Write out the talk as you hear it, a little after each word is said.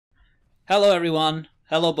Hello, everyone.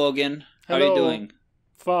 Hello, Bogan. How are you Hello. doing?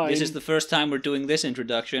 Fine. This is the first time we're doing this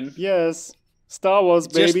introduction. Yes. Star Wars,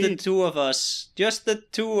 Just baby. the two of us. Just the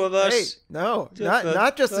two of Hey, us. no,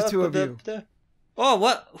 not just the two of you. Oh,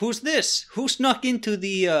 what? Who's this? Who snuck into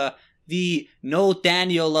the no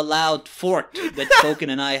Daniel allowed fort that Bogan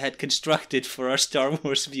and I had constructed for our Star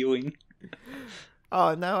Wars viewing?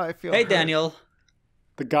 Oh, now I feel. Hey, hurt. Daniel.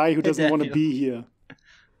 The guy who doesn't want to Daniel. be here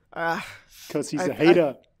Ah, because he's I- a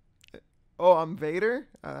hater. oh, I'm Vader.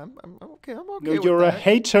 I'm okay. I'm okay. No, with you're a that.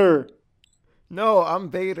 hater. No, I'm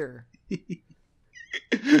Vader.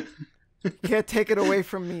 Can't take it away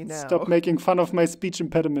from me now. Stop making fun of my speech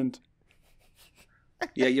impediment.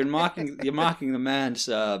 Yeah, you're mocking the man's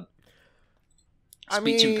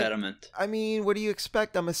speech impediment. I mean, what do you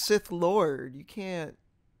expect? I'm a Sith Lord. You can't.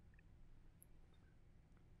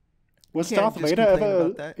 Was Can't Darth just Vader complain ever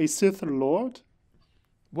about that. a Sith Lord?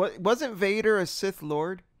 What wasn't Vader a Sith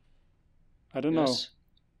Lord? I don't know. Yes.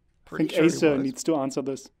 I Pretty think sure he Acer was. needs to answer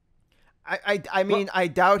this. I mean, I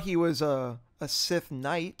doubt he was a Sith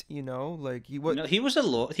Knight. You know, like he was. No, he was a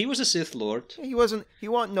lord. He was a Sith Lord. He wasn't. He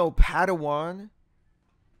wasn't no Padawan.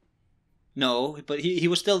 No, but he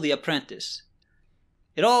was still the apprentice.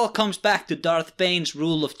 It all comes back to Darth Bane's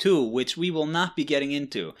rule of two, which we will not be getting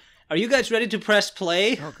into. Are you guys ready to press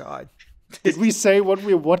play? Oh God. Did we say what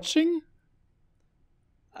we're watching?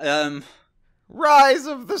 Rise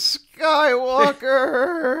of the Skywalker.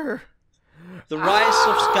 The Rise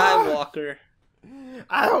of Skywalker.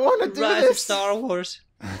 I don't want to The do Rise of this. Star Wars.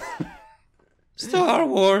 Star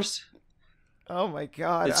Wars. Oh my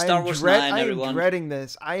God. It's Star Wars 9, I am everyone. dreading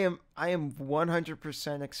this. I am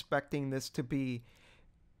 100% expecting this to be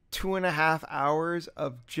 2.5 hours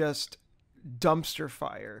of just dumpster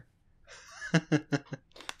fire.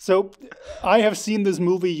 So, I have seen this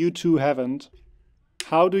movie, you two haven't.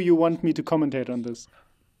 How do you want me to commentate on this?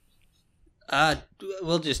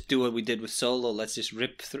 We'll just do what we did with Solo. Let's just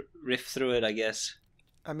riff through it, I guess.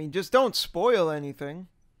 I mean, just don't spoil anything.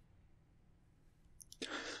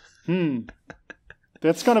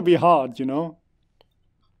 That's gonna be hard, you know?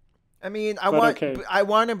 I mean, But okay. I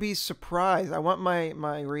want to be surprised. I want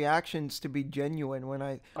my reactions to be genuine when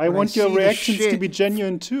I when want your see the reactions to shit. be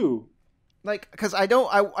genuine too. Like, because I don't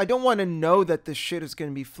want to know that this shit is going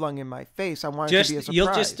to be flung in my face. I want it to be a surprise.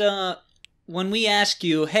 You'll just when we ask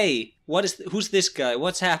you, hey, who's this guy?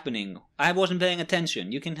 What's happening? I wasn't paying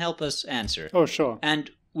attention. You can help us answer. Oh, sure. And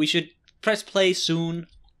we should press play soon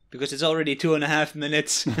because it's already 2.5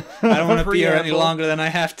 minutes. I don't want to be here any Preamble. longer than I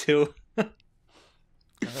have to. All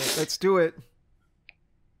right, let's do it.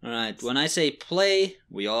 All right. When I say play,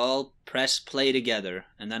 we all press play together,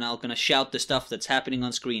 and then I'm gonna shout the stuff that's happening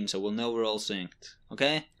on screen, so we'll know we're all synced.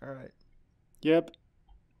 Okay? All right. Yep.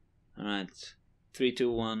 All right. 3,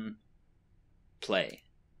 2, 1. Play.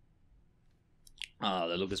 Ah,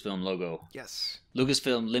 the Lucasfilm logo. Yes.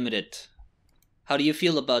 Lucasfilm Limited. How do you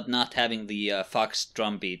feel about not having the Fox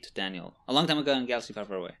drum beat, Daniel? A long time ago in Galaxy Far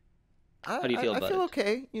Far Away. How do you feel I about feel it?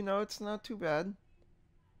 okay. You know, it's not too bad.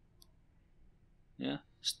 Yeah.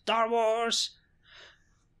 Star Wars.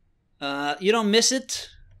 You don't miss it?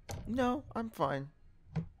 No, I'm fine.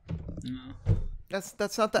 No.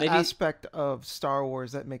 That's not the Maybe- aspect of Star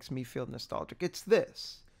Wars that makes me feel nostalgic. It's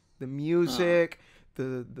this. The music,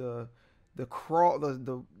 the crawl,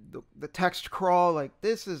 the text crawl, like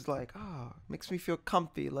this is like, makes me feel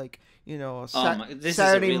comfy, like, you know, This is a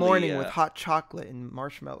Saturday really, morning with hot chocolate and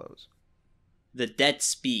marshmallows. The Dead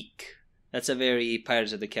Speak. That's a very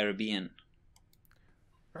Pirates of the Caribbean.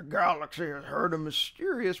 The galaxy has heard a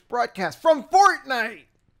mysterious broadcast from Fortnite.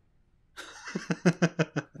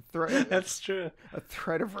 That's true. A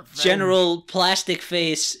threat of revenge. General plastic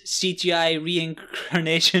face CGI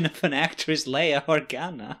reincarnation of an actress, Leia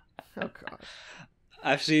Organa. Oh God,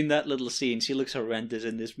 I've seen that little scene. She looks horrendous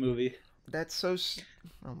in this movie. that's so.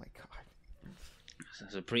 Oh my God.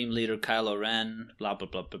 Supreme Leader Kylo Ren, blah blah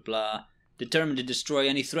blah blah blah. Determined to destroy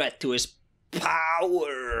any threat to his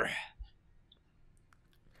power.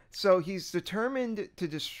 So he's determined to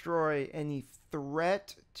destroy any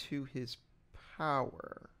threat to his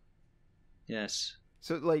power. Yes.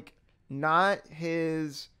 So, like, not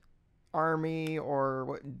his army or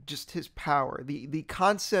what, just his power. The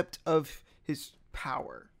concept of his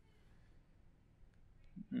power.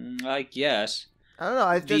 I guess. I don't know.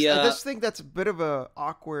 I The, just think that's a bit of a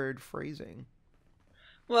awkward phrasing.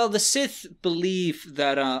 Well, the Sith believe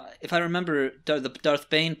that, if I remember the Darth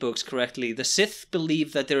Bane books correctly, the Sith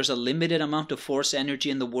believe that there's a limited amount of Force energy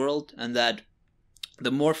in the world, and that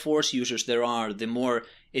the more Force users there are, the more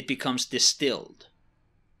it becomes distilled.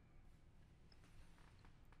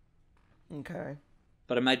 Okay.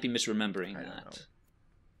 But I might be misremembering I don't that. know.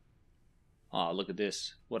 Oh, look at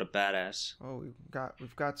this! What a badass! Oh,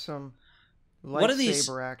 we've got some What are these-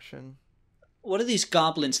 lightsaber action. What are these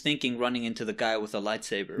goblins thinking running into the guy with a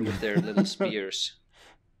lightsaber with their little spears?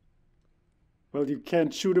 Well, you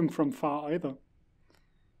can't shoot him from far either.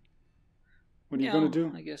 What are you gonna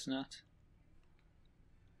do? I guess not.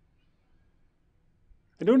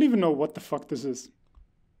 I don't even know what the fuck this is.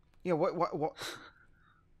 Yeah,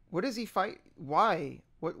 what does he fight? Why?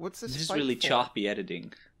 What's this This is fight really for? choppy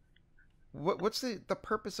editing. What's the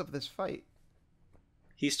purpose of this fight?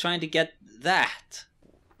 He's trying to get that.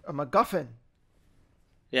 A MacGuffin.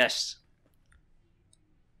 Yes.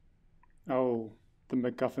 Oh, the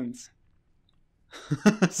MacGuffins.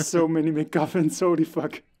 So many MacGuffins, holy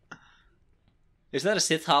fuck. Is that a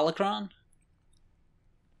Sith holocron?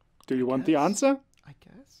 Do you want the answer? I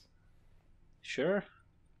guess. Sure.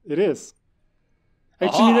 It is.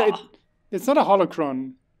 Actually, Ah. it's not a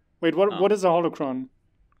holocron. Wait, what is a holocron?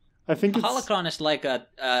 I think A it's... holocron is like a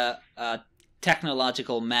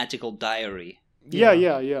technological magical diary. Yeah.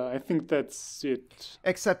 I think that's it.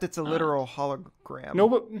 Except it's a literal hologram. No,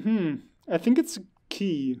 but I think it's a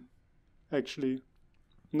key. Actually,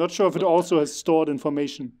 not sure if it also has stored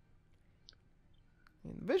information.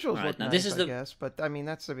 The visuals Right, look now nice, this is I the- guess, but I mean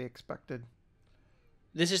that's to be expected.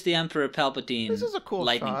 This is the Emperor Palpatine This is a cool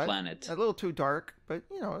lightning shot. planet. A little too dark, but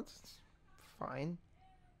you know it's fine.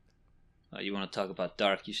 You want to talk about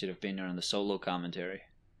dark? You should have been there on the Solo commentary.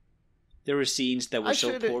 There were scenes that were I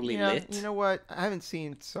so shoulda- poorly yeah, lit. You know what? I haven't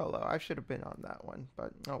seen Solo. I should have been on that one,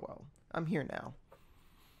 but oh well. I'm here now.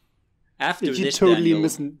 After You this, totally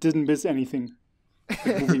Daniel, didn't miss anything.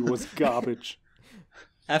 The movie was garbage.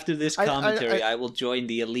 after this I- commentary, I will join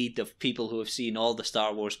the elite of people who have seen all the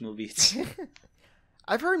Star Wars movies.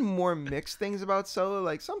 I've heard more mixed things about Solo.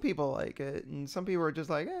 Like some people like it, and some people are just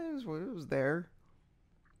like, it was there.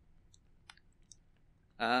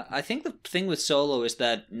 I think the thing with Solo is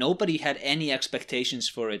that nobody had any expectations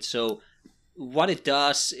for it. So what it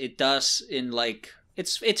does in like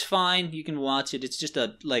it's fine. You can watch it. It's just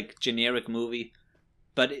a like generic movie,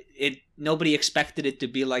 but it nobody expected it to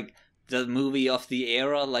be like the movie of the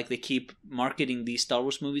era, like they keep marketing these Star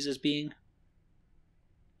Wars movies as being.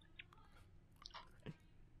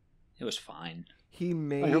 It was fine. He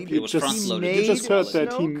made. I hope It you was just, front-loaded. you just heard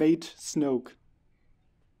that he Snoke? made Snoke.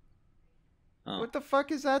 Oh. What the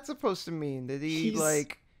fuck is that supposed to mean? Did he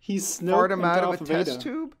He's Snoke fart and him out of Darth a Vader. test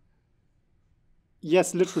tube?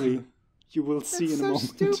 Yes, literally. You will see That's in a so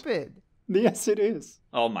moment. stupid. Yes, it is.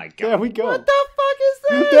 Oh my god! There we go. What the fuck is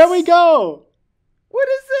this? There we go. What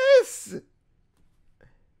is this?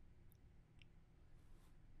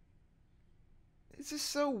 This is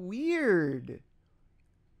so weird.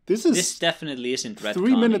 This is This definitely isn't retconning.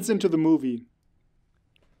 3 minutes into the movie.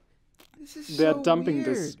 This is They're so dumping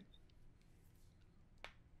weird. this.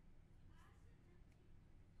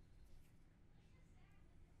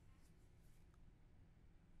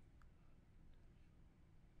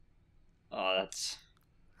 Oh, that's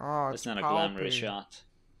Oh, it's not a glamorous Palpatine. shot.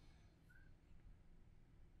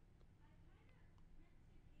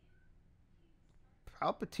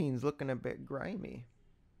 Palpatine's looking a bit grimy.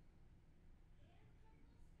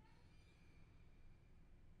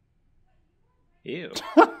 Ew.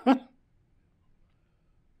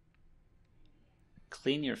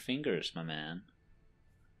 Clean your fingers, my man.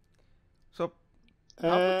 So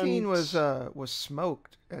Palpatine And- was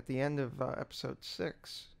smoked at the end of episode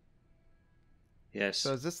 6. Yes.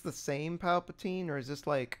 So is this the same Palpatine, or is this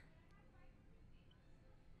like?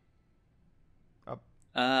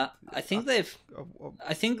 I think they've. A-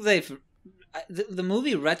 I think they've. The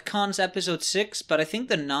movie retcons episode 6, but I think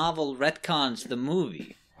the novel retcons the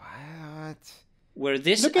movie. what? Where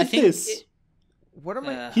this, Look I at think this. What am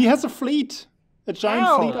I? He has a fleet. A giant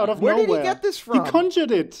How? fleet out of Where nowhere. did he get this from? He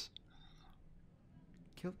conjured it.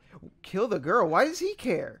 Kill the girl. Why does he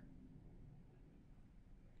care?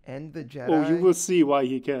 End the Jedi. Oh, you will see why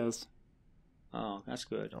he cares. Oh, that's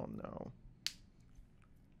good. Oh no.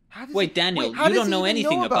 How does Wait, he- Daniel, wait, how you does don't he know even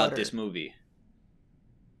anything about her? this movie.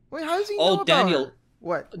 Wait, how does he Oh, know about Daniel. her?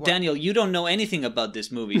 What? Daniel, you don't know anything about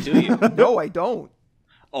this movie, do you? No, I don't.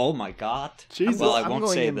 Oh my god. Jesus. Well, I I'm won't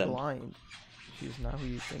going say in that. blind. She's not who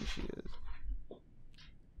you think she is.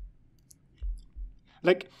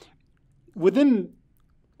 Like, within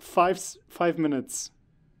five minutes,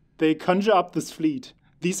 they conjure up this fleet.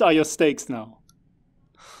 These are your stakes now.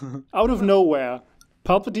 Out of nowhere,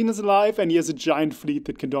 Palpatine is alive and he has a giant fleet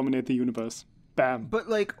that can dominate the universe. Bam. But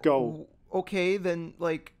like, Go. Okay, then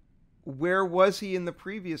like, where was he in the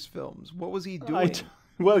previous films? What was he doing?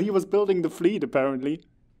 Well, he was building the fleet, apparently.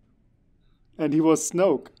 And he was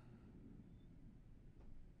Snoke.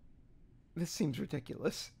 This seems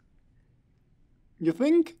ridiculous. You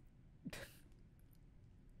think?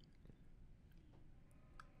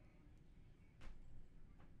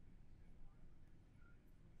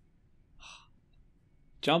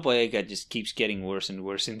 John Boyega just keeps getting worse and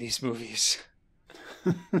worse in these movies.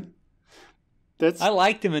 I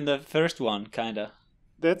liked him in the first one, kinda.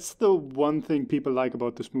 That's the one thing people like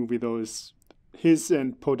about this movie, though, is his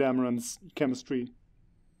and Poe Dameron's chemistry.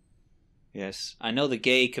 Yes, I know the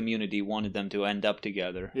gay community wanted them to end up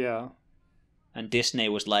together. Yeah. And Disney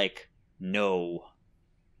was like, no.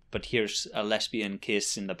 But here's a lesbian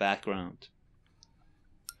kiss in the background.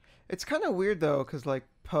 It's kind of weird, though, because, like,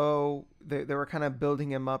 Poe, they were kind of building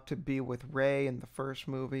him up to be with Rey in the first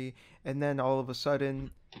movie, and then all of a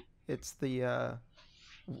sudden, it's the,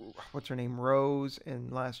 what's her name, Rose in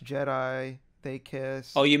Last Jedi, they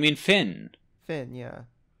kiss. Oh, you mean Finn? Finn, yeah.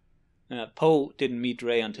 Poe didn't meet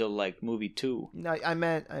Rey until, like, movie 2. No, I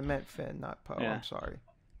meant Finn, not Poe, yeah. I'm sorry.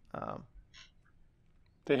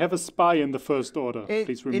 They have a spy in the First Order,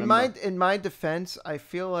 please remember. In my defense, I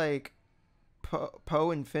feel like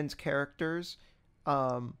Poe and Finn's characters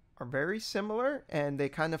are very similar, and they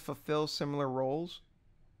kind of fulfill similar roles.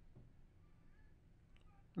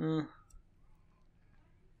 And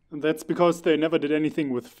that's because they never did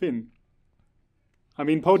anything with Finn. I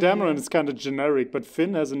mean, Poe Dameron is kind of generic, but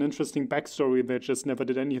Finn has an interesting backstory they just never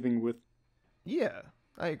did anything with. Yeah,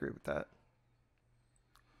 I agree with that.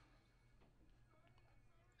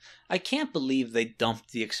 I can't believe they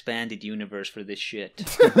dumped the expanded universe for this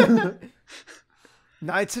shit.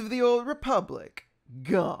 Knights of the Old Republic,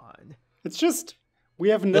 gone. It's just, we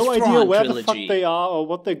have no idea where the fuck they are or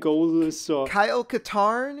what their goal is. Or... Kyle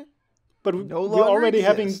Katarn, but no longer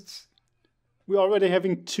exists. We're already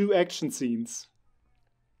having 2 action scenes.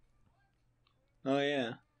 Oh,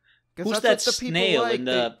 yeah. Who's that snail in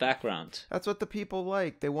the background? That's what the people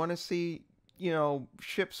like. They want to see,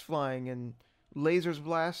 ships flying and lasers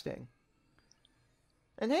blasting.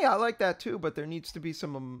 And hey, I like that too, but there needs to be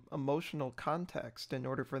some emotional context in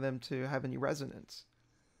order for them to have any resonance.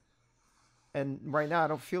 And right now I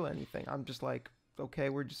don't feel anything. I'm just like, okay,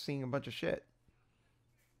 we're just seeing a bunch of shit.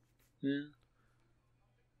 Yeah.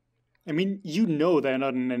 I mean, they're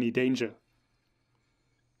not in any danger.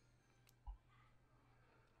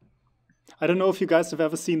 I don't know if you guys have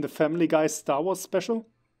ever seen the Family Guy Star Wars special.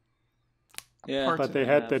 Yeah. But they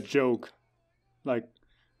had that joke. Like,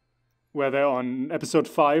 where they're on episode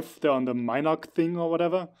 5, they're on the Minok thing or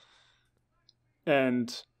whatever.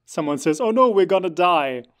 And someone says, oh no, we're gonna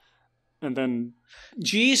die. And then...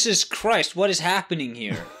 Jesus Christ, what is happening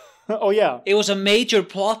here? Oh yeah. It was a major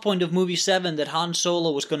plot point of movie 7 that Han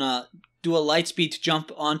Solo was gonna do a lightspeed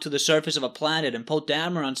jump onto the surface of a planet, and Poe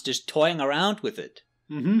Dameron's just toying around with it.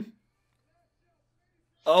 Mm-hmm.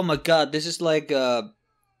 Oh my god, this is like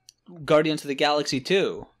Guardians of the Galaxy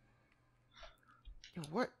 2.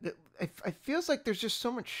 What? It feels like there's just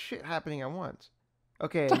so much shit happening at once.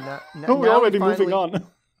 Okay, we're already moving on.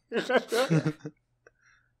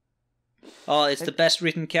 Oh, it's the best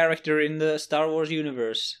written character in the Star Wars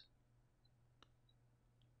universe.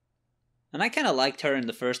 And I kind of liked her in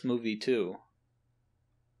the first movie too.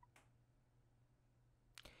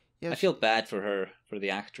 Yeah, I feel bad for her, for the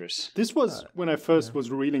actress. This was when I first was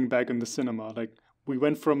reeling back in the cinema. Like, we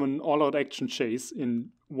went from an all-out action chase in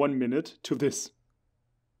 1 minute to this.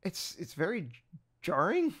 It's very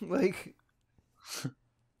jarring. Like,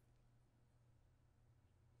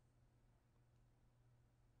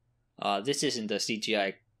 this isn't a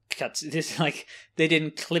CGI cut. This like they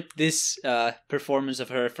didn't clip this performance of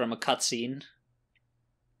her from a cutscene.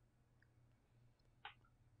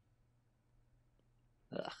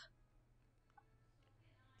 Ugh.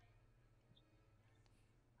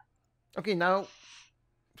 Okay, now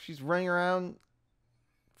she's running around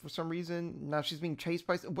for some reason. Now she's being chased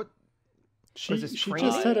by what? She just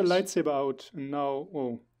had a lightsaber out, and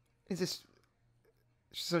now is this?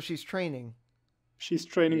 So she's training. She's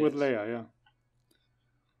training with Leia, yeah.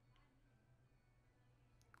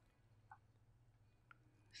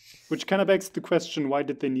 Which kind of begs the question: why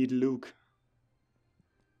did they need Luke?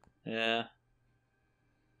 Yeah.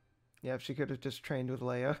 Yeah, if she could have just trained with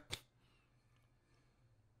Leia.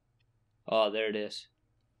 Oh, there it is.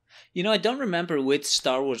 I don't remember which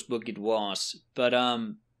Star Wars book it was, but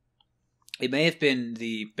it may have been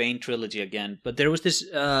the Bane trilogy again. But there was this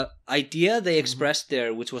idea they expressed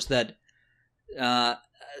there, which was that I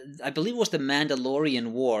believe it was the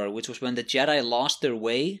Mandalorian War, which was when the Jedi lost their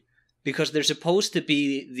way, because they're supposed to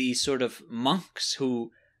be these sort of monks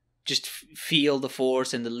who just feel the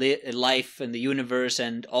Force and the life and the universe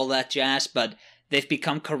and all that jazz, but they've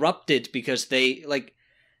become corrupted because they, like,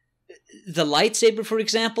 the lightsaber, for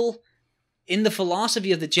example, in the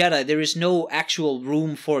philosophy of the Jedi, there is no actual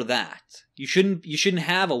room for that. You shouldn't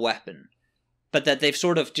have a weapon, but that they've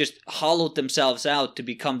sort of just hollowed themselves out to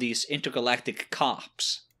become these intergalactic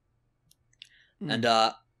cops. And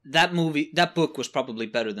that book was probably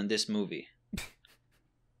better than this movie.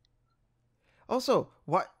 Also,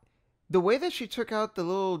 the way that she took out the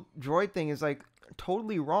little droid thing is like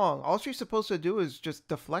totally wrong. All she's supposed to do is just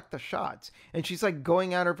deflect the shots, and she's like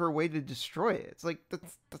going out of her way to destroy it. It's like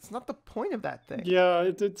that's not the point of that thing. Yeah,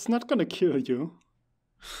 it's not gonna kill you.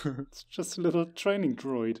 It's just a little training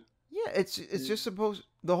droid. Yeah, it's just supposed.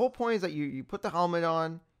 The whole point is that you put the helmet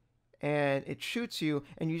on, and it shoots you,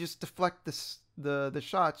 and you just deflect the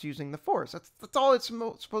shots using the Force. That's all it's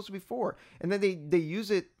supposed to be for. And then they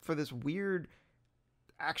use it for this weird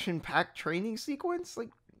action-packed training sequence. Like,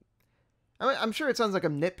 I'm sure it sounds like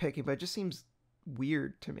I'm nitpicking, but it just seems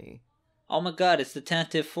weird to me. Oh my god, it's the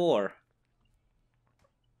Tentative 4.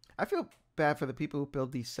 I feel bad for the people who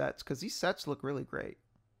build these sets, because these sets look really great.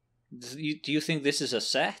 Do you think this is a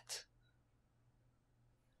set?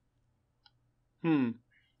 I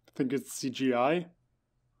think it's CGI.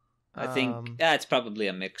 I think it's probably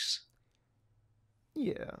a mix.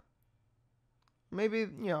 Yeah. Maybe,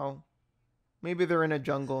 maybe they're in a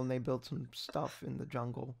jungle and they built some stuff in the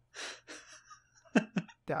jungle.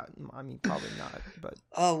 Probably not, but...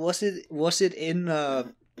 Oh, was it in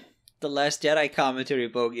the Last Jedi commentary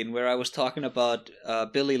book in where I was talking about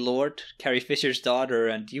Billy Lord, Carrie Fisher's daughter,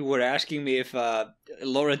 and you were asking me if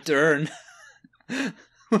Laura Dern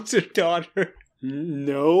was her daughter?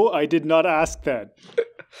 No, I did not ask that.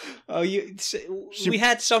 Oh, we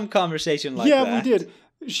had some conversation like that. Yeah, we did.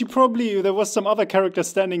 There was some other character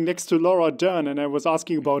standing next to Laura Dern, and I was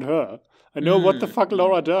asking about her. I know what the fuck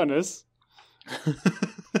Laura Dern is.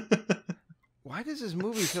 Why does this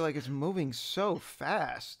movie feel like it's moving so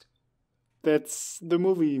fast? That's the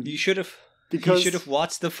movie. You should have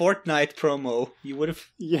watched the Fortnite promo. You would have.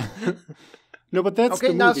 Yeah. No, but that's okay.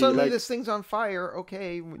 The Now movie. suddenly this thing's on fire.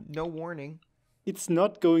 Okay, no warning. It's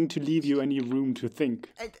not going to leave you any room to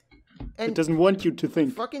think. And it doesn't want you to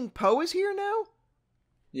think. Fucking Poe is here now?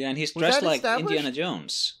 Yeah, and he's dressed like Indiana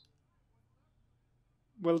Jones.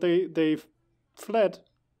 Well, they fled.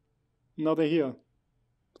 Now they're here.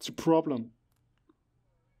 It's a problem.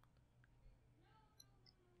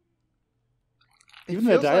 Even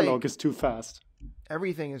their dialogue is too fast.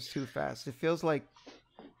 Everything is too fast. It feels like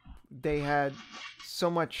they had so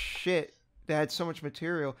much shit. They had so much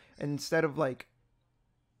material, and instead of like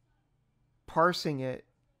parsing it,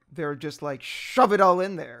 they're just like shove it all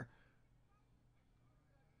in there.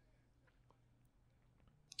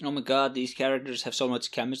 Oh my god, these characters have so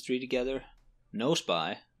much chemistry together. No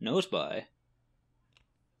spy.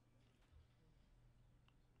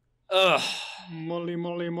 Ugh.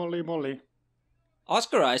 Molly.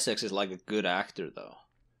 Oscar Isaacs is like a good actor, though.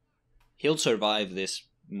 He'll survive this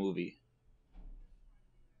movie.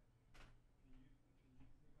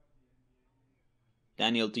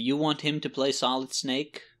 Daniel, do you want him to play Solid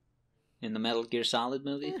Snake in the Metal Gear Solid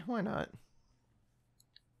movie? Why not?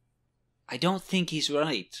 I don't think he's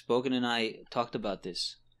right. Bogan and I talked about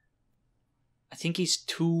this. I think he's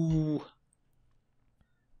too...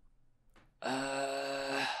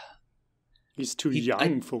 He's too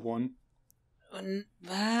young for one.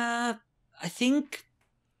 I think...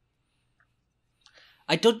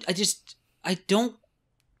 I don't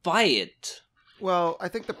buy it. Well, I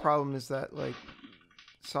think the problem is that, like,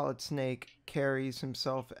 Solid Snake carries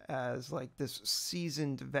himself as, like, this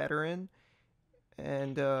seasoned veteran.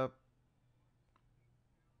 And,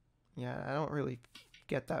 yeah, I don't really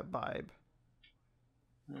get that vibe.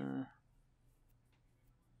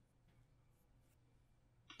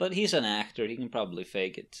 But he's an actor. He can probably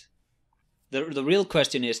fake it. The real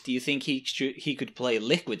question is, do you think he could play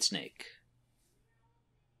Liquid Snake?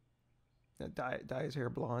 Dye his hair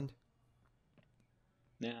blonde.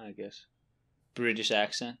 Yeah, I guess. British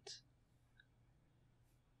accent.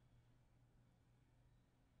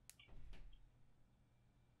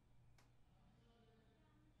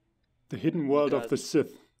 The hidden world of the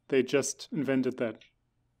Sith. They just invented that.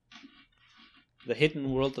 The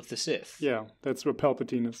hidden world of the Sith. Yeah, that's where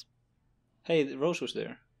Palpatine is. Hey, Rose was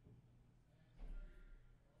there.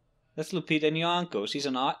 That's Lupita Nyong'o. She's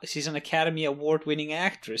an Academy Award-winning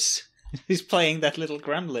actress. She's playing that little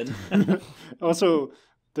gremlin. Also,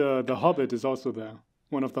 the Hobbit is also there.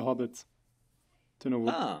 One of the Hobbits. Don't know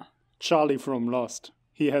what. Charlie from Lost.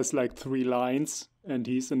 He has like 3 lines, and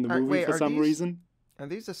he's in the movie for some reason. Are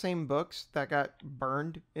these the same books that got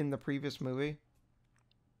burned in the previous movie?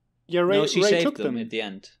 Yeah, Ray she Ray saved took them at the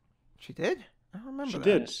end. She did? I don't remember that.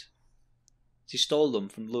 She did. She stole them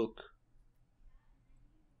from Luke.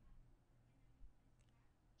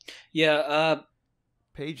 Yeah,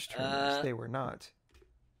 Page turners, they were not.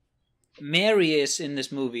 Marius in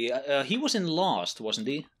this movie, he was in Lost, wasn't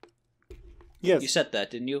he? Yes. You said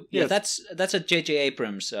that, didn't you? Yes. Yeah, that's a J.J.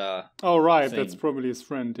 Abrams Oh, right. thing. That's probably his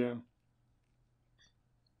friend, yeah.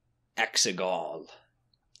 Exegol.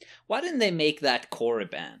 Why didn't they make that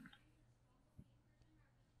Korriban?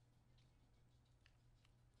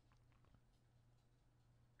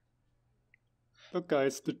 Look,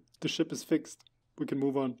 guys, the ship is fixed. We can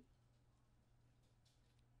move on.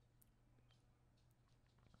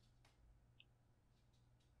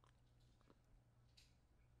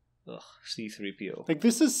 Ugh, C-3PO. Like,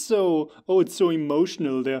 this is so... Oh, it's so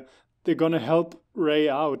emotional. They're gonna help Rey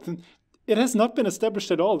out. It has not been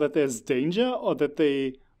established at all that there's danger or that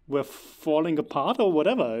they were falling apart or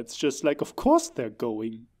whatever. It's just like, of course they're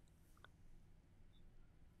going.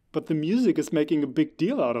 But the music is making a big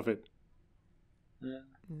deal out of it. Yeah.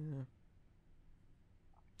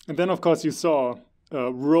 And then, of course, you saw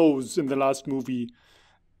Rose in the last movie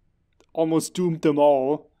almost doomed them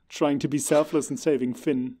all, trying to be selfless and saving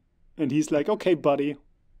Finn. And he's like, okay, buddy,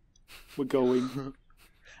 we're going.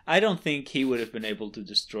 I don't think he would have been able to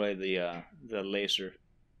destroy the laser.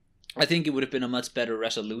 I think it would have been a much better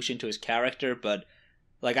resolution to his character, but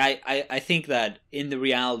like I think that in the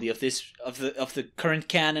reality of the current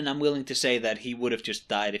canon, I'm willing to say that he would have just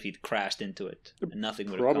died if he'd crashed into it, and nothing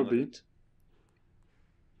would have come of it.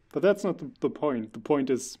 But that's not the point. The point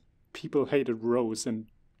is people hated Rose, and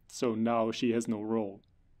so now she has no role.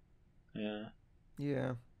 Yeah.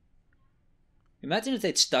 Yeah. Imagine if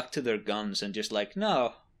they'd stuck to their guns and just like,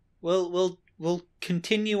 no, we'll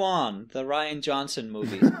continue on the Rian Johnson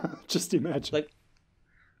movie. Just imagine. Like,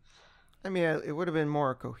 I mean, it would have been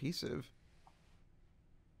more cohesive.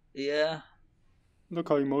 yeah. Look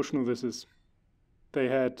how emotional this is. They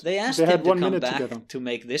asked had him to 1 come minute back together to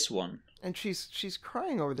make this one. And she's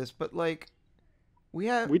crying over this, but like we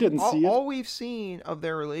didn't see it. All we've seen of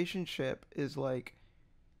their relationship is like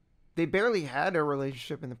they barely had a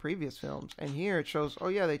relationship in the previous films, and here it shows, oh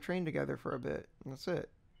yeah, they trained together for a bit, and that's it.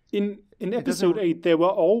 In episode 8, they were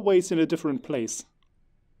always in a different place.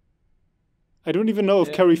 I don't even know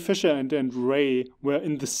if Carrie Fisher and Rey were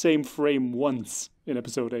in the same frame once in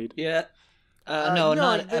episode 8. Yeah. No,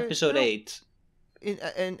 not episode 8.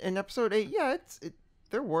 In episode 8, yeah,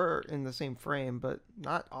 there were in the same frame, but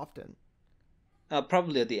not often.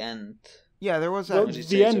 Probably at the end. Yeah, there was that. Well,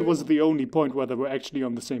 the end was the only point where they were actually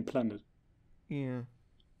on the same planet. Yeah.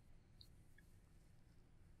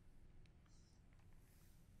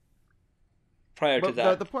 Prior to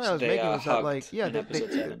that, the point I was making was that, like, yeah,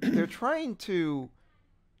 they're trying to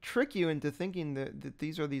trick you into thinking that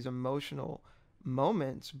these are these emotional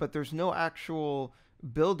moments, but there's no actual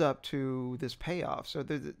build up to this payoff, so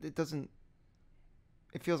it doesn't.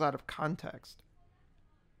 It feels out of context.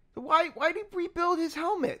 Why did he rebuild his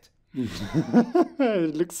helmet?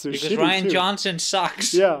 It looks so because shitty Rian too. Johnson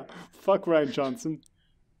sucks. Yeah, fuck Rian Johnson.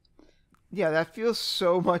 Yeah, that feels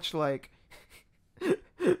so much like.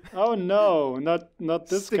 Oh no, not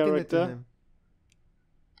this character.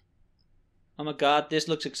 Oh my god, this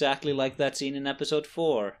looks exactly like that scene in episode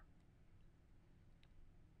 4.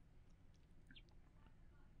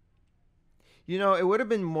 You know, it would have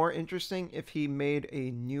been more interesting if he made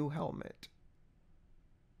a new helmet.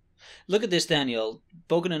 Look at this, Daniel.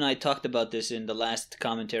 Bogan and I talked about this in the last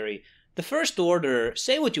commentary. The First Order,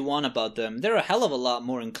 say what you want about them, they're a hell of a lot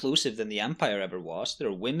more inclusive than the Empire ever was. There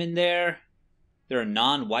are women there. There are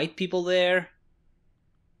non-white people there.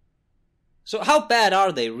 So how bad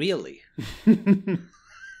are they, really?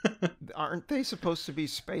 Aren't they supposed to be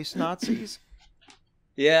space Nazis?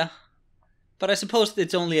 Yeah. But I suppose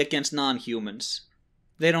it's only against non-humans.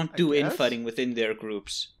 They don't do infighting within their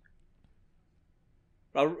groups.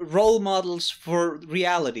 Role models for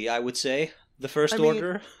reality, I would say. The First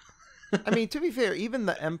Order. I mean, to be fair, even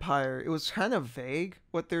the Empire, it was kind of vague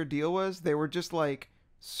what their deal was. They were just like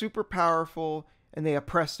super powerful and they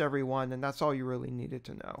oppressed everyone, and that's all you really needed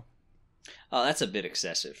to know. Oh, that's a bit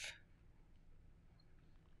excessive.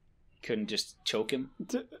 Couldn't just choke him?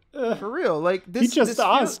 For real, like this. He just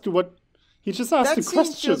asked what. He just asked a question. That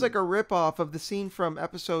scene feels like a ripoff of the scene from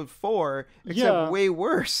episode 4, except way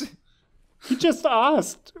worse. He just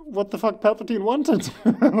asked what the fuck Palpatine wanted.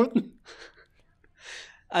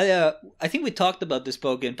 I think we talked about this,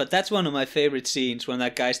 Bogan, but that's one of my favorite scenes when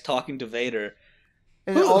that guy's talking to Vader.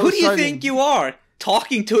 Who do you think you are?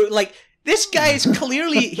 Talking to, like, this guy is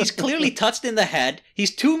he's clearly touched in the head.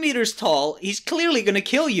 He's 2 meters tall. He's clearly gonna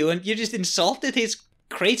kill you, and you just insulted his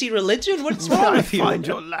crazy religion? What's wrong with you? I find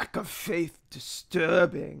your lack of faith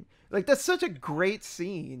disturbing. Like, that's such a great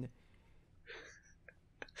scene.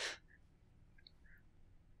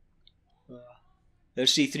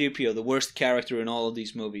 There's C-3PO, the worst character in all of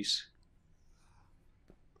these movies.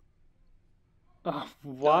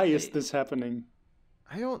 Why is this happening?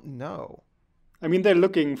 I don't know. I mean, they're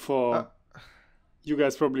looking for... You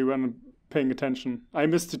guys probably weren't paying attention. I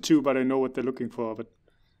missed it too, but I know what they're looking for. But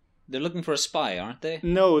they're looking for a spy, aren't they?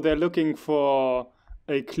 No, they're looking for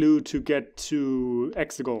a clue to get to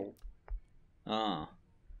Exegol. Ah.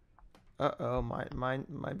 Uh-oh,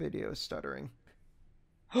 my video is stuttering.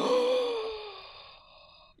 It's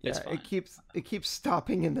Yeah, fine. it keeps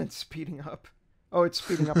stopping and then speeding up. Oh, it's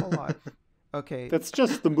speeding up a lot. Okay. That's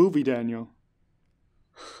just the movie, Daniel.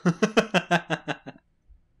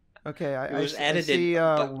 Okay, It was I edited, see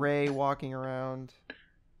but- Ray walking around.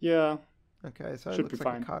 Yeah. Okay, so it Should looks be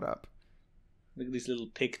like fine. it caught up. Look at these little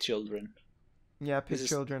pig children. Yeah, pig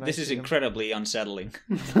children. This I is see 'em. incredibly unsettling.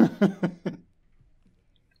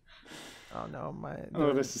 Oh no,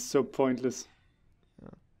 Oh, this is so pointless.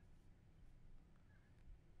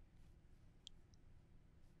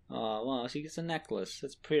 Oh, wow, she gets a necklace.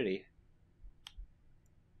 That's pretty.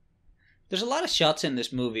 There's a lot of shots in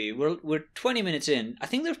this movie. We're 20 minutes in. I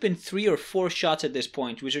think there's been 3 or 4 shots at this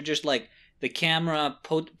point, which are just like the camera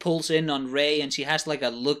pulls in on Rey, and she has like a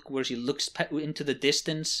look where she looks into the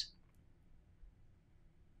distance.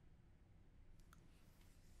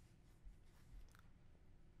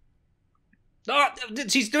 Oh,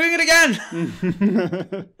 she's doing it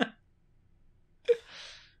again!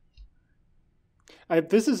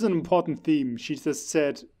 This is an important theme. She just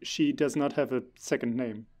said she does not have a second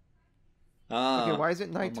name. Okay, why is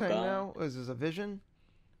it my nighttime God. now? Is this a vision?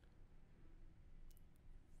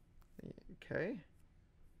 Okay.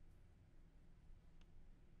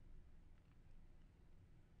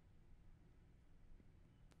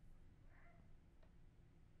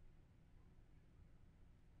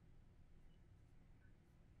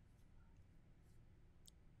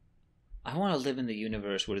 I want to live in the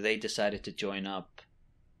universe where they decided to join up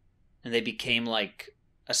and they became like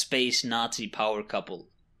a space Nazi power couple.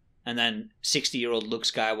 And then 60-year-old Luke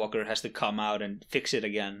Skywalker has to come out and fix it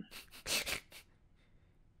again.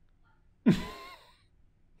 He's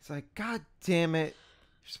like, God damn it.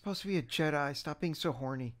 You're supposed to be a Jedi. Stop being so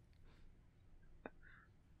horny.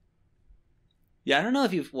 Yeah, I don't know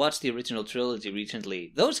if you've watched the original trilogy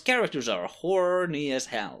recently. Those characters are horny as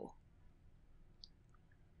hell.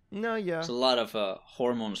 No, yeah. There's a lot of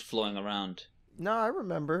hormones flowing around. No, I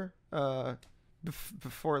remember.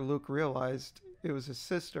 Before Luke realized it was his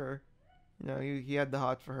sister, you know, he had the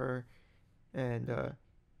hots for her, and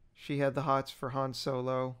she had the hots for Han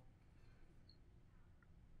Solo.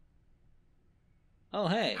 Oh,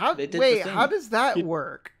 hey. How? they did the Wait, thing. how does that He-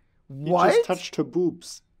 work? He What? just touched her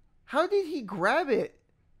boobs. How did he grab it?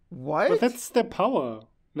 What? But that's their power.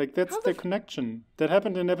 Like, that's How the their connection. That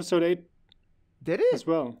happened in episode 8 Did it? as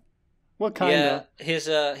well. Well, kinda.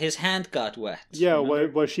 Yeah, his hand got wet. Yeah, remember?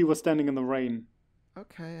 while she was standing in the rain.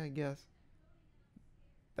 Okay, I guess.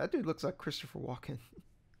 That dude looks like Christopher Walken.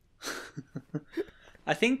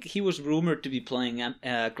 I think he was rumored to be playing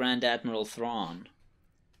Grand Admiral Thrawn.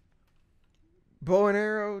 Bow and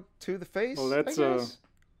arrow to the face. Well, that's I a guess.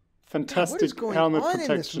 fantastic What is going helmet on in this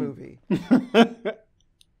protection. movie?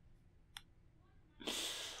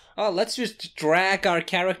 Oh, let's just drag our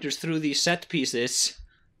characters through these set pieces.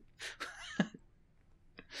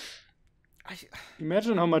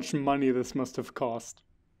 Imagine how much money this must have cost.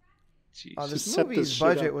 Jeez. This set this movie's shit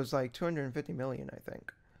budget up. was like $250 million, I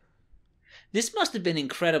think. This must have been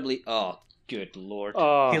incredibly... Oh, good lord.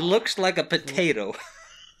 Oh. He looks like a potato.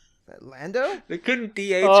 That Lando? They couldn't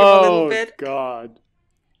de-age him a little Oh, bit? God.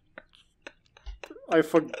 I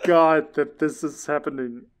forgot that this is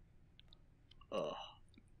happening.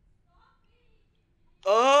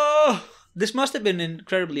 Oh! This must have been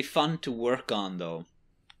incredibly fun to work on, though.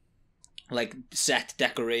 Like, set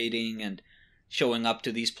decorating and showing up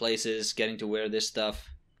to these places, getting to wear this stuff.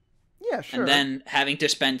 Yeah, sure. And then having to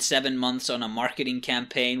spend 7 months on a marketing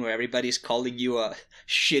campaign where everybody's calling you a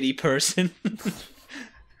shitty person.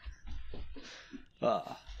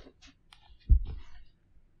 All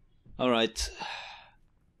right.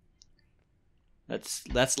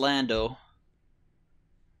 That's Lando.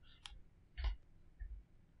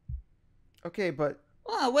 Okay, but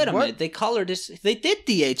Oh, wait a What? minute. They colored this. They did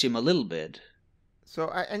DH him a little bit. so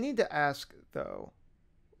I need to ask though.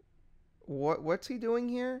 What's he doing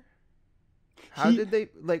here? How He- did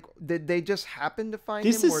they just happen to find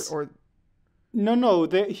This him is- or No,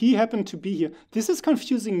 he happened to be here. This is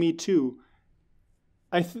confusing me too.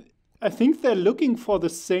 I think they're looking for the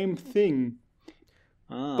same thing,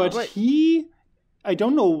 Ah. but Wait. I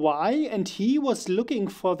don't know why, and he was looking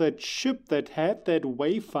for that ship that had that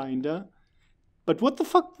wayfinder, But what the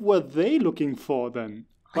fuck were they looking for then?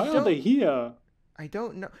 Why are they here? I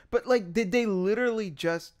don't know. But, like, did they literally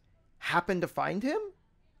just happen to find him?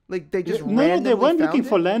 Like, they just randomly No, they weren't found looking him?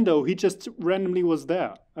 for Lando. He just randomly was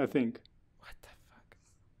there, I think. What the fuck?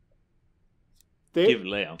 Give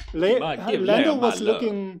Leia. Give Lando Leia my was love.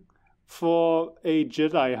 looking for a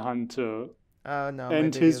Jedi hunter No. and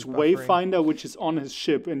maybe he his was buffering. wayfinder, which is on his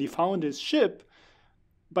ship. And he found his ship,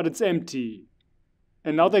 but it's empty.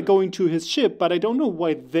 And now they're going to his ship, but I don't know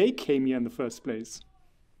why they came here in the first place.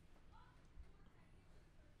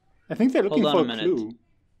 I think they're looking Hold on for a a minute. clue.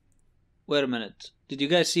 Wait a minute. Did you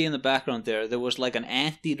guys see in the background there was like an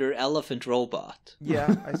anteater elephant robot?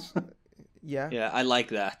 Yeah. Yeah. Yeah, I like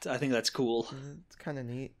that. I think that's cool. It's kind of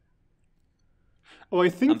neat. Oh, I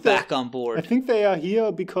think I'm back on board. I think they are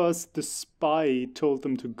here because the spy told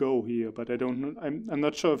them to go here, but I don't know. I'm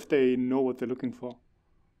not sure if they know what they're looking for.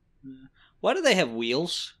 Why do they have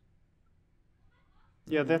wheels?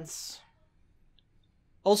 Yeah, that's...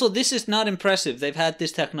 Also, this is not impressive. They've had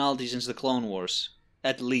this technology since the Clone Wars.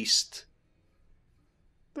 At least.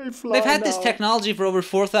 They've had this technology for over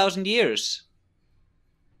 4,000 years.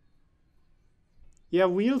 Yeah,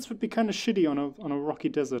 wheels would be kind of shitty on a rocky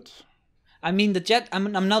desert. I mean,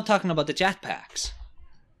 I'm now talking about the jetpacks.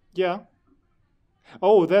 Yeah.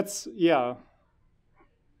 Oh, that's... Yeah.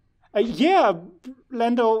 Yeah,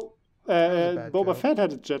 Lando... bad Boba joke. Fett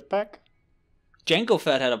had a jetpack. Jango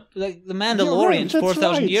Fett had the right, Mandalorians that's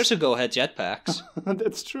 4,000 right. years ago had jetpacks.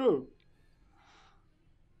 That's true.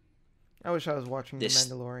 I wish I was watching This-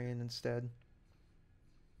 The Mandalorian instead.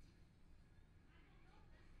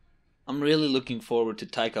 I'm really looking forward to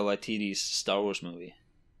Taika Waititi's Star Wars movie.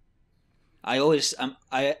 I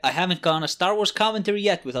haven't gone a Star Wars commentary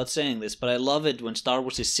yet without saying this, but I love it when Star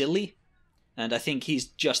Wars is silly, and I think he's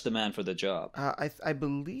just the man for the job. I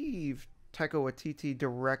believe Taika Waititi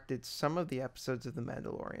directed some of the episodes of The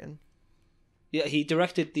Mandalorian. Yeah, he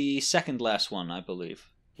directed the second last one, I believe,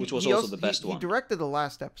 which was also the best one. He directed the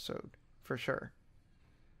last episode, for sure.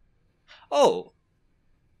 Oh,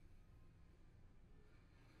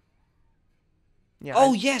 Yeah.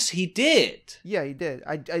 oh yes, he did. Yeah, he did.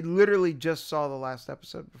 I literally just saw the last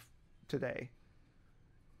episode today.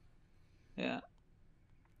 Yeah.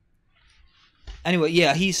 Anyway,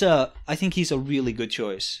 yeah, I think he's a really good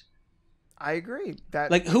choice. I agree.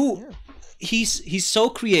 That Like who? Yeah. He's so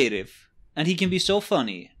creative, and he can be so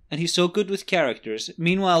funny, and he's so good with characters.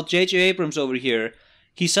 Meanwhile, J.J. Abrams over here,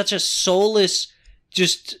 he's such a soulless,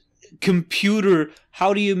 just computer.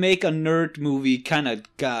 How do you make a nerd movie kind of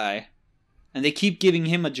guy? And they keep giving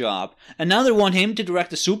him a job, and now they want him to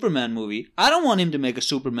direct a Superman movie. I don't want him to make a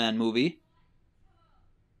Superman movie.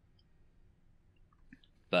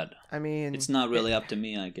 But I mean, it's not really up to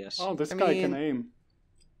me, I guess. Oh, this I guy can mean- aim.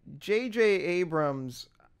 J.J. Abrams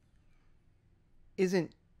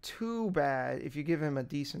isn't too bad if you give him a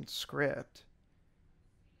decent script.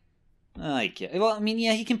 I guess. Well, I mean,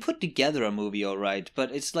 yeah, he can put together a movie all right,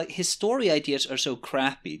 but it's like his story ideas are so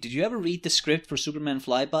crappy. Did you ever read the script for Superman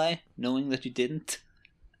Flyby, knowing that you didn't?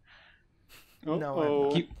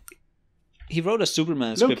 Uh-oh. I'm He wrote a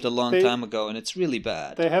Superman Look, script a long they- time ago, and it's really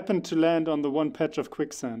bad. They happened to land on the one patch of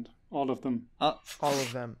quicksand. All of them. All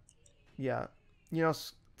of them. Yeah. You know,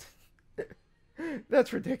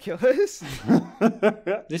 that's ridiculous.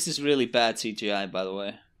 This is really bad CGI, by the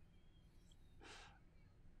way.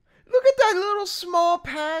 Look at that little small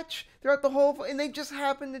patch throughout the whole, and they just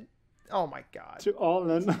happen to. Oh my god, To all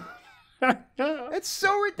in. it's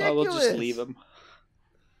so ridiculous. Well, we'll just leave him.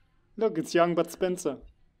 Look, it's young but Spencer.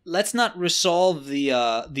 Let's not resolve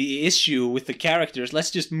the issue with the characters. Let's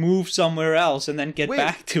just move somewhere else and then get Wait,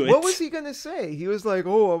 back to it. What was he gonna say? He was like,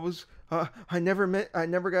 "Oh, I never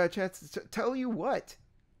got a chance to tell you what."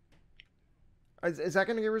 Is that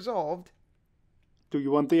gonna get resolved? Do you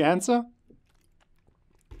want the answer?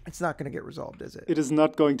 It's not gonna get resolved, is it? It is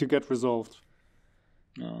not going to get resolved.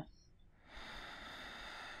 No.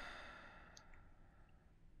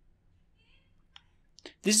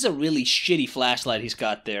 This is a really shitty flashlight he's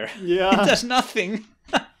got there. Yeah. It does nothing.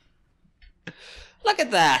 Look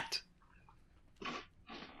at that.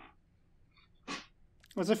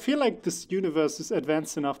 Because I feel like this universe is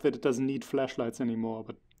advanced enough that it doesn't need flashlights anymore,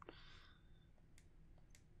 but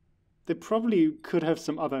they probably could have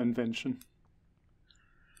some other invention.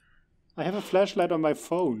 I have a flashlight on my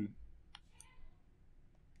phone.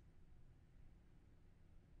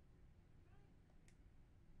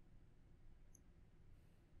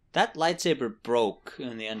 That lightsaber broke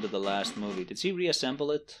in the end of the last movie. Did he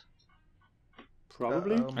reassemble it?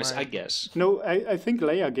 Probably. Uh-oh. I guess. No, I think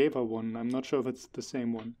Leia gave her one. I'm not sure if it's the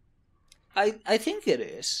same one. I think it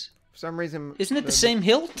is. For some reason, Isn't it the same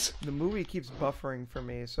hilt? The movie keeps buffering for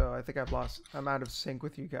me, so I think I'm out of sync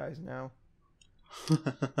with you guys now.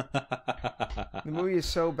 The movie is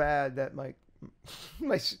so bad that my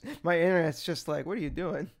internet's just like, what are you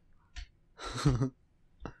doing?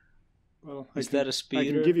 Well, Is that a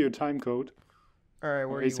speeder? I can give you a time code. All right,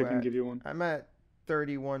 where are Ace, you I at? can give you one. I'm at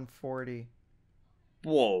 3140.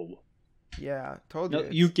 Whoa. Yeah, told No, you.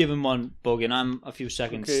 you give him one, Bogan. I'm a few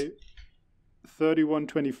seconds. Okay. 31,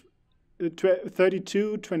 20,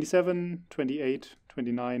 32, 27, 28,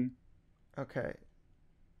 29. Okay.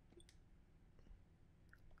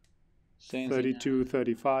 32,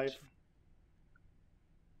 35.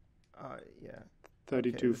 Yeah.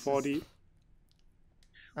 32, 40.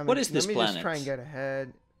 What is this planet? Let me planet? just try and get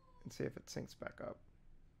ahead and see if it syncs back up.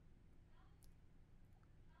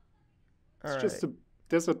 It's just a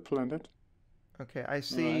desert planet. Okay, I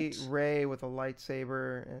see Right. Rey with a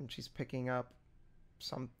lightsaber, and she's picking up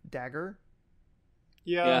some dagger.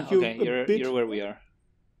 Yeah, okay, you're where we are.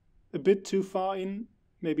 A bit too far in.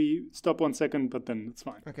 Maybe stop 1 second, but then it's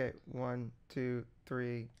fine. Okay, 1, 2,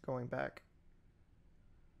 3, going back.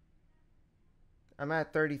 I'm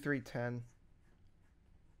at 3310.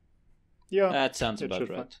 Yeah, That sounds it about should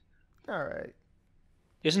right. All right.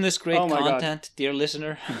 Isn't this great Oh my God. content, dear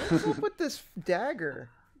listener? What's up with this dagger?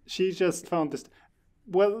 she just found this.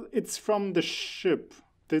 Well, it's from the ship.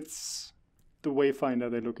 That's the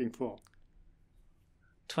wayfinder they're looking for.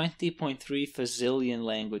 20.3 fazillion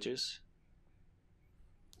languages.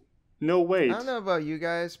 No, wait. I don't know about you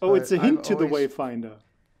guys, Oh, but it's a hint I've to the always- wayfinder.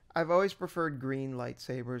 I've always preferred green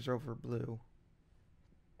lightsabers over blue.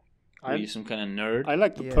 Were you some kind of nerd? I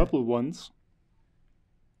like the Yeah. purple ones.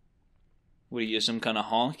 Were you some kind of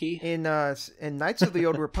honky? In Knights of the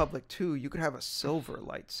Old Republic 2, you could have a silver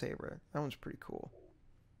lightsaber. That one's pretty cool.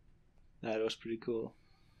 That was pretty cool.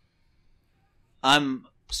 I'm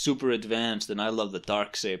super advanced and I love the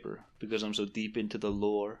dark saber because I'm so deep into the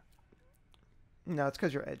lore. No, it's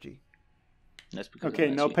because you're edgy. That's because Okay,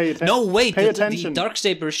 I'm now actually- pay attention. No, wait. Pay The attention. dark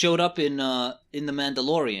saber showed up in the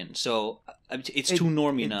Mandalorian, so it's too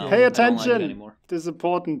normy now. Pay I don't like it attention. anymore. This is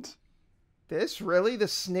important. This really the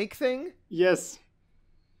snake thing? Yes.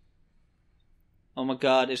 Oh my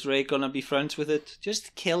God, is Rey gonna be friends with it?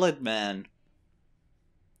 Just kill it, man.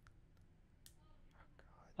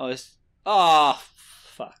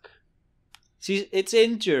 Fuck. See, it's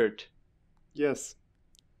injured. Yes.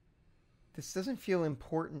 This doesn't feel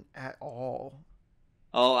important at all.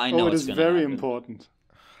 Oh, I know Oh, it it's is gonna very happen. important.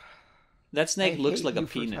 That snake I looks hate like a you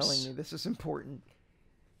for telling penis. me this is important.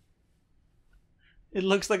 It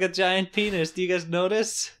looks like a giant penis. Do you guys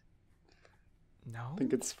notice? No. I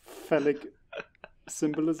think it's phallic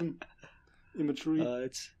symbolism, imagery.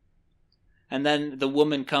 And then the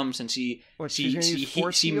woman comes and she What, she's gonna use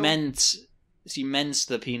force she field? mends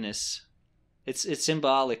the penis. It's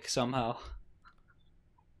symbolic somehow.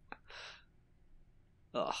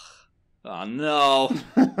 Ugh. Oh no.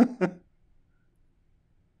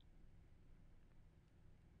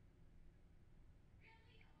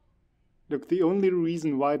 Look, the only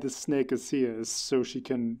reason why the snake is here is so she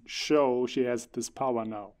can show she has this power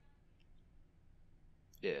now.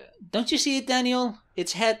 Yeah. Don't you see it, Daniel?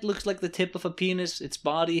 Its head looks like the tip of a penis. Its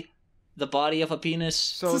body, the body of a penis.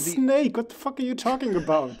 So It's a snake. What the fuck are you talking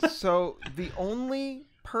about? so the only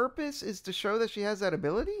purpose is to show that she has that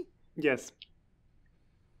ability? Yes.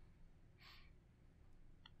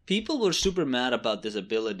 People were super mad about this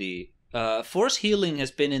ability. Force healing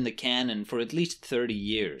has been in the canon for at least 30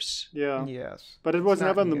 years. Yeah. Yes. But it was It's not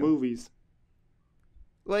never in the new. movies.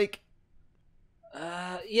 Like,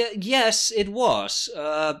 Yes, it was.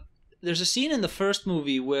 There's a scene in the first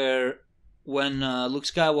movie where when Luke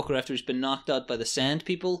Skywalker, after he's been knocked out by the Sand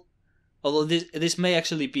People, although this may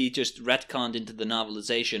actually be just retconned into the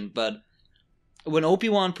novelization, but when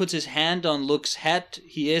Obi-Wan puts his hand on Luke's head,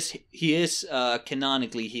 he is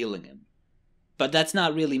canonically healing him. But that's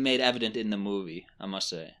not really made evident in the movie, I must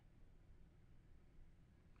say.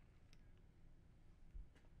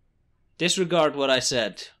 Disregard what I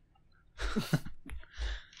said.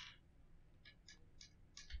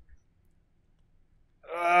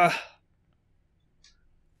 I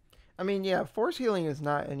mean, yeah, force healing is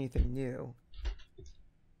not anything new.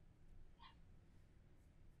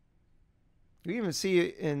 You even see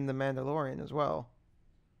it in The Mandalorian as well.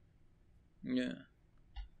 Yeah.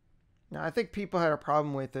 Now, I think people had a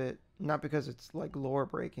problem with it, not because it's like lore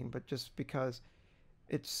breaking, but just because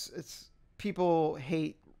it's people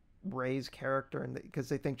hate Rey's character and because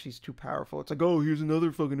they think she's too powerful. It's like, oh, here's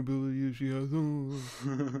another fucking ability she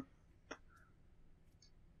has.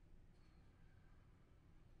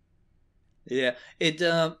 Yeah,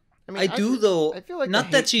 I mean, I do though. I feel like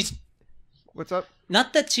not that she's. What's up?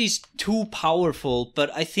 Not that she's too powerful,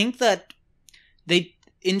 but I think that they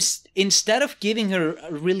instead of giving her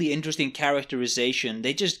a really interesting characterization,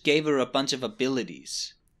 they just gave her a bunch of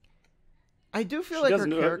abilities. I do feel like her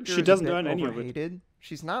character she doesn't is a earn bit any of it. overhated.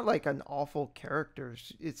 She's not like an awful character.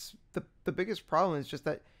 It's the biggest problem is just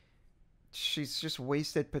that she's just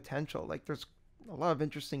wasted potential. Like there's a lot of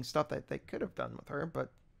interesting stuff that they could have done with her,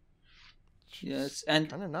 but yes, and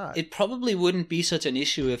kind of not. It probably wouldn't be such an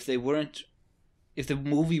issue if they weren't. If the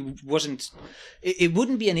movie wasn't, it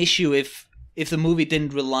wouldn't be an issue if the movie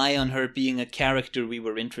didn't rely on her being a character we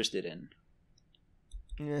were interested in.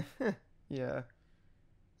 Yeah.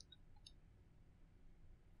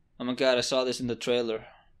 Oh my god, I saw this in the trailer.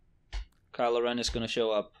 Kylo Ren is gonna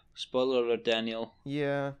show up. Spoiler alert, Daniel.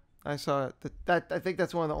 Yeah, I saw it. That I think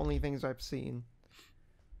that's one of the only things I've seen.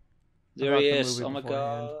 There he is. Oh my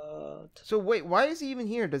god. So wait, why is he even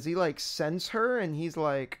here? Does he like sense her and he's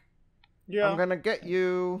like, Yeah. I'm gonna get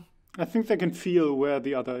you? I think they can feel where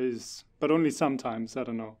the other is, but only sometimes. I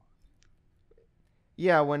don't know.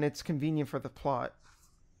 Yeah, when it's convenient for the plot.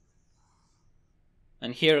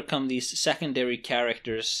 And here come these secondary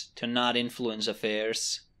characters to not influence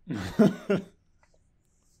affairs.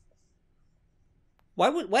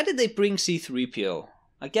 Why did they bring C-3PO?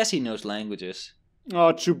 I guess he knows languages.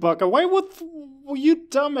 Oh, Chewbacca, why would you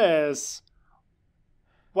dumbass?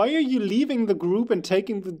 Why are you leaving the group and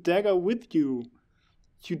taking the dagger with you?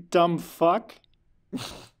 You dumb fuck.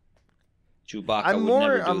 Chewbacca would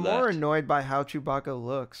never do that. I'm more annoyed by how Chewbacca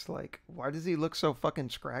looks. Like, why does he look so fucking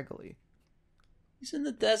scraggly? He's in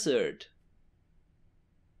the desert.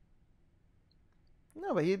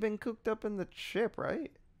 No, but he'd been cooped up in the ship,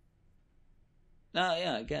 right? Ah,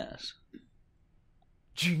 yeah, I guess.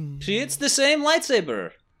 Ching. See, it's the same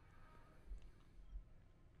lightsaber.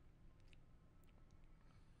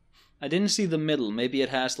 I didn't see the middle. Maybe it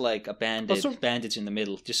has like a bandage in the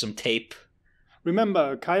middle, just some tape.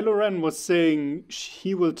 Remember, Kylo Ren was saying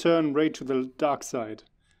he will turn Rey to the dark side.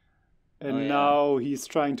 And now he's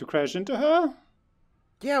trying to crash into her?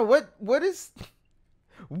 Yeah, what is...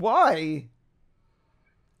 Why?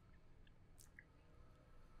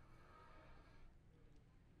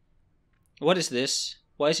 What is this?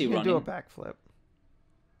 Why is he running? Do a backflip.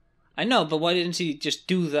 I know, but why didn't she just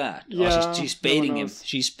do that? Yeah, oh, she's baiting no one him. knows.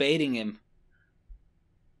 She's baiting him.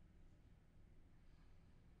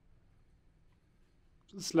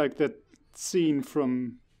 It's like that scene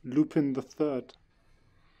from Lupin the Third.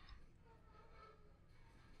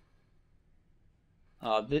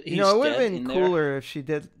 You know, it would have been cooler if she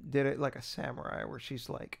did it like a samurai, where she's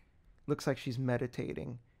like, looks like she's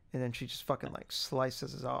meditating, and then she just fucking like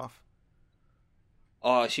slices it off.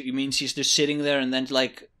 Oh, you mean she's just sitting there, and then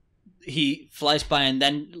like he flies by, and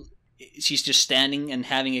then she's just standing and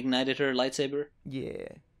having ignited her lightsaber? Yeah,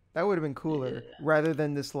 that would have been cooler, rather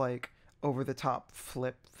than this like over the top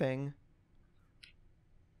flip thing.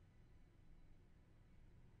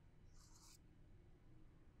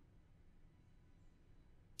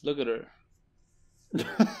 Look at her.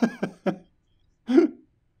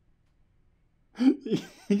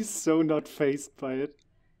 He's so not fazed by it.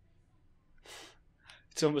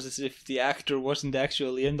 It's almost as if the actor wasn't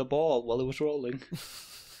actually in the ball while it was rolling.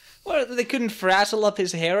 What, they couldn't frazzle up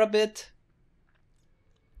his hair a bit?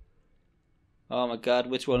 Oh my god,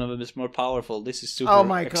 which one of them is more powerful? This is super exciting. Oh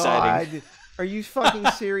my god. Are you fucking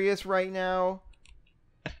serious right now?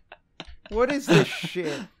 What is this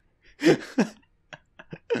shit?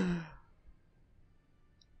 Oh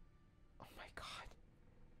my god.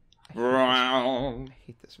 I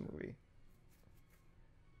hate this movie.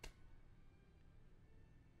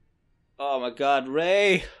 Oh my god,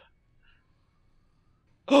 Rey!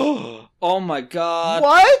 Oh my god!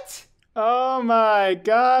 What? Oh my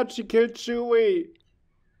god, she killed Chewie.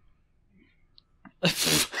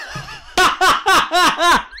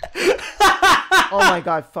 Oh my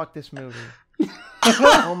god, fuck this movie.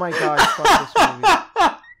 Oh my god, fuck this movie.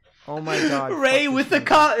 Oh my god. Rey with the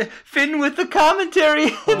Finn with the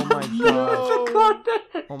commentary. Oh my god.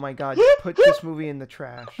 Oh my god, put this movie in the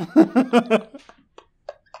trash.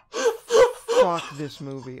 Fuck this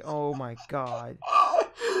movie. Oh my god.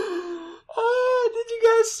 Oh, did you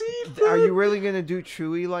guys see? Are you really gonna do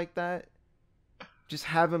Chewie like that? Just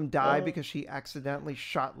have him die because she accidentally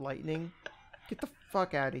shot lightning? Get the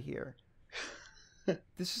fuck out of here.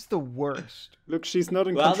 This is the worst. Look, she's not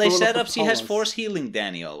in Well, control they set of up the she has powers. force healing,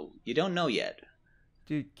 Daniel. You don't know yet.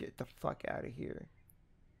 Dude, get the fuck out of here.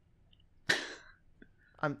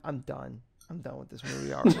 I'm done. I'm done with this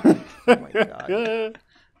movie already. Oh my god.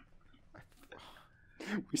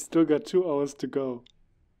 We still got 2 hours to go.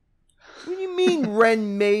 What do you mean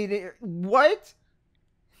Ren made it? What?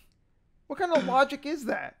 What kind of logic is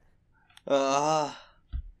that?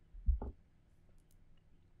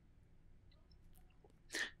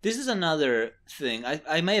 This is another thing.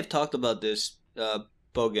 I may have talked about this,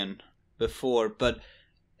 Bogan, before, but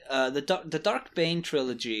the Dark Bane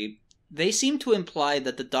trilogy, they seem to imply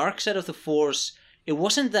that the dark side of the Force, it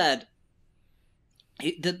wasn't that...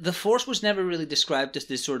 The Force was never really described as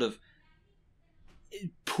this sort of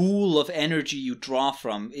pool of energy you draw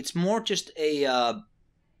from. It's more just a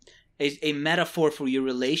metaphor for your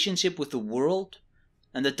relationship with the world.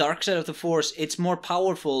 And the dark side of the Force, it's more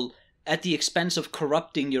powerful at the expense of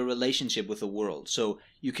corrupting your relationship with the world. So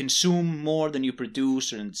you consume more than you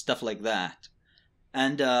produce and stuff like that.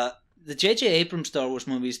 And the J.J. Abrams Star Wars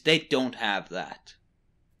movies, they don't have that.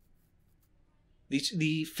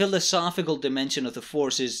 The philosophical dimension of the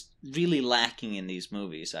Force is really lacking in these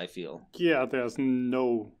movies, I feel. Yeah, there's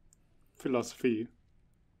no philosophy.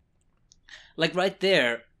 Like right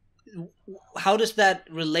there, how does that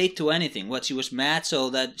relate to anything? What, she was mad so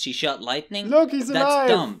that she shot lightning? Look, he's alive!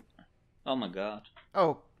 That's dumb. Oh my god.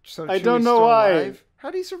 Oh, so I don't know why. Alive?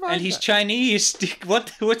 How do you survive? And he's Chinese.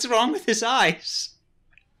 What's wrong with his eyes?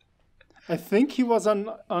 I think he was on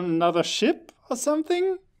another ship or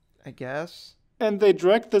something. I guess. And they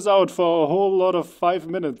dragged this out for a whole lot of 5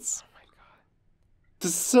 minutes. Oh my god.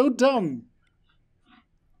 This is so dumb.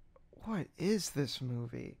 What is this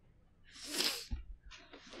movie?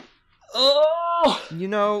 Oh! You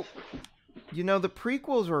know, the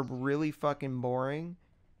prequels were really fucking boring,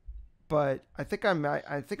 but I think I'm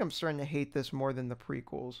starting to hate this more than the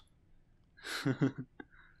prequels.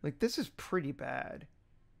 Like, this is pretty bad.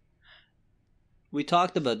 We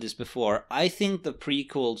talked about this before. I think the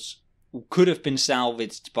prequels could have been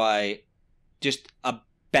salvaged by just a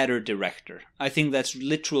better director. I think that's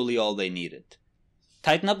literally all they needed.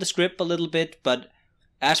 Tighten up the script a little bit, but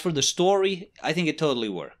as for the story, I think it totally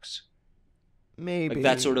works. Maybe. Like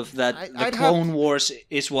that sort of, the Clone Wars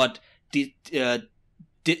is what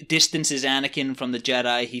distances Anakin from the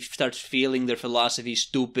Jedi. He starts feeling their philosophy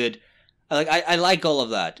stupid. I like all of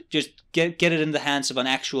that. Just get it in the hands of an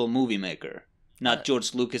actual movie maker, not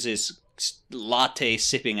George Lucas's latte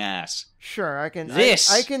sipping ass. Sure, I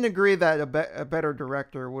can agree that a better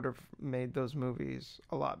director would have made those movies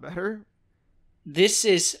a lot better. This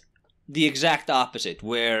is the exact opposite,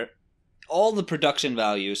 where all the production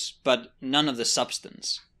values, but none of the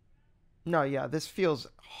substance. No, yeah, this feels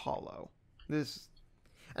hollow.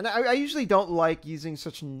 And I usually don't like using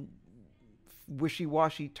such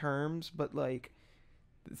wishy-washy terms, but like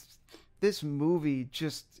this movie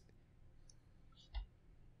just,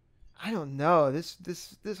 I don't know.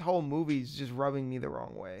 This whole movie is just rubbing me the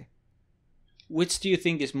wrong way. Which do you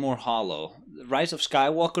think is more hollow? Rise of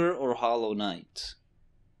Skywalker or Hollow Knight?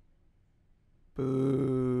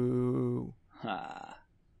 Boo.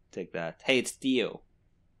 Take that. Hey, it's Theo.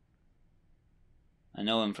 I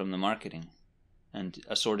know him from the marketing and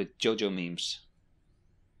assorted JoJo memes.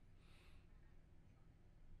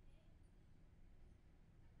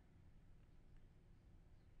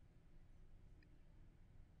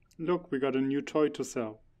 Look, we got a new toy to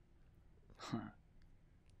sell.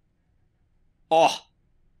 Oh!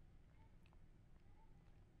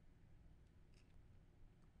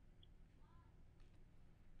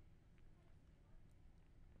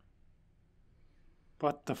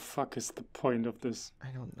 What the fuck is the point of this? I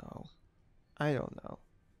don't know.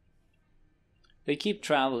 They keep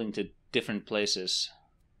traveling to different places.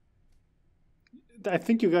 I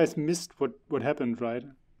think you guys missed what happened, right?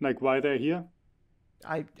 Like why they're here?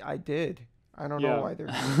 I did. I don't know why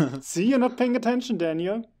they're here. See, you're not paying attention,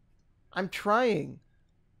 Daniel. I'm trying.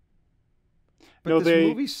 But no, this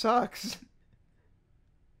movie sucks.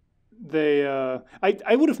 I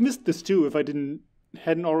would have missed this too if I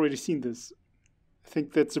hadn't already seen this. I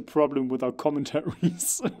think that's a problem with our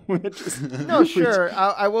commentaries. No, sure.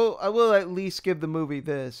 I will at least give the movie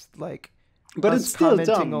this. Like, but us it's still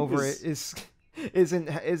commenting dumb. over it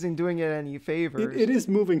isn't doing it any favors. It is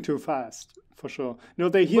moving too fast, for sure. No,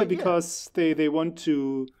 they're here because they want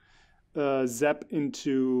to zap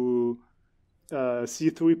into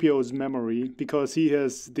C-3PO's memory because he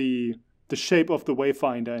has the shape of the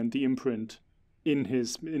Wayfinder and the imprint in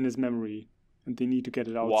his memory, and they need to get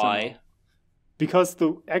it out. Why? Somehow. Because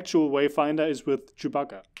the actual Wayfinder is with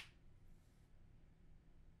Chewbacca.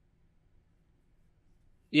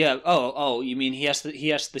 Yeah. Oh. You mean he has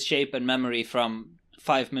the shape and memory from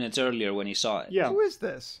 5 minutes earlier when he saw it? Yeah. Who is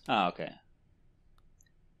this? Oh, okay.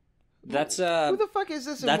 That's Who the fuck is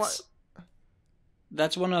this?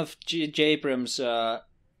 That's one of J. Abrams'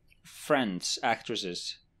 friends,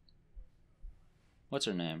 actresses. What's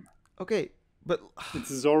her name? Okay, but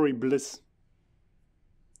It's Zori Bliss.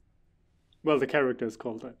 Well, the character is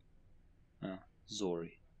called that. Oh,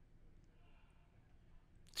 Zori.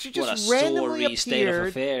 she What a just randomly sorry state of appeared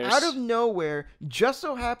affairs. out of nowhere, just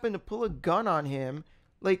so happened to pull a gun on him.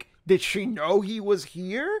 Like, did she know he was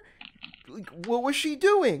here? Like, what was she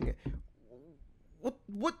doing?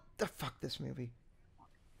 What the fuck this movie?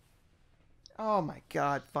 Oh my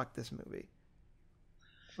god, fuck this movie.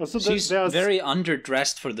 Also, She's there's very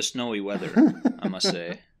underdressed for the snowy weather, I must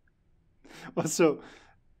say. also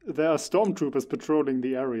there are stormtroopers patrolling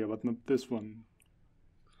the area, but not this one.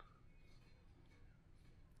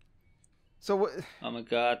 So what? Oh my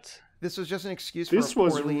god. This was just an excuse This for a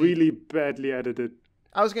was poorly... really badly edited.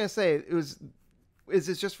 I was gonna say it was. Is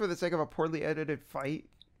this just for the sake of a poorly edited fight?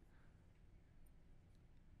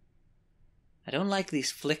 I don't like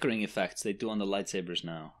these flickering effects they do on the lightsabers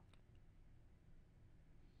now.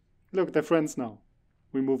 Look, they're friends now.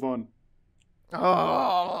 We move on.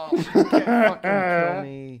 Oh, you can't fucking kill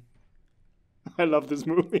me. I love this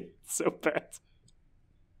movie. It's so bad.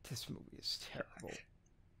 This movie is terrible.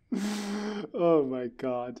 Oh my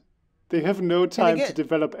god. They have no time again- to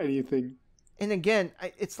develop anything. And again,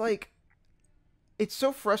 it's like, it's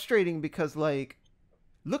so frustrating because, like,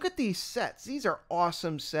 look at these sets. These are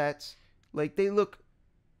awesome sets. Like, they look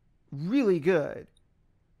really good.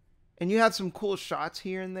 And you have some cool shots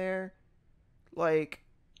here and there. Like,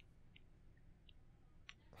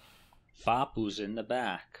 Bapu's in the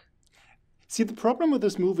back. See, the problem with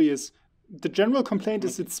this movie is the general complaint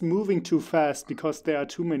is it's moving too fast because there are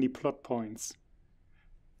too many plot points.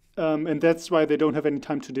 And that's why they don't have any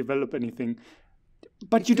time to develop anything.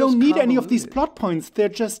 But you feels don't need any of these convoluted. plot points. They're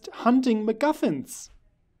just hunting MacGuffins.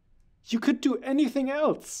 You could do anything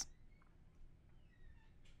else.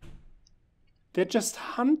 They're just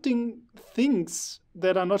hunting things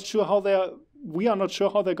that are not sure how we are not sure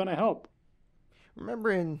how they're gonna help.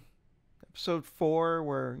 remember in episode 4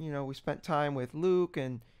 where, you know, we spent time with Luke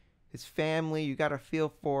and his family. You got a feel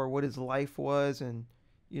for what his life was, and,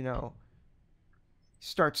 you know,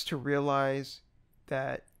 starts to realize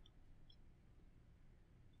that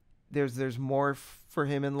there's more for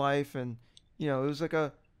him in life. And, you know, it was like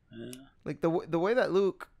a like the way that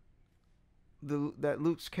Luke's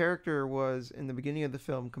character was in the beginning of the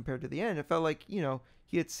film compared to the end. It felt like, you know,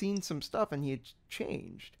 he had seen some stuff and he had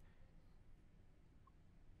changed.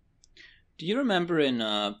 Do you remember in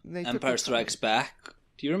They took Empire their Strikes time. Back?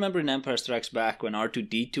 Do you remember in Empire Strikes Back when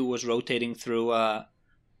R2-D2 was rotating through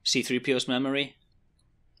C-3PO's memory?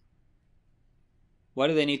 Why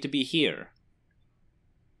do they need to be here?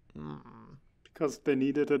 Because they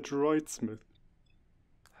needed a droid smith.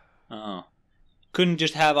 Oh. Couldn't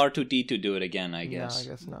just have R2-D2 do it again, I No, guess. I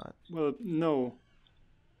guess not. Well, no.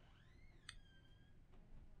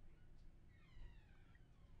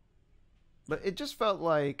 But it just felt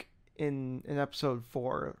like in episode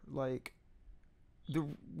 4, like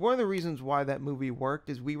one of the reasons why that movie worked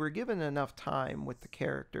is we were given enough time with the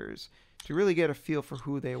characters to really get a feel for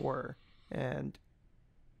who they were. And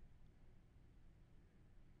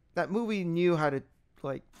that movie knew how to,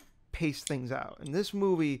 like, pace things out. And this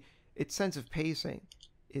movie, its sense of pacing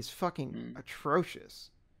is fucking atrocious.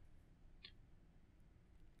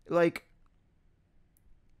 Like,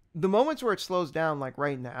 the moments where it slows down, like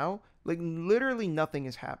right now, like literally nothing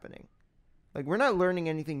is happening. Like, we're not learning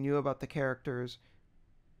anything new about the characters.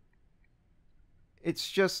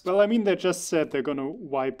 It's just... Well, I mean, they just said they're gonna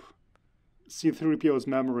wipe C-3PO's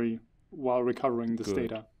memory while recovering this Good.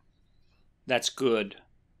 data. That's good.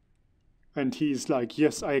 And he's like,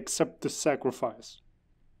 yes, I accept this sacrifice.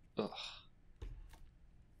 Ugh.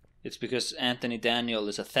 It's because Anthony Daniel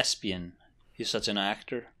is a thespian. He's such an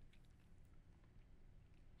actor.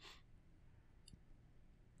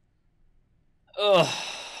 Ugh.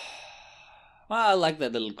 Well, I like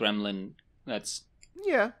that little gremlin. It's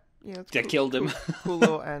Yeah, it's that killed him. Cool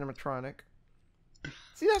little animatronic.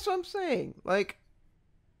 See, that's what I'm saying. Like,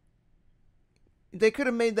 they could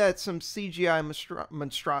have made that some CGI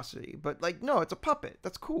monstrosity, but, like, no, it's a puppet.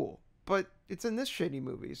 That's cool. But it's in this shitty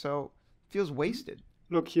movie, so it feels wasted.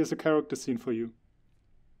 Look, here's a character scene for you.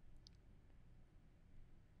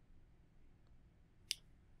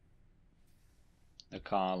 The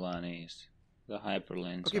colonies, the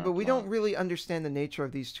hyperlinks. Okay, but we don't really understand the nature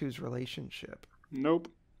of these two's relationship. Nope.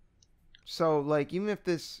 So, like, even if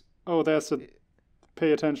this... Oh, there's a...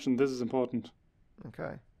 Pay attention, this is important.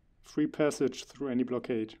 Okay. Free passage through any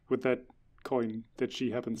blockade with that coin that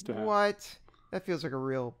she happens to have. What? That feels like a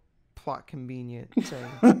real plot convenient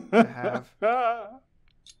thing to have.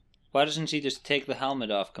 Why doesn't she just take the helmet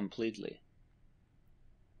off completely?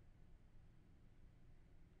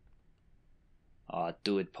 Oh,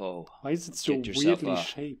 do it, Poe. Why is it so Get yourself weirdly a-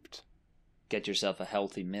 shaped? Get yourself a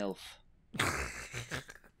healthy MILF.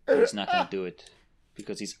 He's not going to do it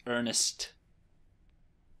because he's earnest.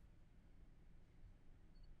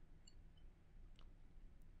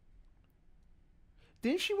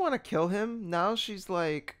 Didn't she want to kill him? Now she's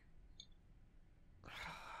like...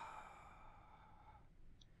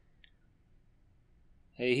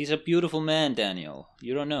 Hey, he's a beautiful man, Daniel.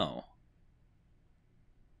 You don't know.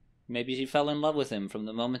 Maybe she fell in love with him from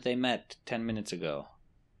the moment they met 10 minutes ago.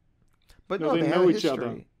 But No, no, they they know have a each history.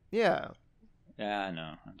 other. Yeah. Yeah, I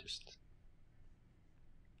know.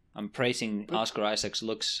 I'm praising Oscar Isaac's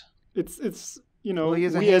looks. It's you know, Well, he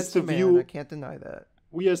is a we as the handsome man. view, I can't deny that.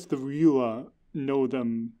 we as the viewer know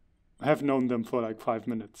them, have known them for like 5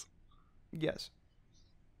 minutes. Yes.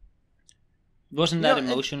 Wasn't You that know, and-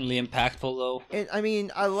 emotionally impactful though? And I mean,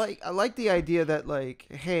 I like the idea that like,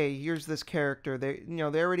 hey, here's this character. They they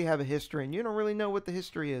already have a history, and you don't really know what the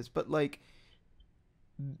history is, but like,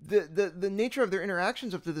 the nature of their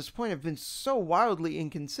interactions up to this point have been so wildly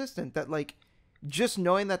inconsistent that like, just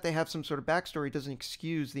knowing that they have some sort of backstory doesn't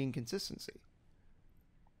excuse the inconsistency.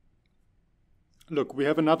 Look, we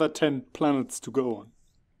have another 10 planets to go on.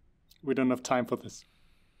 We don't have time for this.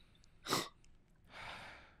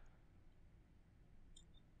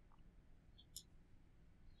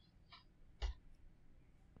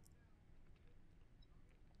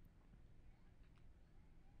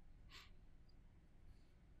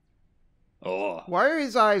 Oh, Why are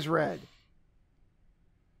his eyes red?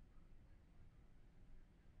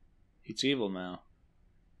 it's evil now.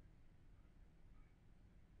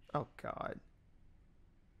 Oh God.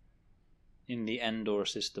 In the Endor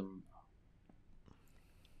system.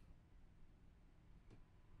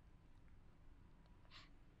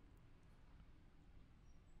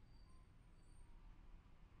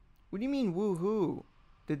 What do you mean woohoo?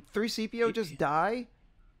 Did 3CPO just die?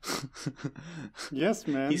 Yes,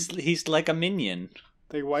 man. He's like a minion.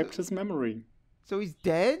 They wiped his memory. So he's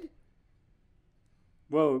dead?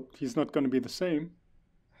 Well, he's not going to be the same.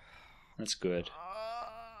 That's good.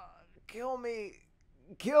 Kill me.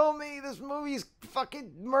 Kill me. This movie's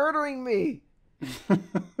fucking murdering me.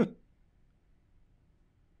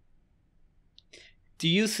 Do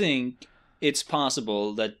you think it's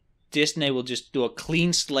possible that Disney will just do a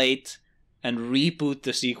clean slate and reboot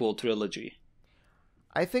the sequel trilogy?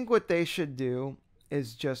 I think what they should do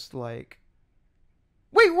is just like...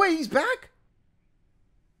 Wait, he's back?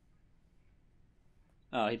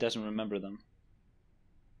 Oh, he doesn't remember them.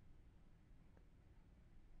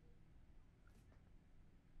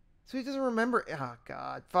 So he doesn't remember... Oh,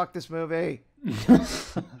 God. Fuck this movie.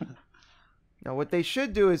 Now, what they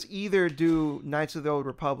should do is either do Knights of the Old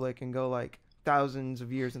Republic and go, like, thousands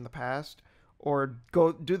of years in the past, or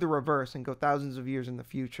go do the reverse and go thousands of years in the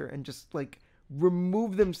future and just, like,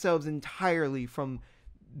 remove themselves entirely from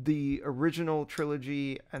the original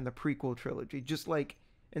trilogy and the prequel trilogy. Just, like...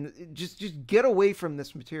 And just get away from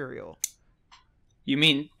this material. You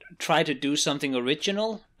mean try to do something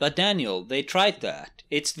original? But Daniel, they tried that.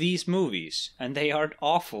 It's these movies, and they are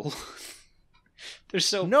awful. They're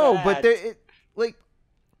so bad. But they're like...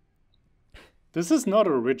 This is not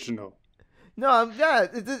original. No, yeah,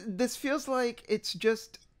 this feels like it's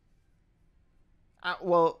just...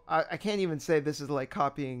 I can't even say this is like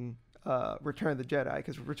copying Return of the Jedi,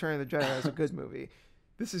 because Return of the Jedi is a good movie.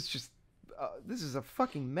 This is just... this is a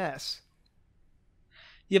fucking mess.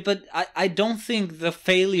 Yeah, but I don't think the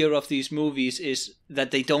failure of these movies is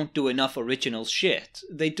that they don't do enough original shit.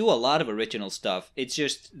 They do a lot of original stuff. It's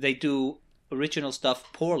just they do original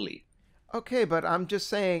stuff poorly. Okay, but I'm just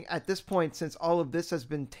saying, at this point, since all of this has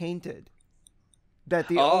been tainted, that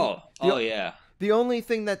the yeah. the only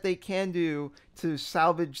thing that they can do to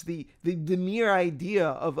salvage the mere idea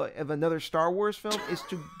of another Star Wars film is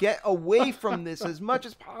to get away from this as much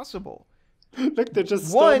as possible. Look, they're just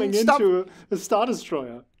storming into a Star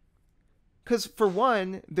Destroyer. Because for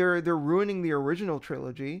one, they're ruining the original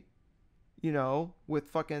trilogy, with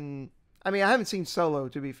fucking... I mean, I haven't seen Solo,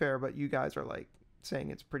 to be fair, but you guys are, like, saying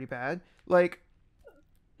it's pretty bad. Like...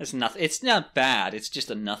 It's not bad, it's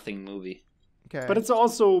just a nothing movie. Okay. But it's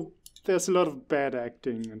also... There's a lot of bad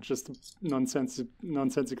acting and just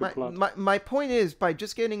nonsensical plot. My point is, by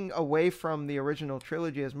just getting away from the original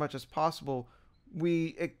trilogy as much as possible,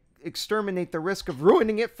 we exterminate the risk of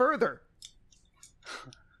ruining it further.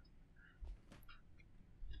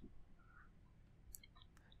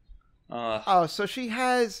 So she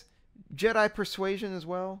has Jedi persuasion as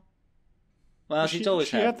well? Well, she's always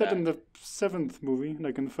she had that in the 7th movie,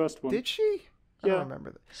 like in the first one. Did she? I don't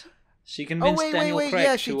remember that. She convinced Daniel Craig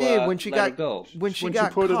yeah, she did when she let her go. when she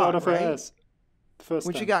pulled caught, it out of her right? ass. First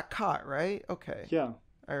when time. she got caught, right? Okay. Yeah.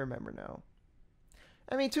 I remember now.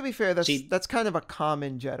 I mean, to be fair, that's kind of a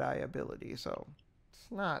common Jedi ability, so it's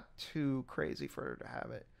not too crazy for her to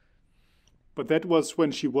have it. But that was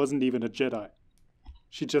when she wasn't even a Jedi.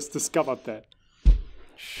 She just discovered that.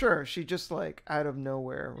 Sure, she just like out of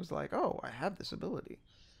nowhere was like, "Oh, I have this ability."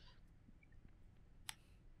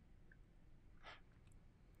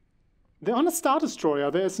 They're on a Star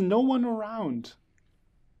Destroyer. There's no one around.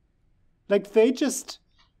 Like, they just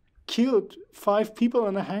killed 5 people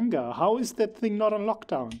in a hangar. How is that thing not on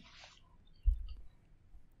lockdown?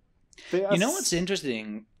 You know what's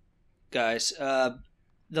interesting, guys? The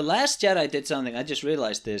Last Jedi did something. I just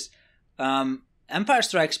realized this. Empire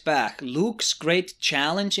Strikes Back. Luke's great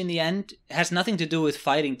challenge in the end has nothing to do with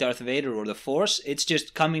fighting Darth Vader or the Force. It's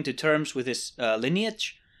just coming to terms with his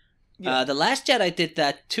lineage. Yeah. The Last Jedi did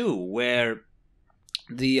that too, where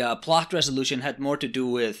the plot resolution had more to do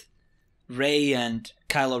with Rey and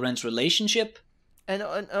Kylo Ren's relationship. And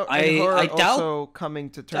her also coming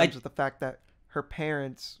to terms with the fact that her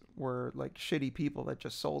parents were like shitty people that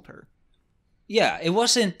just sold her. Yeah, it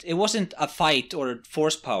wasn't a fight or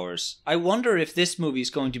force powers. I wonder if this movie is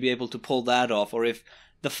going to be able to pull that off, or if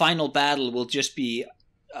the final battle will just be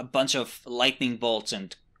a bunch of lightning bolts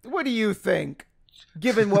and... What do you think,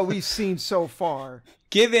 given what we've seen so far?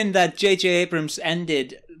 Given that J.J. Abrams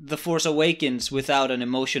ended The Force Awakens without an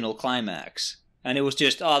emotional climax, and it was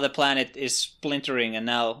just, the planet is splintering and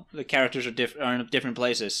now the characters are in different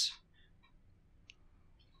places.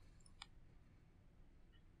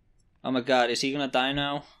 Oh my god, is he gonna die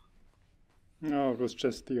now? No, it was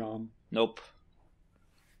just the arm. Nope.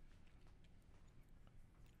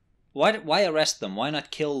 Why arrest them? Why not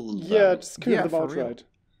kill them? Yeah, just kill them outright.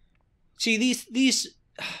 See, these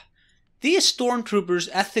stormtroopers'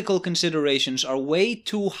 ethical considerations are way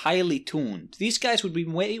too highly tuned. These guys would be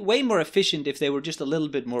way more efficient if they were just a little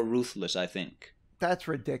bit more ruthless, I think. That's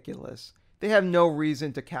ridiculous. They have no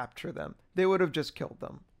reason to capture them. They would have just killed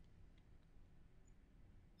them.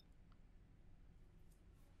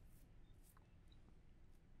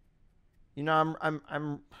 You know,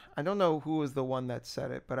 I don't know who was the one that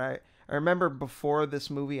said it, but I remember before this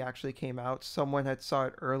movie actually came out, someone had saw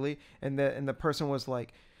it early, and the person was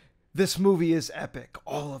like, "This movie is epic,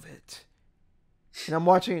 all of it." And I'm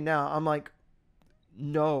watching it now. I'm like,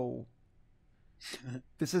 no,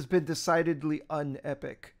 this has been decidedly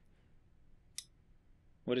unepic.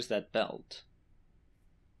 What is that belt?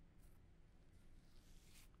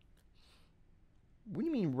 What do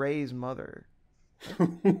you mean, Rey's mother?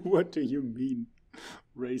 What do you mean,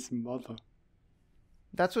 Rey's mother?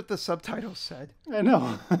 That's what the subtitle said. I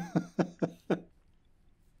know.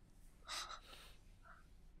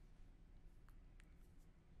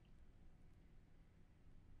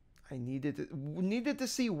 I needed to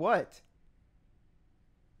see what?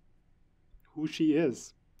 Who she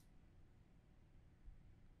is.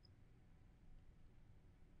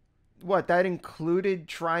 What, that included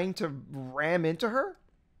trying to ram into her?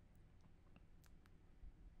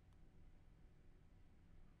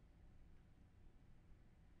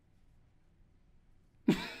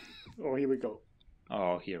 Oh, here we go.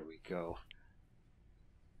 Oh, here we go.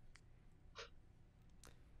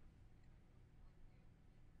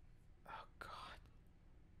 Oh, God.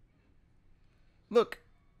 Look,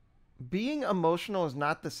 being emotional is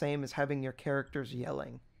not the same as having your characters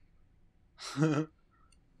yelling.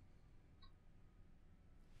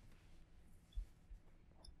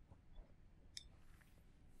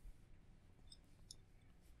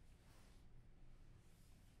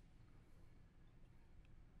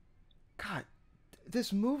 God,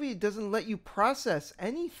 this movie doesn't let you process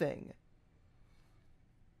anything.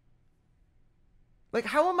 Like,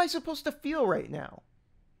 how am I supposed to feel right now?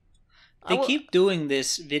 They keep doing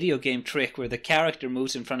this video game trick where the character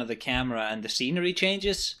moves in front of the camera and the scenery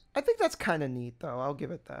changes. I think that's kind of neat, though. I'll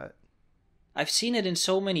give it that. I've seen it in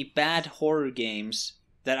so many bad horror games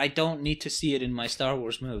that I don't need to see it in my Star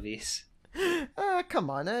Wars movies.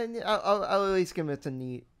 Come on. I'll at least give it a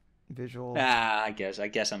neat visual. I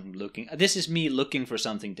guess I'm looking. This is me looking for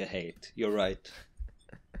something to hate. You're right.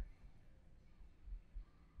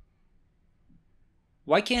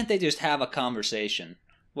 Why can't they just have a conversation?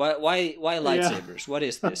 Why lightsabers? Yeah. What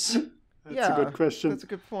is this? That's a good question. That's a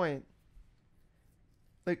good point.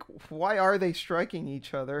 Like, why are they striking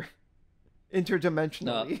each other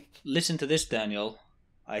interdimensionally? Listen to this, Daniel.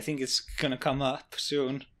 I think it's gonna come up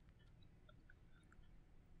soon.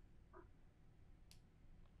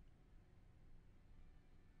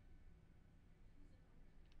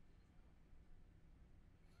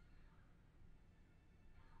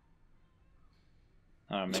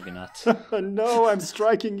 Or maybe not. No, I'm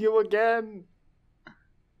striking you again.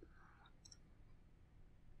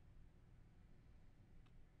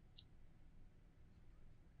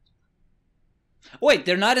 Wait,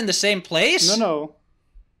 they're not in the same place? No.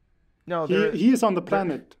 No, He is on the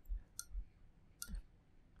planet.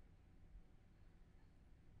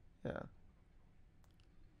 Yeah.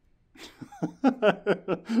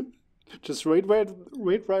 Just wait right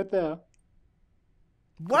there.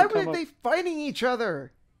 Why come were up. they fighting each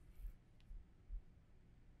other?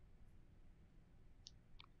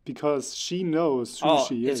 Because she knows who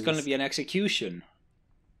she is. It's going to be an execution.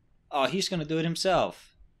 Oh, he's going to do it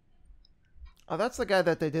himself. Oh, that's the guy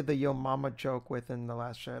that they did the Yo Mama joke with in The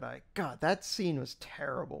Last Jedi. God, that scene was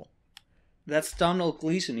terrible. That's Donald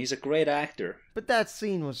Gleason. He's a great actor. But that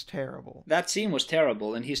scene was terrible. That scene was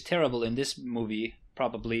terrible, and he's terrible in this movie,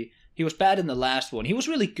 probably. He was bad in the last one. He was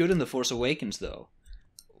really good in The Force Awakens, though.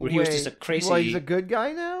 Where he was just a crazy... Well, he's a good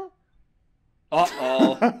guy now?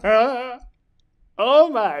 Uh-oh. Oh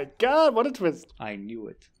my god, what a twist. I knew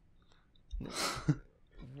it.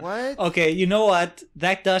 What? Okay, you know what?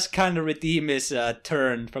 That does kind of redeem his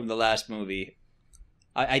turn from the last movie.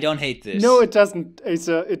 I don't hate this. No, it doesn't,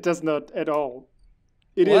 Asa. It does not at all.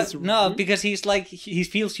 It is. No, because he's like, he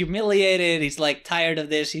feels humiliated. He's like tired of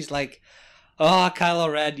this. He's like, oh,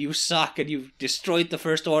 Kylo Ren, you suck and you've destroyed the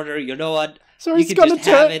First Order. You know what? So you he's gonna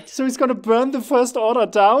have it. So he's gonna burn the First Order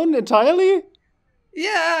down entirely?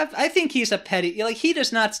 Yeah, I think he's a petty... Like, he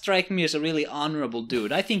does not strike me as a really honorable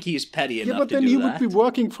dude. I think he's petty enough to do that. Yeah, but then he would be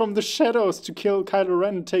working from the shadows to kill Kylo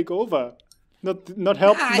Ren and take over. Not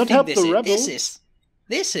help the rebels.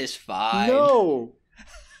 This is fine. No.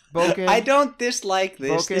 Boken. I don't dislike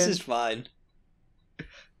this. Boken. This is fine.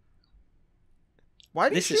 Why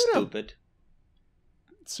did you This is shoot him? stupid.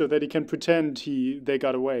 So that he can pretend they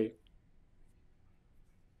got away.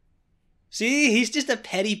 See, he's just a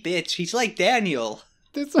petty bitch. He's like Daniel.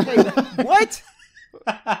 Hey, what?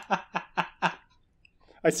 I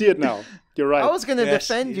see it now. You're right. I was going to Yes,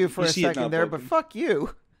 defend you for a see it now, second there, but Boken. fuck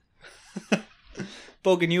you.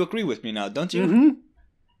 Bogan, you agree with me now, don't you? Mm-hmm.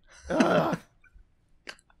 Ugh.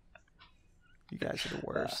 You guys are the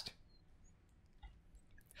worst.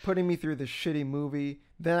 Putting me through this shitty movie,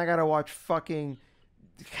 then I gotta watch fucking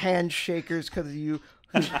handshakers because of you.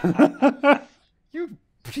 You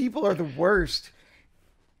people are the worst.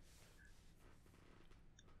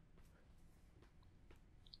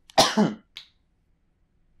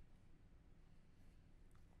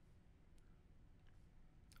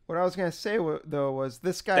 What I was going to say, though, was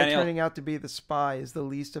this guy Daniel. turning out to be the spy is the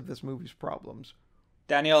least of this movie's problems.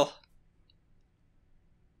 Daniel,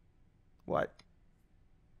 What?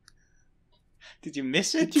 did you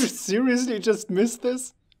miss it? Did you seriously just miss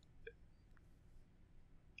this?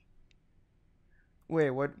 Wait,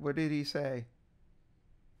 what did he say?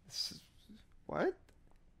 What?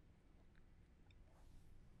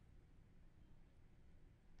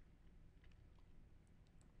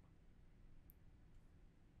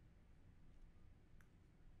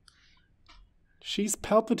 She's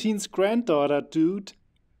Palpatine's granddaughter, dude.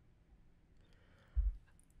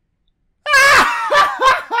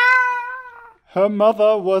 Her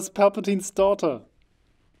mother was Palpatine's daughter.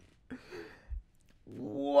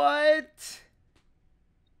 What?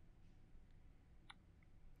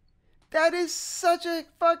 That is such a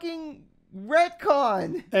fucking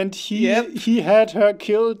retcon. And he Yep. he had her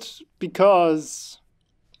killed because...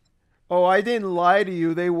 Oh, I didn't lie to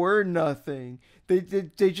you. They were nothing. They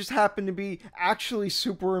just happen to be actually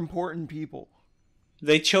super important people.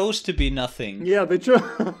 They chose to be nothing. Yeah, they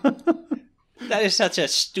That is such a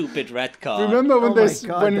stupid retcon. Remember when Oh my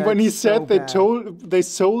God, when he that's so said they bad. they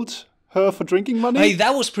sold her for drinking money? Hey,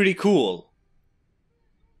 that was pretty cool.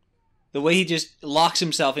 The way he just locks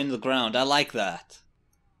himself into the ground. I like that.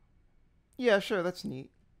 Yeah, sure, that's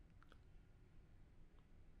neat.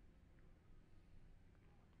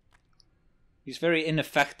 He's very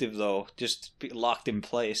ineffective, though. Just locked in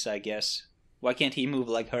place, I guess. Why can't he move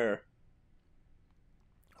like her?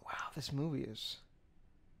 Wow, this movie is...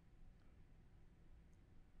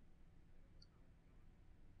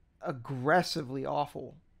 aggressively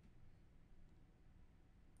awful.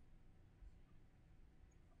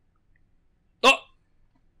 Oh!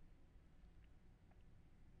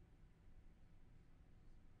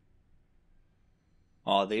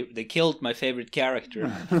 Oh, they killed my favorite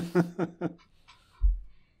character.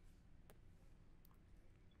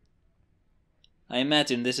 I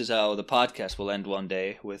imagine this is how the podcast will end one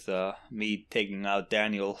day, with me taking out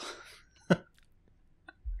Daniel.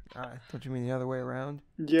 Don't you mean the other way around?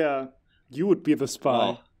 Yeah, you would be the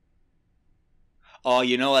spy. Oh,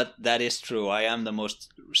 you know what? That is true. I am the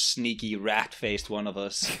most sneaky, rat-faced one of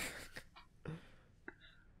us.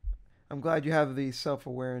 I'm glad you have the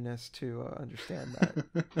self-awareness to understand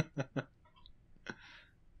that.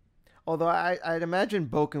 Although I'd imagine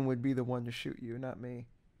Boken would be the one to shoot you, not me.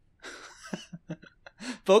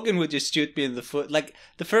 Bogan would just shoot me in the foot. Like,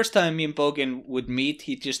 the first time me and Bogan would meet,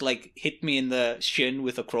 he'd just, like, hit me in the shin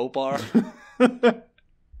with a crowbar.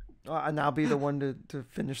 And I'll be the one to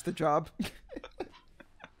finish the job.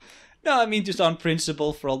 No, I mean, just on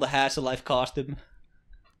principle for all the hassle I've caused him.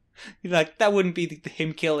 Like, that wouldn't be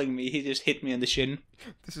him killing me. He just hit me in the shin.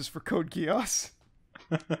 This is for Code Geass.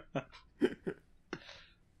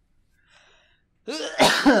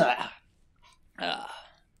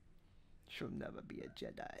 She'll never be a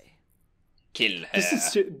Jedi. Kill her. This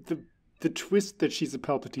is the twist that she's a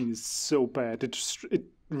Palpatine is so bad. It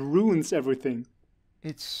ruins everything.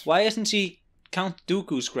 Why isn't she Count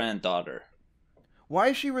Dooku's granddaughter? Why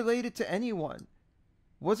is she related to anyone?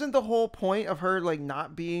 Wasn't the whole point of her like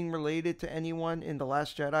not being related to anyone in The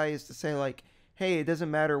Last Jedi is to say like, hey, it doesn't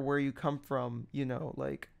matter where you come from, you know,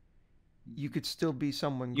 like you could still be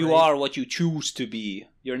someone great. You are what you choose to be.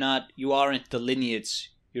 You aren't the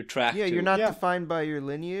lineage you're tracked to. Yeah, you're not defined by your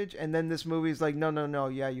lineage. And then this movie's like, no,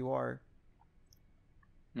 yeah, you are.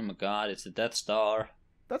 Oh my god, it's the Death Star.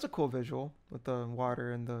 That's a cool visual with the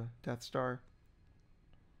water and the Death Star.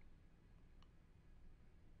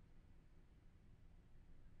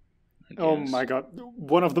 Oh my god.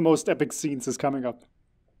 One of the most epic scenes is coming up.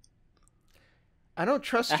 I don't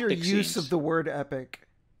trust your use of the word epic.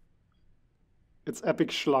 It's epic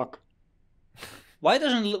schlock.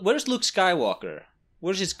 Where's Luke Skywalker?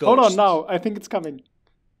 Where's his ghost? Hold on now. I think it's coming.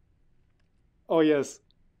 Oh, yes.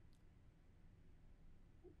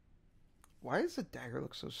 Why does the dagger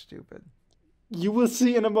look so stupid? You will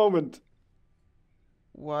see in a moment.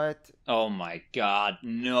 What? Oh my god,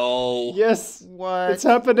 no. Yes. What? It's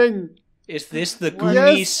happening. Is this the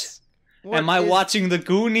Goonies? Yes. Am I watching the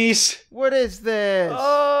Goonies? What is this?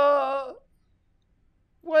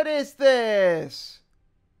 What is this?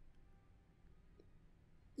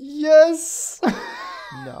 Yes.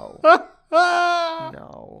 No.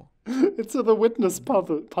 No. It's the witness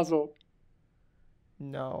puzzle.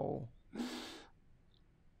 No.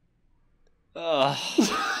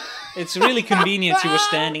 It's really convenient she was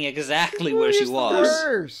standing exactly where she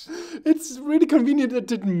was. It's really convenient it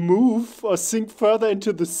didn't move or sink further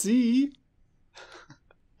into the sea.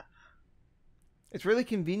 It's really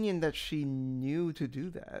convenient that she knew to do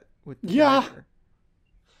that with the dagger.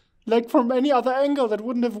 Like from any other angle that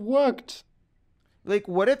wouldn't have worked. Like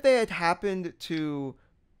what if they had happened to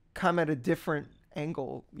come at a different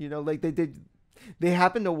angle, you know, like they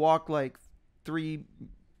happened to walk like 3,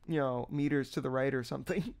 meters to the right or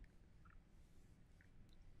something.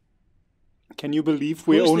 Can you believe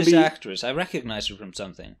Who's this actress? I recognize her from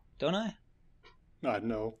something, don't I? I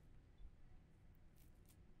know.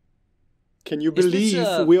 Can you believe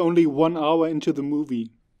we're only 1 hour into the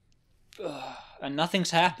movie? And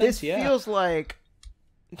nothing's happened? This feels like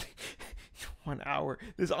 1 hour.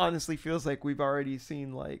 This honestly feels like we've already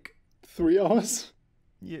seen like 3 hours?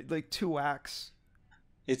 Yeah, like 2 acts.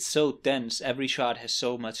 It's so dense. Every shot has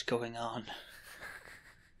so much going on.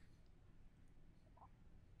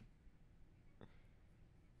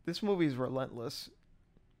 This movie's relentless.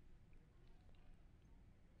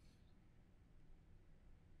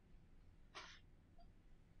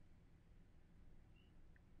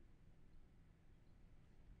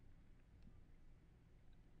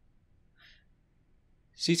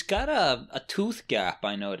 She's got a tooth gap,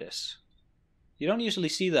 I notice. You don't usually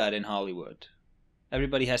see that in Hollywood.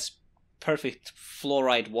 Everybody has perfect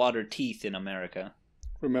fluoride water teeth in America.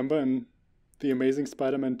 Remember in The Amazing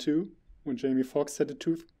Spider-Man 2 when Jamie Foxx had a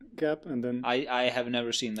tooth gap and then... I have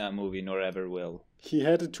never seen that movie, nor ever will. He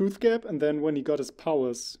had a tooth gap and then when he got his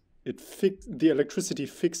powers, the electricity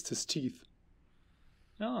fixed his teeth.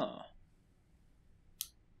 Oh.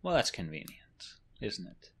 Well, that's convenient, isn't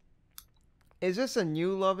it? Is this a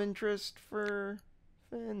new love interest for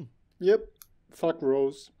Finn? Yep. Fuck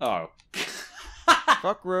Rose. Oh.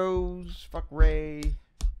 Fuck Rose. Fuck Ray.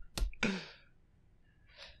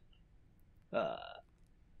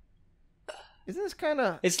 Isn't this kind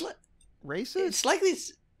of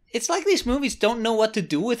racist? It's like these movies don't know what to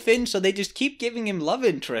do with Finn, so they just keep giving him love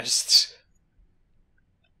interests.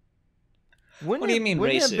 What do you mean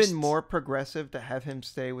wouldn't racist? Wouldn't it have been more progressive to have him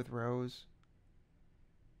stay with Rose?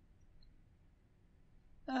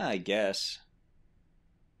 I guess.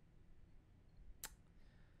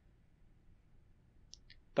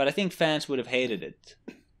 But I think fans would have hated it.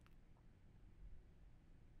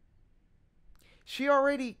 She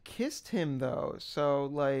already kissed him though, so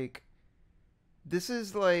like this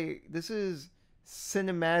is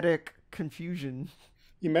cinematic confusion.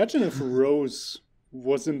 Imagine if Rose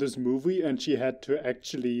was in this movie and she had to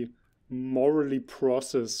actually morally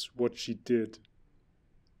process what she did.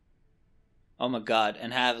 Oh my god,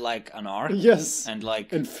 and have like an arc? Yes. And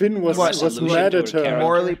like And Finn was resolution mad to at her her. character.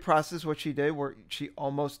 Morally process what she did, where she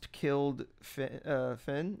almost killed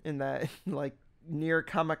Finn in that like near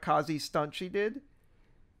kamikaze stunt she did.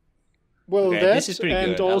 Well, Okay, that this is pretty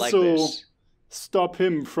and good. I like also this. stop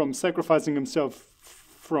him from sacrificing himself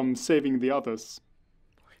from saving the others.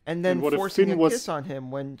 And then And what if forcing Finn a was- kiss on him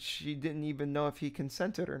when she didn't even know if he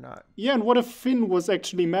consented or not. Yeah, and what if Finn was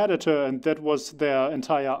actually mad at her and that was their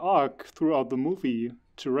entire arc throughout the movie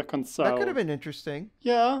to reconcile? That could have been interesting.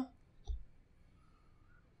 Yeah.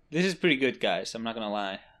 This is pretty good, guys. I'm not gonna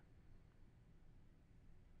lie.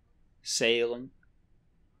 Salem.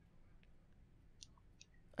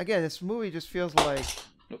 Again, this movie just feels like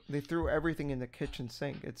they threw everything in the kitchen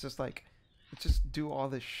sink. It's just like, let's just do all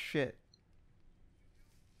this shit.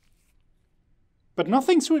 But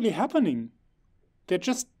nothing's really happening. They're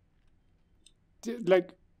just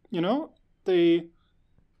like, you know, they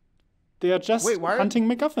are just Wait, why are- hunting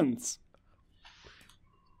MacGuffins.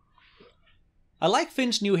 I like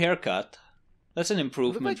Finn's new haircut. That's an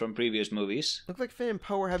improvement like- from previous movies. Looks like Finn and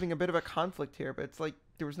Poe are having a bit of a conflict here, but it's like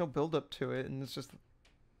there was no build up to it, and it's just I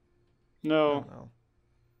No. don't know.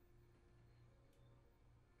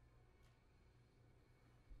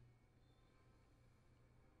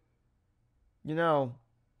 You know,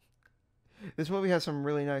 this movie has some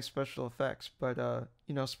really nice special effects, but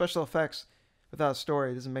you know, special effects without a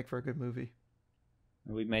story doesn't make for a good movie.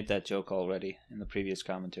 We made that joke already in the previous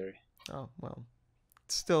commentary. Oh well,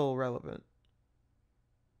 it's still relevant.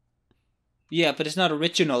 Yeah, but it's not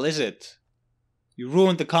original, is it? You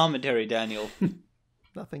ruined the commentary, Daniel.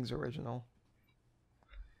 Nothing's original.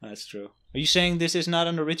 That's true. Are you saying this is not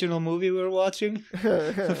an original movie we're watching?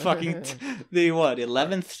 The fucking the what?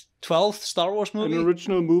 11th, 12th Star Wars An movie?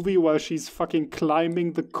 original movie while she's fucking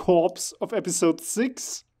climbing the corpse of episode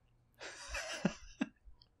 6?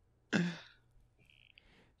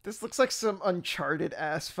 This looks like some Uncharted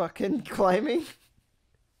ass fucking climbing.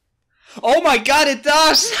 Oh my god, it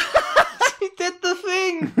does! She did the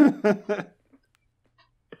thing!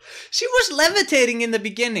 She was levitating in the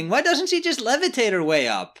beginning. Why doesn't she just levitate her way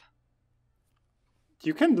up?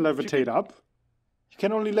 You can levitate up. You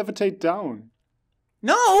can only levitate down.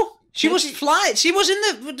 No! She Can't was she- flying. She was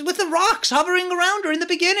with the rocks hovering around her in the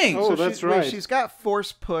beginning. Oh, that's she's, wait, right. she's got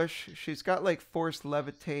force push. She's got like force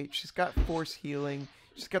levitate. She's got force healing.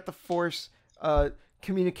 She's got the force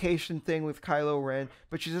communication thing with Kylo Ren,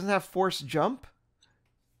 but she doesn't have force jump.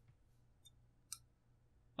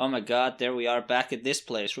 Oh my god, there we are back at this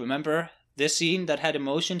place. Remember this scene that had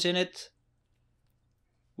emotions in it?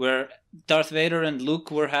 Where Darth Vader and Luke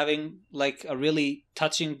were having like a really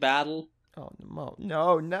touching battle? Oh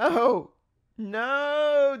no!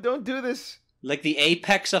 Don't do this. Like the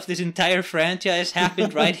apex of this entire franchise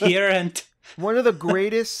happened right here, and One of the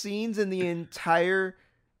greatest scenes in the entirety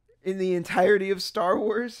of Star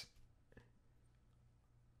Wars.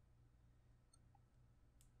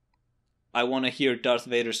 I want to hear Darth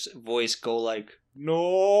Vader's voice go like,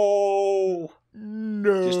 "No!"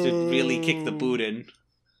 No. Just to really kick the boot in.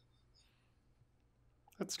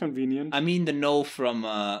 That's convenient. I mean the no from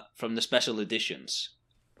the special editions,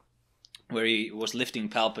 where he was lifting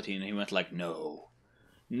Palpatine and he went like, "No,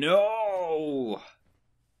 no."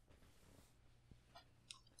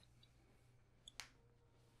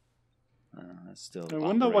 That's still. I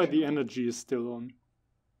wonder why the operational. energy is still on.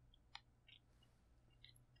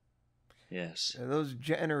 Yes. Yeah, those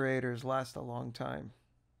generators last a long time.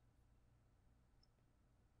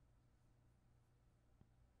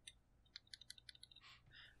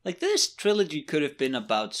 Like, this trilogy could have been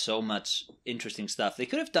about so much interesting stuff. They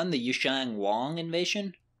could have done the Yushang Wang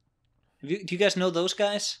invasion. Do you guys know those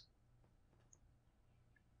guys?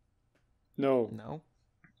 No. No.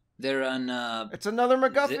 They're on. It's another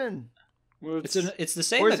MacGuffin. Well, It's the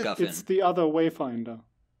same Or is it- MacGuffin. it's the other Wayfinder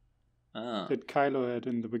Oh. that Kylo had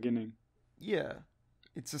in the beginning. Yeah.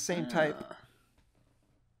 It's the same type. Ah.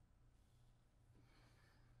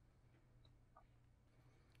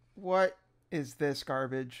 What is this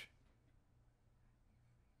garbage?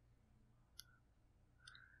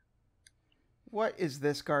 What is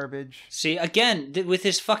this garbage? See, again, with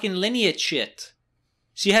his fucking lineage shit.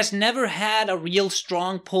 She has never had a real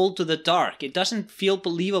strong pull to the dark. It doesn't feel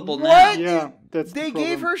believable now. What? Yeah, that's They the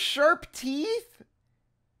gave problem. her sharp teeth?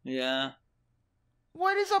 Yeah.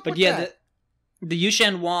 What is up But with yeah, that? the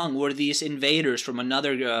Yushan Wang were these invaders from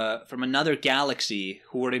another galaxy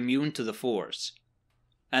who were immune to the Force,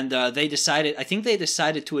 and they decided. I think they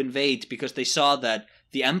decided to invade because they saw that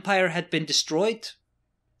the Empire had been destroyed,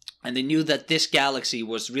 and they knew that this galaxy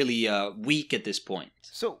was really weak at this point.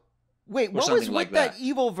 So, Wait, or what something was like with that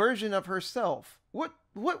evil version of herself? What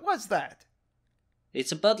was that?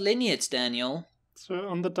 It's about lineage, Daniel. So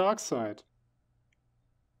on the dark side.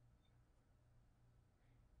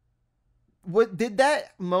 What did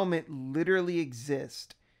that moment literally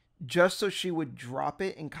exist just so she would drop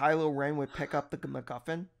it and Kylo Ren would pick up the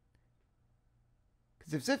MacGuffin?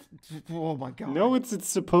 Because if oh my god. No, it's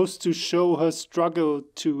supposed to show her struggle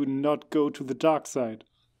to not go to the dark side,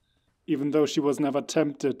 even though she was never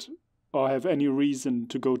tempted or have any reason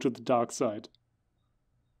to go to the dark side.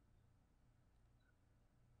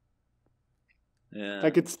 Yeah.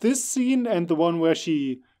 Like, it's this scene and the one where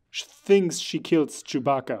she thinks she kills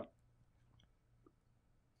Chewbacca.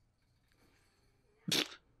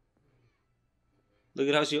 Look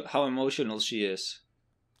at how emotional she is.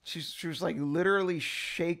 She was like literally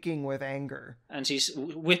shaking with anger. And she's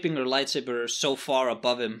whipping her lightsaber so far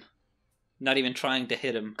above him. Not even trying to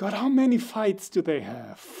hit him. God, how many fights do they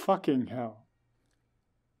have? Fucking hell.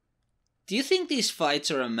 Do you think these fights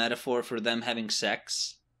are a metaphor for them having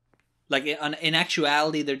sex? Like, in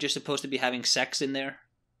actuality, they're just supposed to be having sex in there?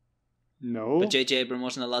 No. But J.J. Abrams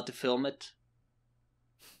wasn't allowed to film it?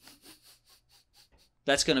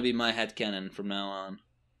 That's gonna be my headcanon from now on.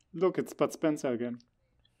 Look, it's Bud Spencer again.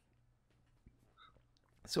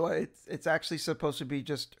 So it's actually supposed to be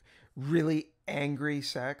just really angry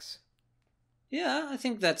sex? Yeah, I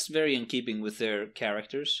think that's very in keeping with their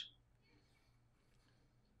characters.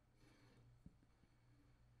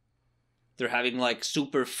 They're having like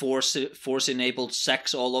super force-enabled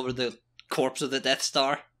sex all over the corpse of the Death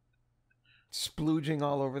Star. Splooging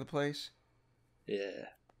all over the place? Yeah.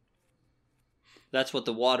 That's what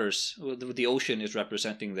the ocean is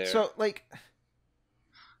representing there. So, like,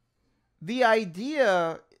 the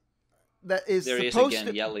idea that is there supposed he is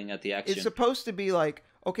again to, yelling at the action. It's supposed to be like,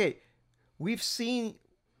 okay,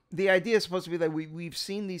 the idea is supposed to be that we've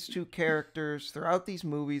seen these two characters throughout these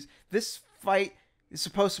movies. This fight is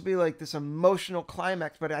supposed to be like this emotional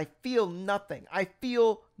climax, but I feel nothing. I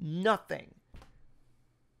feel nothing.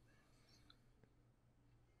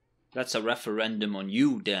 That's a referendum on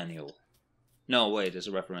you, Daniel. No, wait, it's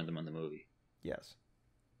a referendum on the movie. Yes.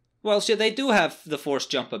 Well, so they do have the force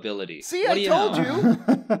jump ability. See, what I told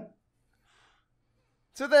you.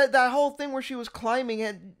 So that whole thing where she was climbing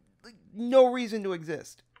had like, no reason to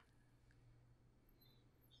exist.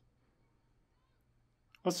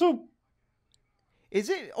 Also, is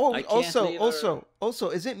it? I can't Also,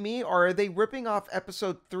 is it me or are they ripping off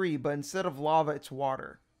episode 3? But instead of lava, it's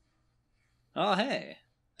water. Oh, hey,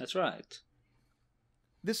 that's right.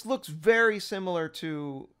 This looks very similar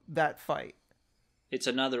to that fight. It's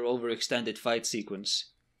another overextended fight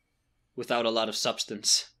sequence without a lot of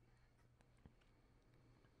substance.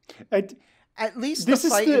 At least the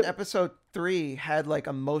fight in episode 3 had like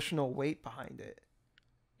emotional weight behind it.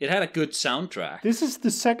 It had a good soundtrack. This is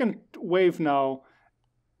the second wave now.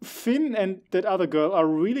 Finn and that other girl are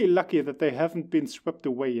really lucky that they haven't been swept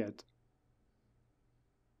away yet.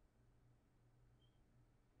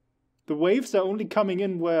 The waves are only coming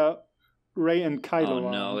in where Rey and Kylo are.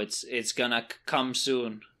 Oh no, it's gonna come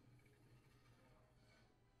soon.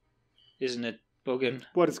 Isn't it, Bogan?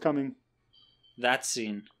 What is coming? That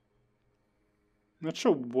scene. Not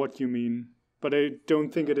sure what you mean, but I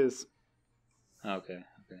don't think it is. Okay.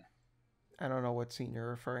 I don't know what scene you're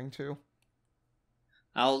referring to.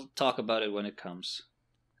 I'll talk about it when it comes.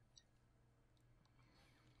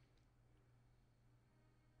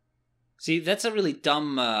 See, that's a really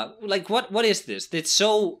dumb. Like, what is this? It's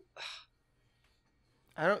so.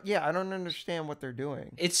 I don't understand what they're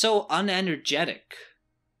doing. It's so unenergetic.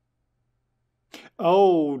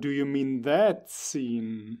 Oh, do you mean that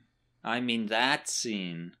scene? I mean that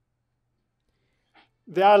scene.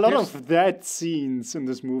 There are a lot of that scenes in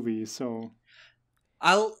this movie, so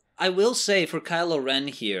I will say for Kylo Ren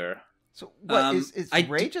here. So what is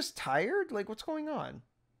Rey just tired? Like, what's going on?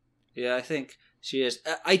 Yeah, I think she is.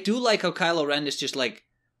 I do like how Kylo Ren is just like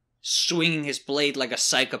swinging his blade like a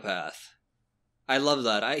psychopath. I love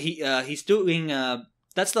that. He's doing.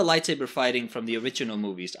 That's the lightsaber fighting from the original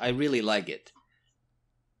movies. I really like it.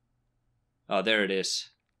 Oh, there it is.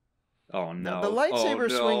 Oh no! The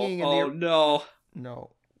lightsaber swinging. Oh no!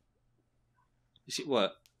 No. You see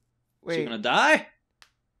what? Wait. Is she gonna die?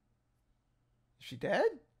 Is she dead?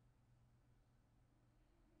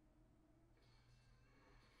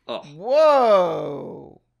 Oh.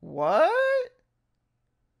 Whoa! What?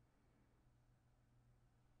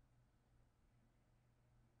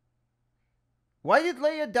 Why did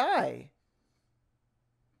Leia die?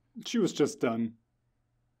 She was just done.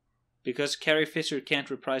 Because Carrie Fisher can't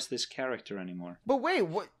reprise this character anymore. But wait,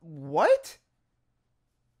 what?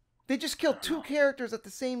 They just killed two characters at the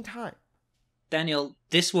same time. Daniel,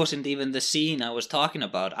 this wasn't even the scene I was talking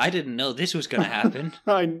about. I didn't know this was going to happen.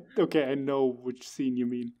 Okay, I know which scene you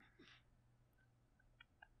mean.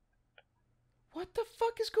 What the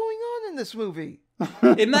fuck is going on in this movie?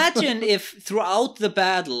 Imagine if throughout the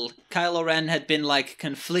battle, Kylo Ren had been like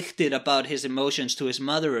conflicted about his emotions to his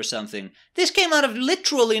mother or something. This came out of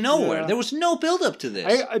literally nowhere. Yeah. There was no build up to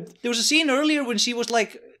this. There was a scene earlier when she was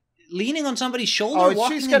like leaning on somebody's shoulder,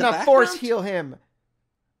 walking she's in the gonna background. force heal him.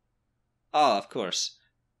 Oh, of course.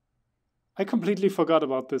 I completely forgot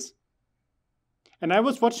about this. And I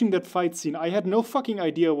was watching that fight scene. I had no fucking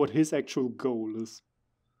idea what his actual goal is.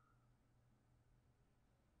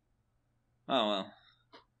 Oh, well.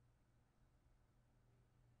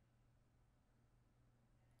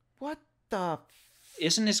 What the...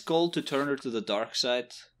 Isn't his goal to turn her to the dark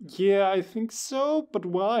side? Yeah, I think so, but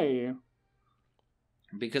why?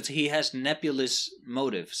 Because he has nebulous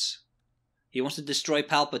motives. He wants to destroy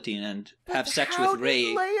Palpatine and have sex how with did Rey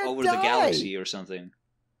Leia over the die? galaxy or something.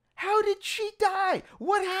 How did she die?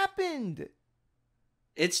 What happened?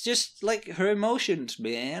 It's just like her emotions,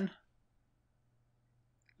 man.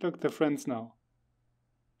 Look, they're friends now.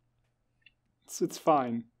 It's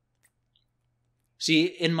fine. See,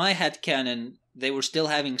 in my headcanon, they were still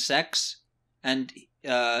having sex, and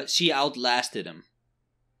she outlasted him.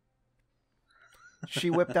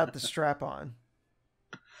 She whipped out the strap-on.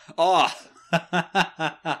 Oh!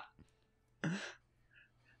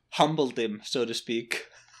 Humbled him, so to speak.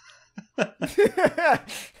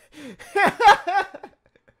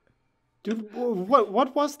 Dude,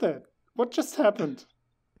 what was that? What just happened?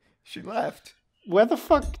 She left. Where the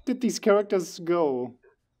fuck did these characters go?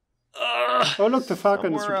 Oh, look, the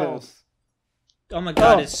Falcon is Somewhere repaired. else. Oh my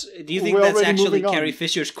god, Oh, do you think we're that's already actually moving on. Carrie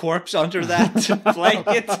Fisher's corpse under that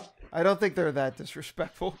blanket? I don't think they're that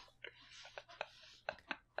disrespectful.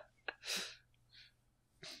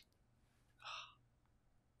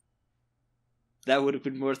 That would have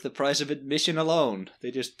been worth the price of admission alone. They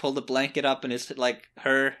just pulled the blanket up and it's like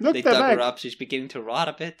her. Look, they they're dug her back. up. She's beginning to rot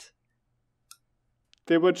a bit.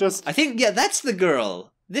 They were just... I think, yeah, that's the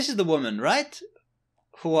girl. This is the woman, right?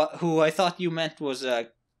 Who I thought you meant was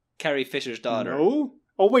Carrie Fisher's daughter. No?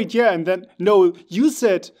 Oh, wait, yeah, and then... No, you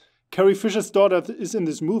said Carrie Fisher's daughter is in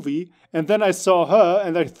this movie, and then I saw her,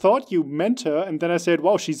 and I thought you meant her, and then I said,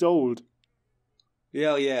 wow, she's old.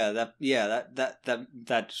 Yeah, that's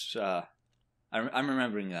I'm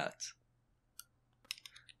remembering that.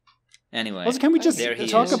 Anyway, Also, can we just there he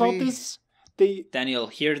talk is. about this? Daniel,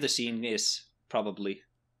 here the scene is, probably.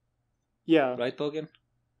 Yeah. Right, Bogan?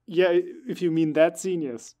 Yeah, if you mean that scene,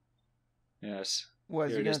 yes. Yes.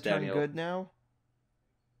 Was Here he it gonna is, turn Daniel. good now?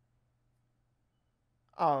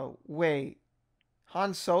 Oh, wait.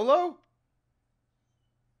 Han Solo?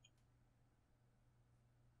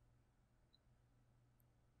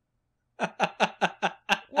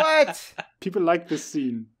 What? People like this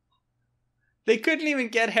scene. They couldn't even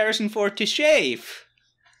get Harrison Ford to shave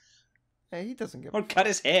Hey, he doesn't give or a cut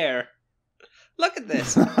his hair. Look at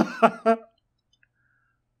this.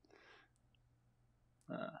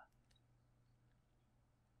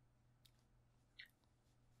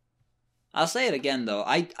 I'll say it again, though.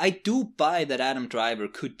 I do buy that Adam Driver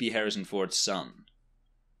could be Harrison Ford's son.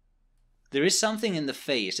 There is something in the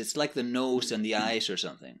face. It's like the nose and the eyes or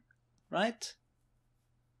something. Right?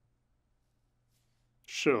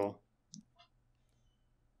 Sure.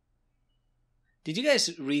 Did you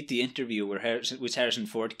guys read the interview which Harrison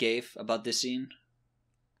Ford gave about this scene?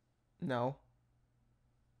 No.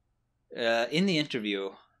 In the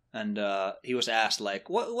interview, and he was asked, like,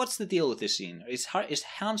 what's the deal with this scene? Is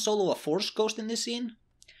Han Solo a Force ghost in this scene?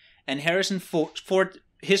 And Harrison Ford,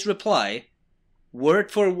 his reply,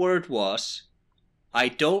 word for word was, I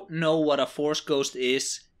don't know what a Force ghost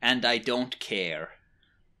is, and I don't care.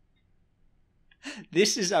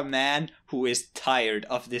 This is a man who is tired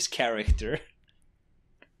of this character.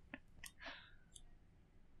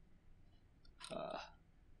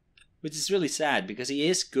 Which is really sad, because he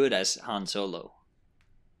is good as Han Solo.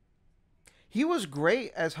 He was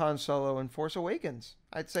great as Han Solo in Force Awakens.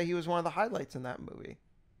 I'd say he was one of the highlights in that movie.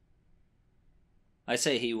 I'd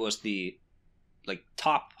say he was the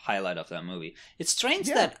top highlight of that movie. It's strange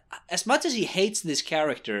Yeah. that as much as he hates this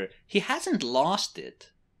character, he hasn't lost it.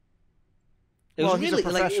 It was He's really a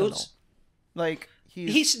professional. it was, Like,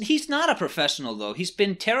 he's not a professional though. He's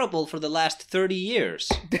been terrible for the last 30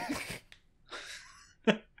 years.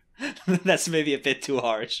 That's maybe a bit too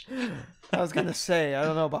harsh. I was gonna say, I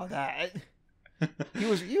don't know about that. He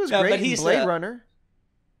was No, great but in he's, Blade Runner.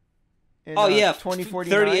 In, Oh yeah,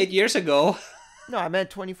 2049. 38 years ago. No, I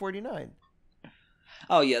meant 2049.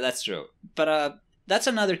 Oh yeah, that's true. But that's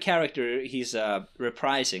another character he's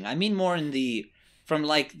reprising. I mean more in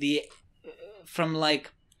from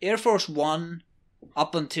Air Force One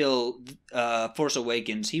up until Force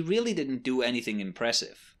Awakens, he really didn't do anything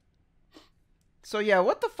impressive. So yeah,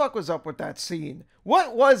 what the fuck was up with that scene?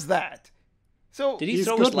 What was that? So did he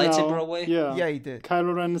throw his lightsaber away? Yeah, he did.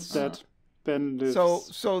 Kylo Ren is dead. Ben lives.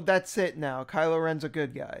 So that's it now. Kylo Ren's a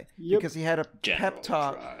good guy because he had a pep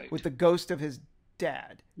talk with the ghost of his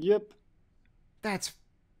dad. Yep. That's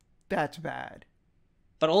bad.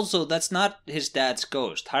 But also, that's not his dad's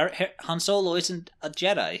ghost. Han Solo isn't a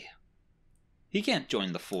Jedi. He can't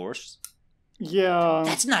join the Force. Yeah.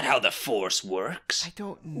 That's not how the Force works. I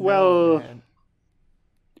don't know. Well, man.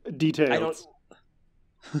 Details.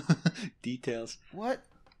 Details. What?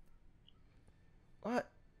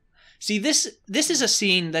 See, this is a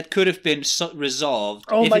scene that could have been resolved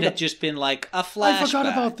if it had just been like a flashback. I forgot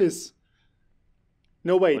about this.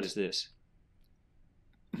 No, wait. What is this?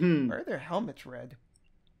 Why are their helmets red?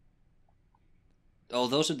 Oh,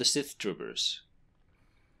 those are the Sith troopers.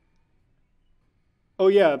 Oh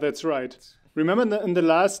yeah, that's right. Remember in the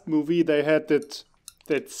last movie they had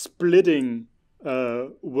that splitting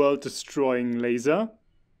world-destroying laser?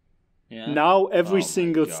 Yeah. Now every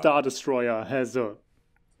single Star Destroyer has a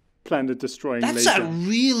planet-destroying laser. That's a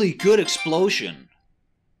really good explosion.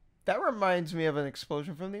 That reminds me of an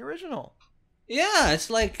explosion from the original. Yeah, it's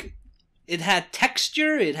like it had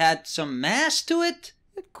texture, it had some mass to it.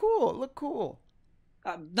 It looked cool.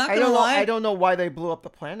 Not gonna lie. I don't know why they blew up the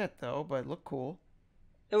planet though, but it looked cool.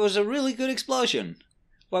 It was a really good explosion.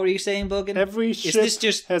 What were you saying, Bogan? Every ship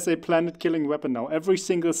has a planet-killing weapon now. Every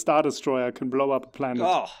single Star Destroyer can blow up a planet.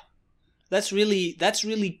 Oh, that's really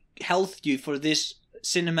healthy for this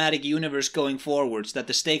cinematic universe going forwards. That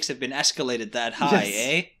the stakes have been escalated that high,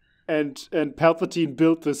 eh? And Palpatine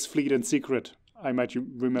built this fleet in secret. I might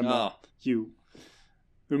remind you.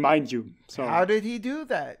 Sorry. How did he do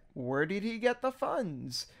that? Where did he get the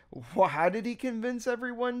funds? How did he convince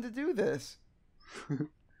everyone to do this?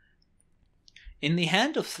 In the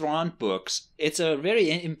Hand of Thrawn books, it's a very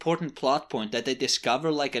important plot point that they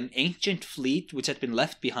discover like an ancient fleet which had been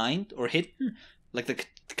left behind or hidden. Like the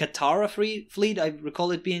Katara fleet, I recall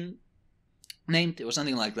it being named. It was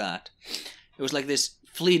something like that. It was like this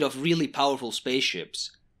fleet of really powerful spaceships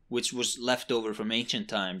which was left over from ancient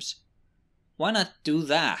times. Why not do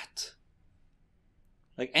that?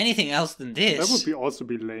 Like anything else than this. That would also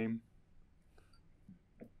be lame.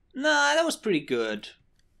 Nah, that was pretty good.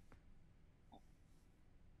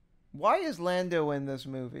 Why is Lando in this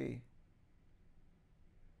movie?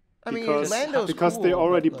 Because cool, they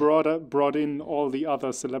already brought in all the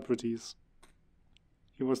other celebrities.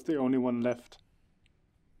 He was the only one left.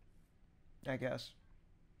 I guess.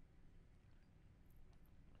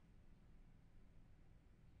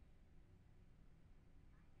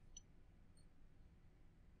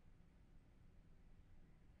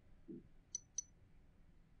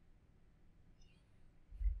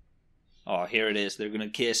 Oh, here it is. They're gonna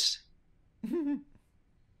kiss.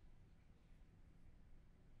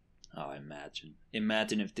 Oh,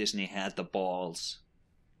 imagine if Disney had the balls.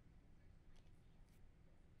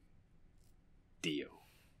 Dio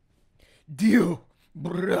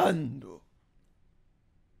Brando.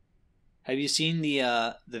 Have you seen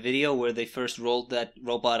the video where they first rolled that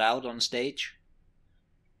robot out on stage?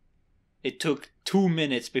 It took 2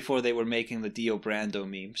 minutes before they were making the Dio Brando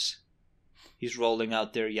memes. He's rolling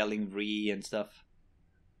out there yelling "Ree" and stuff.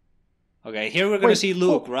 Okay, here we're gonna see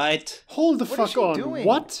Luke, right? Hold the fuck on. Doing?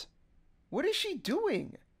 What? What is she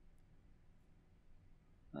doing?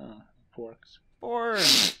 Porks.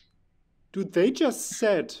 Dude, they just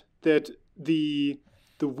said that the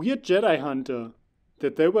weird Jedi hunter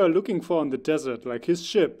that they were looking for in the desert, like his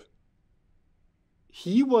ship,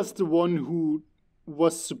 he was the one who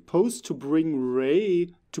was supposed to bring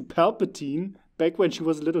Rey to Palpatine back when she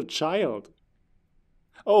was a little child.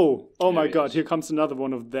 Oh my God! Here comes another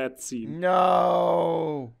one of that scene.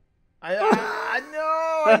 No, I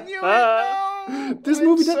knew it. No, this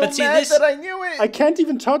movie so doesn't. mad that I knew it. I can't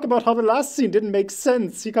even talk about how the last scene didn't make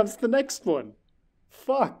sense. Here comes the next one.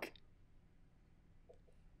 Fuck.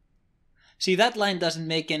 See, that line doesn't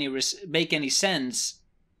make any sense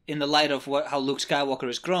in the light of how Luke Skywalker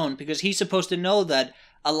has grown, because he's supposed to know that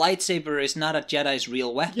a lightsaber is not a Jedi's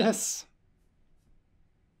real weapon. Yes.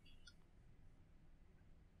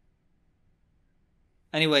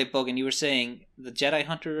 Anyway, Bogan, you were saying the Jedi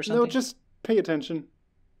Hunter or something? No, just pay attention.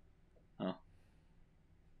 Oh.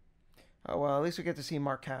 Oh, well, at least we get to see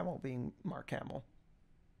Mark Hamill being Mark Hamill,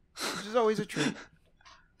 which is always a treat.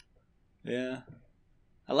 Yeah.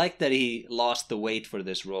 I like that he lost the weight for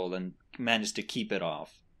this role and managed to keep it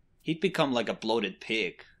off. He'd become like a bloated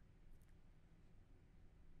pig.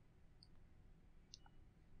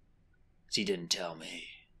 She didn't tell me.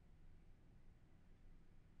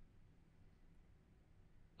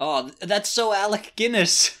 Oh, that's so Alec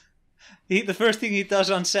Guinness. The first thing he does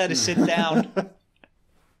on set is sit down.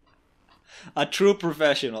 A true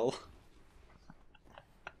professional.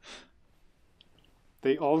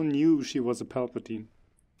 They all knew she was a Palpatine.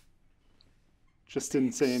 Just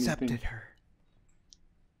didn't say anything. Accepted her.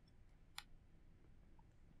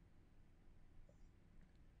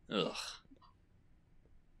 Ugh.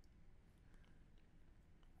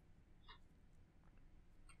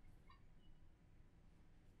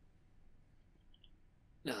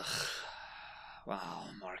 Ugh. Wow,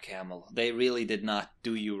 Mark Hamill. They really did not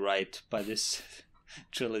do you right by this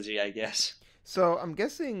trilogy, I guess. So I'm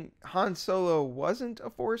guessing Han Solo wasn't a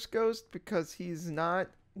Force ghost because he's not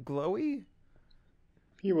glowy?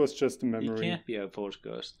 He was just a memory. He can't be a Force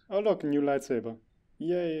ghost. Oh look, a new lightsaber.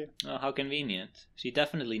 Yay. Oh, how convenient. She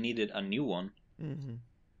definitely needed a new one. Mm-hmm.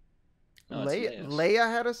 No, it's Leia's.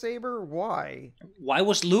 Leia had a saber? Why? Why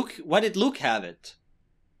did Luke have it?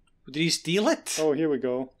 Did he steal it? Oh, here we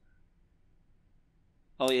go.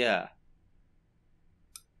 Oh, yeah.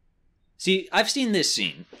 See, I've seen this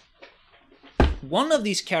scene. One of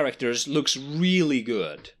these characters looks really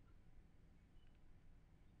good.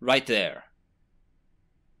 Right there.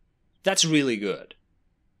 That's really good.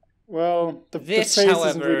 Well, the This, face however,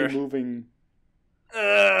 isn't really moving.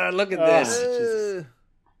 Look at Ah, this. Jesus.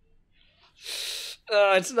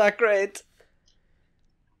 It's not great.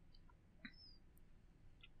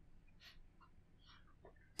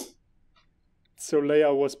 So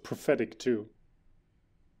Leia was prophetic too.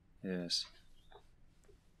 Yes.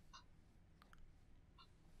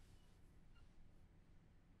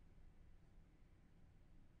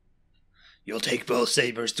 You'll take both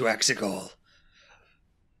sabers to Exegol.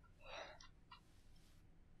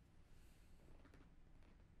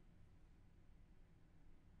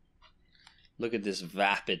 Look at this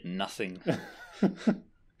vapid nothing.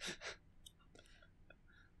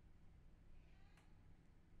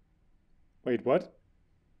 Wait, what?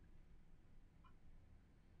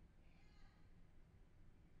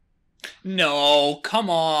 No, come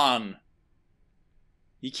on.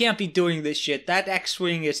 You can't be doing this shit. That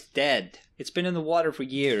X-Wing is dead. It's been in the water for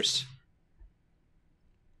years.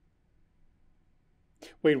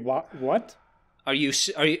 Wait, what? Are you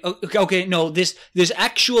okay, no, this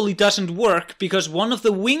actually doesn't work because one of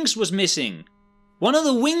the wings was missing. One of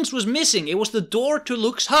the wings was missing. It was the door to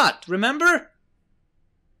Luke's hut, remember?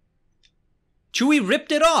 Chewie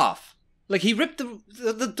ripped it off. Like, he ripped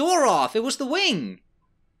the door off. It was the wing.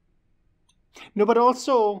 No, but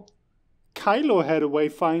also, Kylo had a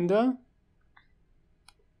Wayfinder.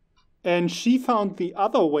 And she found the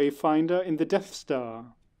other Wayfinder in the Death Star.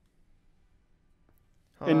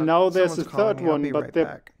 And now there's a third one, I'll be but right they're...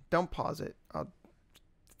 back. Don't pause it.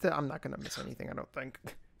 I'm not going to miss anything, I don't think.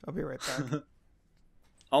 I'll be right back.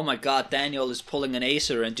 Oh my god, Daniel is pulling an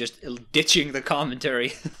Acer and just ditching the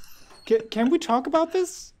commentary. Can we talk about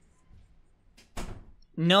this?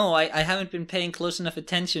 No, I haven't been paying close enough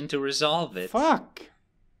attention to resolve it. Fuck.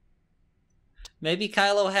 Maybe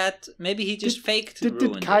maybe he just faked Did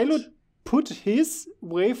Kylo put his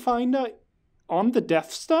Wayfinder on the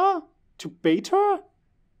Death Star to bait her?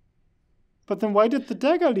 But then why did the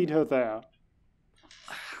dagger lead her there?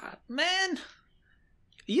 Man,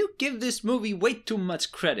 you give this movie way too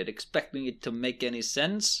much credit expecting it to make any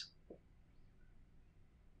sense.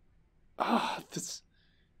 This...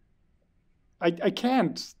 I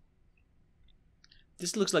can't.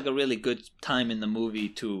 This looks like a really good time in the movie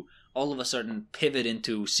to all of a sudden pivot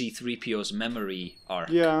into C-3PO's memory arc.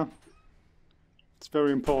 Yeah. It's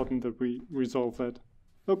very important that we resolve that.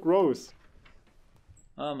 Look, Rose.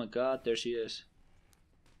 Oh my god, there she is.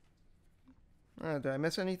 Did I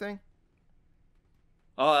miss anything?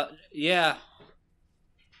 Yeah.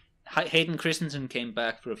 Hayden Christensen came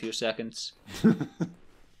back for a few seconds.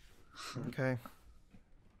 Okay.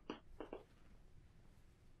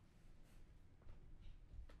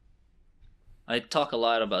 I talk a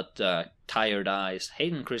lot about tired eyes.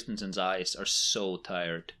 Hayden Christensen's eyes are so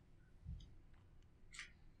tired.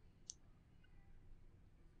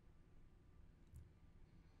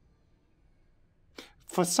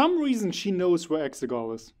 For some reason, she knows where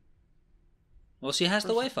Exegol is. Well, she has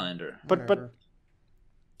the Wayfinder. But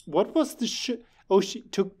what was the ship? Oh,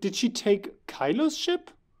 did she take Kylo's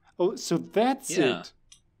ship? Oh, so that's it.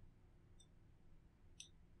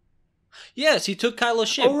 Yes, he took Kylo's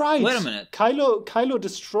ship. Oh, right. Wait a minute. Kylo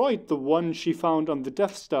destroyed the one she found on the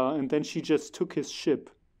Death Star, and then she just took his ship.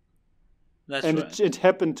 That's and right. it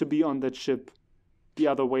happened to be on that ship. the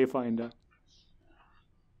other Wayfinder.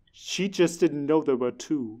 She just didn't know there were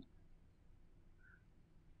two.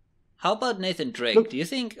 How about Nathan Drake? Look, do you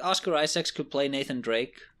think Oscar Isaacs could play Nathan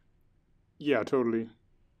Drake? Yeah, totally.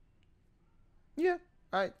 Yeah,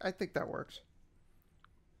 I think that works.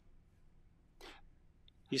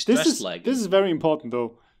 He's dressed like this him. is very important,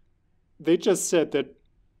 though. They just said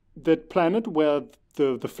that planet where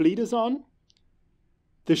the fleet is on,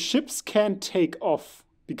 the ships can't take off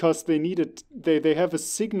because they need it. They have a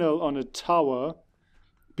signal on a tower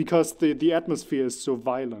because the atmosphere is so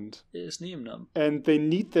violent. And they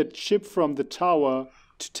need that ship from the tower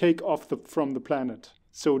to take off from the planet.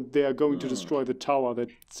 So they are going to destroy the tower that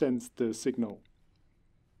sends the signal.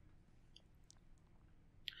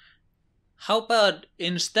 How about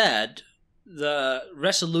instead, the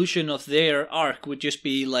resolution of their arc would just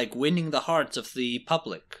be like winning the hearts of the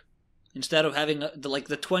public, instead of having the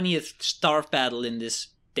 20th star battle in this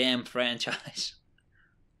damn franchise.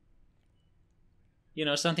 You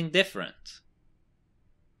know, something different.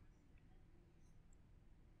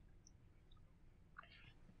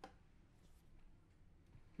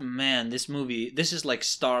 Man, this is like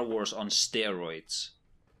Star Wars on steroids.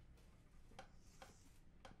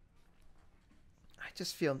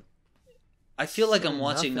 I feel like I'm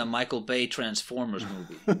watching a Michael Bay Transformers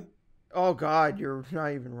movie. Oh God, you're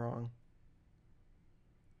not even wrong.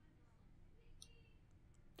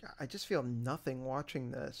 I just feel nothing watching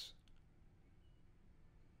this.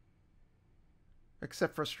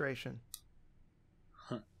 Except frustration.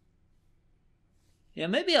 Yeah,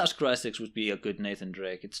 maybe Oscar Isaacs would be a good Nathan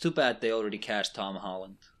Drake. It's too bad they already cast Tom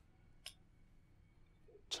Holland.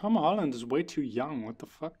 Tom Holland is way too young. What the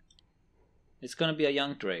fuck? It's gonna be a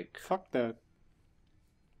young Drake. Fuck that.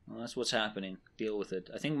 Well, that's what's happening. Deal with it.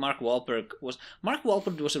 I think Mark Wahlberg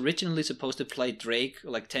was originally supposed to play Drake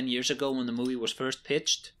like 10 years ago when the movie was first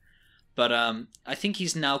pitched. But I think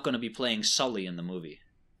he's now gonna be playing Sully in the movie.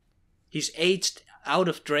 He's aged out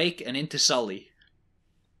of Drake and into Sully.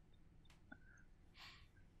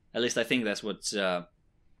 At least I think that's what's gonna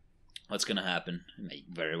happen. It may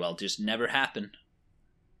very well just never happen.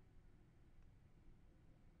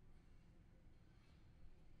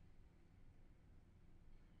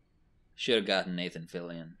 Should have gotten Nathan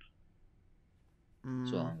Fillion.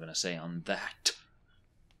 That's all I'm gonna say on that.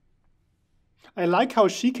 I like how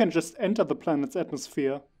she can just enter the planet's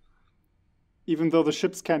atmosphere, even though the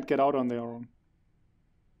ships can't get out on their own.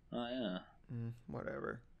 Oh yeah.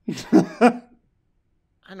 Whatever.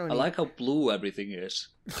 I like how blue everything is.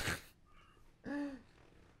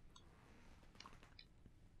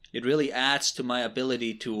 It really adds to my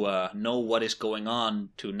ability to know what is going on,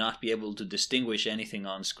 to not be able to distinguish anything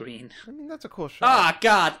on screen. I mean, that's a cool shot. Ah,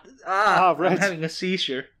 God! Right. I'm having a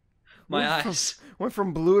seizure. My eyes. Went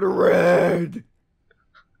from blue to red.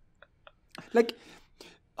 Like,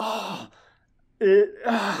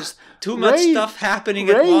 there's too much stuff happening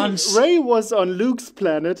at once. Rey was on Luke's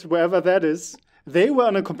planet, wherever that is. They were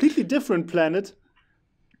on a completely different planet.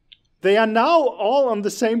 They are now all on the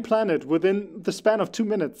same planet within the span of 2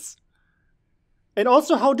 minutes. And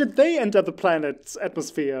also, how did they enter the planet's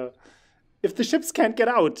atmosphere? If the ships can't get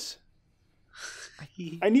out.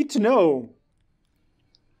 I need to know.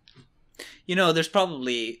 You know, there's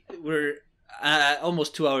probably... We're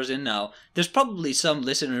almost 2 hours in now. There's probably some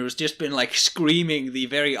listener who's just been, like, screaming the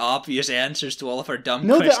very obvious answers to all of our dumb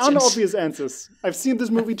questions. No, there are no obvious answers. I've seen this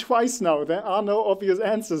movie twice now. There are no obvious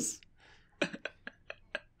answers.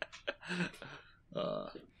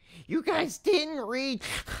 You guys didn't read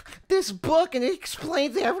this book and it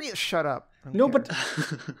explains everything. Shut up. No, but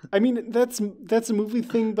I mean that's a movie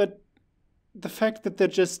thing. But the fact that they're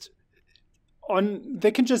just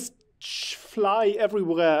they can just fly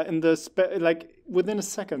everywhere in the within a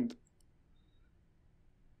second.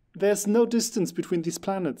 There's no distance between these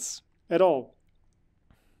planets at all.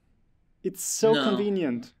 It's so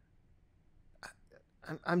convenient.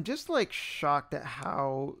 I'm just like shocked at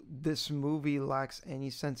how this movie lacks any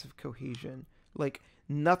sense of cohesion. Like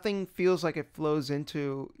nothing feels like it flows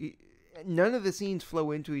into. None of the scenes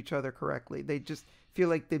flow into each other correctly. They just feel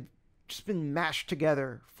like they've just been mashed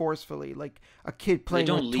together forcefully, like a kid playing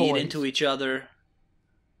with toys. They don't lead into each other.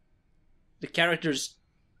 The characters,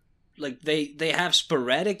 like they have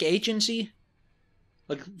sporadic agency.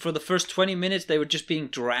 Like for the first 20 minutes, they were just being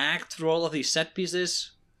dragged through all of these set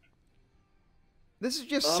pieces. This is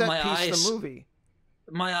just set piece the movie.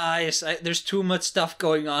 My eyes. There's too much stuff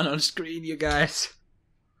going on screen, you guys.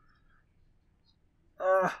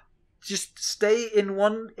 Just stay in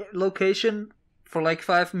one location for like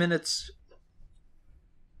 5 minutes.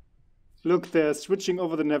 Look, they're switching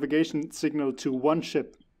over the navigation signal to one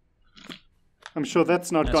ship. I'm sure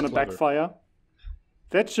that's not going to backfire.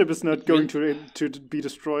 That ship is not going to be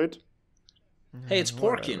destroyed. Hey, it's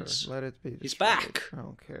Whatever. Porkins. Let it be. He's destroyed. back. I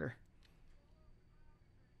don't care.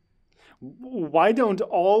 Why don't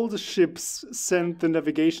all the ships send the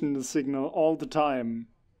navigation signal all the time?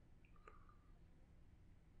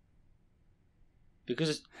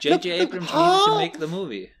 Because J.J. Abrams needed to make the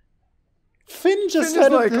movie. Finn just Finn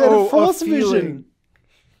had, is like, had "Oh, a force a feeling." vision.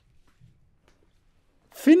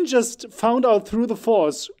 Finn just found out through the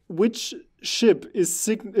force which ship is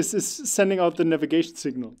sending out the navigation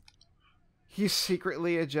signal. He's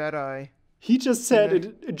secretly a Jedi. He just said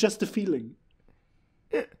it just a feeling.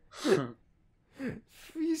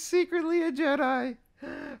 He's secretly a Jedi.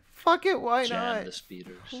 Fuck it, why Jam not? the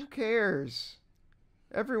speeders. Who cares?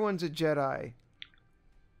 Everyone's a Jedi.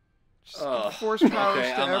 Just give Oh, force powers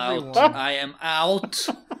okay, to I'm everyone. out. I am out.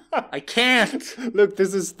 I can't. Look,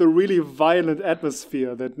 this is the really violent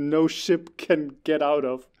atmosphere that no ship can get out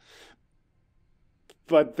of.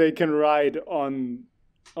 But they can ride on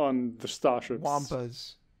the starships.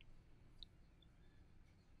 Wampas.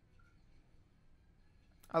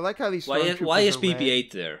 I like how these Why is stormtroopers are red.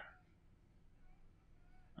 BB-8 there?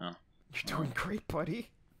 Oh. You're doing great, buddy.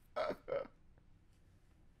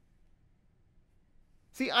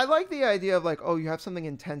 See, I like the idea of like, oh, you have something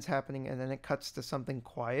intense happening and then it cuts to something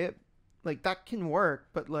quiet. Like, that can work,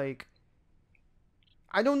 but like,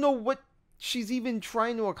 I don't know what she's even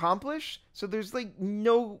trying to accomplish. So there's like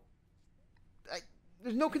there's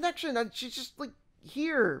no connection. She's just like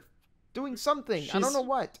here doing something. I don't know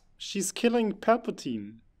what. She's killing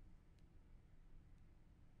Palpatine.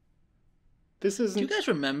 This isn't... Do you guys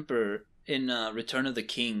remember in Return of the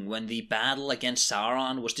King when the battle against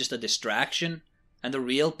Sauron was just a distraction? And the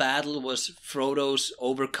real battle was Frodo's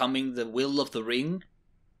overcoming the will of the ring?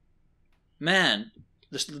 Man,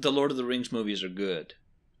 the Lord of the Rings movies are good.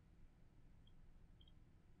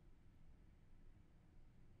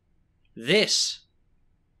 This,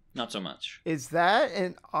 not so much. Is that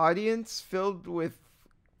an audience filled with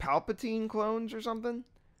Palpatine clones or something?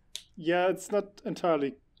 Yeah, it's not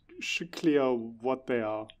entirely clear what they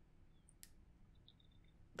are.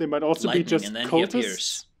 They might also Lightning, be just and then he cultists.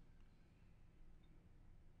 appears.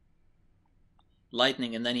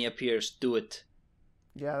 Lightning, and then he appears. Do it.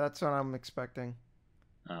 Yeah, that's what I'm expecting.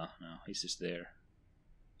 Oh, no, he's just there.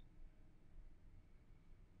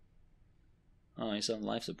 Oh, he's on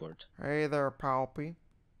life support. Hey there, Palpy.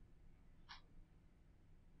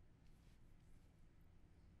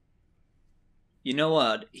 You know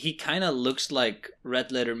what? He kind of looks like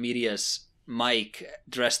Red Letter Media's Mike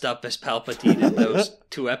dressed up as Palpatine in those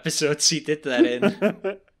 2 episodes he did that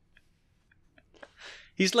in.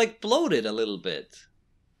 He's like bloated a little bit.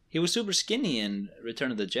 He was super skinny in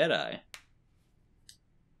Return of the Jedi.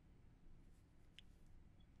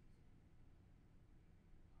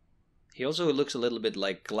 He also looks a little bit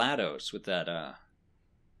like GLaDOS with that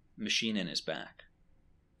machine in his back.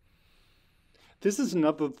 This is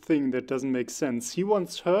another thing that doesn't make sense. He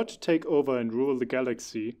wants her to take over and rule the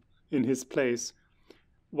galaxy in his place.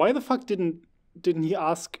 Why the fuck didn't he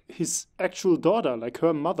ask his actual daughter, like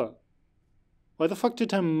her mother? Why the fuck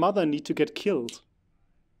did her mother need to get killed?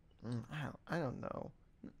 I don't know.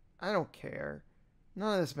 I don't care.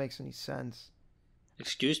 None of this makes any sense.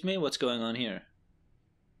 Excuse me? What's going on here?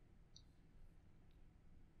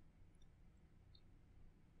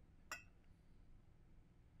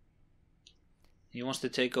 He wants to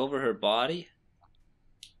take over her body?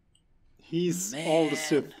 He's all the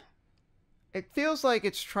Sith. It feels like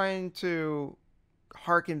it's trying to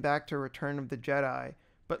harken back to Return of the Jedi,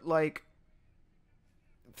 but like...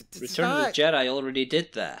 Return of the Jedi already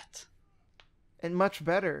did that. And much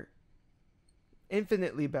better.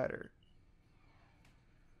 Infinitely better.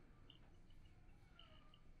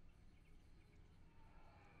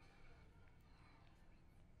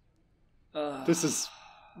 This is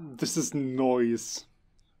noise.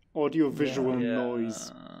 Audio-visual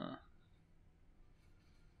noise.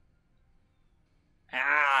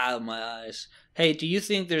 My eyes. Hey, do you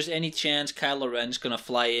think there's any chance Kylo Ren's gonna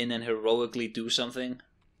fly in and heroically do something?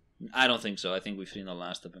 I don't think so. I think we've seen the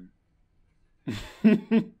last of him.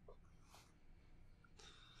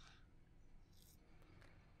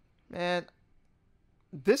 Man,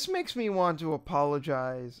 this makes me want to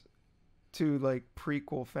apologize to, like,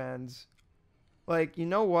 prequel fans. Like, you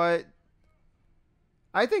know what?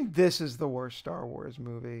 I think this is the worst Star Wars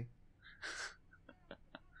movie.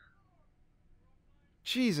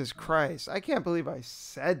 Jesus Christ. I can't believe I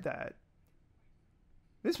said that.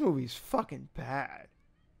 This movie's fucking bad.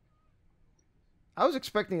 I was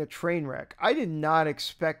expecting a train wreck. I did not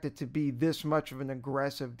expect it to be this much of an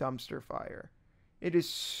aggressive dumpster fire. It is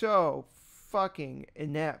so fucking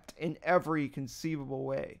inept in every conceivable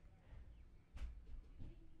way.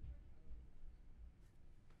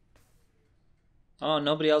 Oh,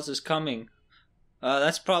 nobody else is coming.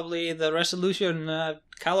 That's probably the resolution.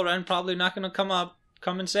 Kylo Ren probably not going to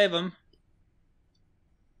come and save him.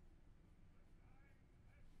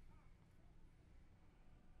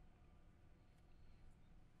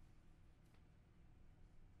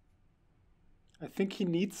 I think he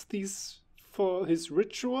needs these for his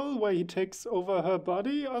ritual where he takes over her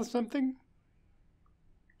body or something.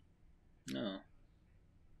 No.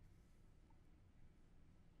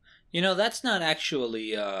 You know, that's not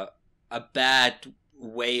actually a bad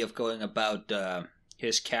way of going about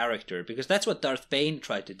his character, because that's what Darth Bane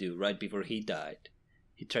tried to do right before he died.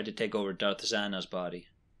 He tried to take over Darth Xana's body.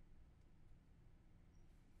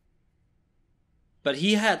 But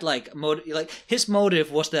he had his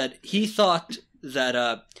motive was that he thought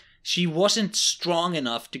that she wasn't strong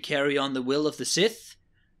enough to carry on the will of the Sith,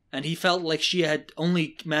 and he felt like she had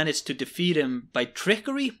only managed to defeat him by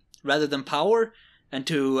trickery rather than power. And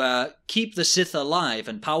to keep the Sith alive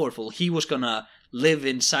and powerful, he was gonna live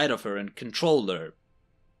inside of her and control her.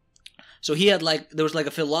 So he had there was a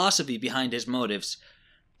philosophy behind his motives.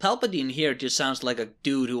 Palpatine here just sounds like a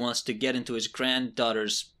dude who wants to get into his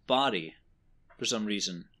granddaughter's body for some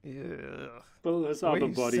reason. Yeah. Well, his other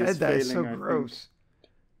body is failing, so I gross.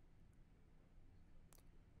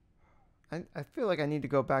 I feel like I need to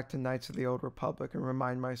go back to Knights of the Old Republic and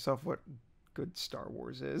remind myself what good Star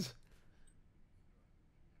Wars is.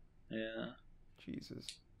 Yeah. Jesus.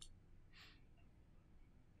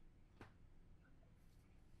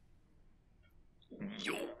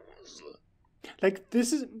 Like,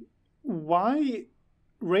 this is why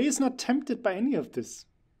Rey is not tempted by any of this.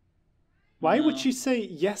 Why would she say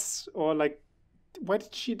yes? Or why does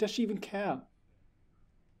she even care?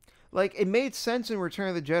 Like, it made sense in Return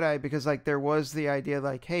of the Jedi because there was the idea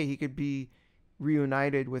hey, he could be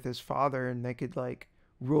reunited with his father and they could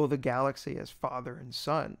rule the galaxy as father and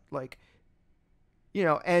son.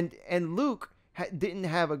 And Luke didn't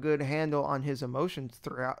have a good handle on his emotions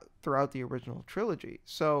throughout the original trilogy.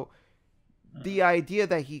 So the idea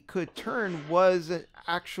that he could turn was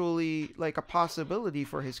actually a possibility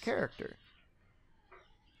for his character.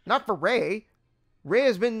 Not for Rey. Rey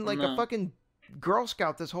has been a fucking Girl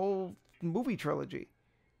Scout this whole movie trilogy.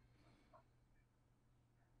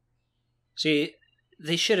 See,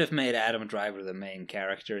 they should have made Adam Driver the main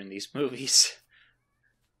character in these movies.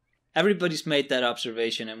 Everybody's made that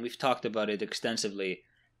observation, and we've talked about it extensively.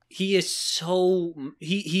 He is so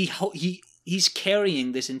he's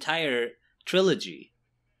carrying this entire trilogy.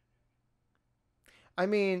 I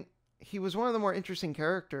mean, he was one of the more interesting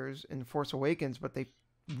characters in Force Awakens, but they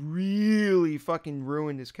really fucking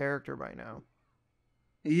ruined his character by now.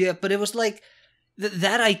 Yeah, but it was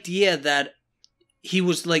that idea that he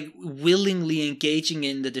was willingly engaging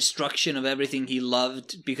in the destruction of everything he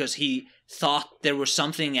loved because he thought there was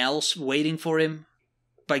something else waiting for him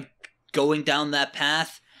by going down that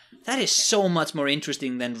path. That is so much more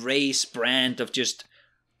interesting than Rey's brand of just,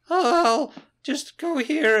 I'll just go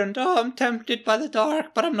here and I'm tempted by the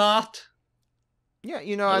dark, but I'm not. Yeah,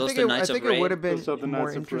 I think it would have been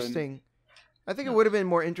more interesting. I think it would have been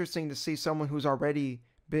more interesting to see someone who's already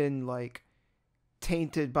been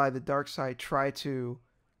tainted by the dark side try to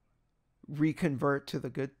reconvert to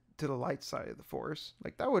the light side of the Force.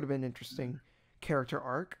 That would have been an interesting character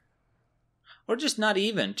arc. Or just not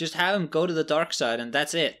even. Just have him go to the dark side and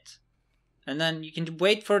that's it. And then you can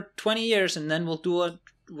wait for 20 years and then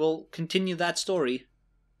we'll continue that story.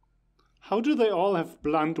 How do they all have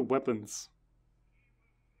blunt weapons?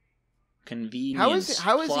 Convenience.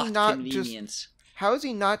 How is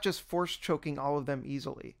he not just force choking all of them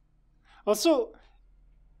easily? Also,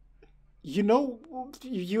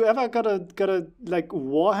 you ever got a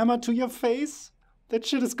warhammer to your face? That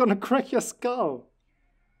shit is gonna crack your skull.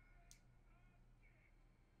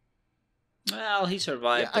 Well, he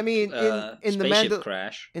survived. Yeah, I mean, in the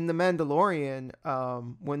crash. In the Mandalorian,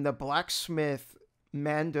 when the blacksmith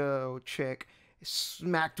Mando chick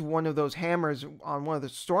smacked one of those hammers on one of the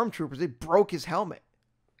stormtroopers, it broke his helmet.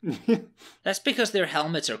 That's because their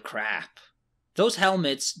helmets are crap. Those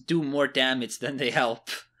helmets do more damage than they help.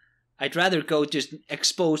 I'd rather go just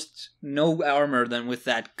exposed, no armor, than with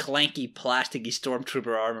that clanky, plasticky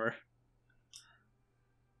stormtrooper armor.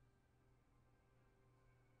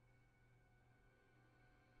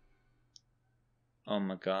 Oh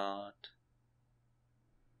my god.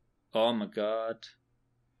 Oh my god.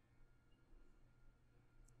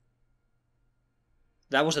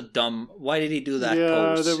 That was a dumb... Why did he do that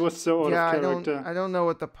pose? Yeah, that was so out of character. I don't know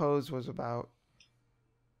what the pose was about.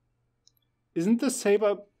 Isn't the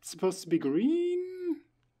saber supposed to be green?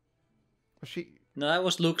 She No, that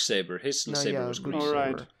was Luke's saber. His saber was green. All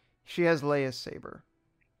right. saber. She has Leia's saber.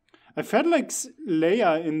 I felt like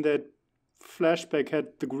Leia in that flashback had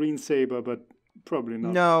the green saber, but probably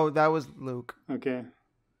not. No, that was Luke. Okay.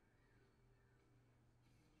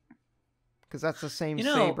 Because that's the same You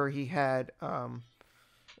know- saber he had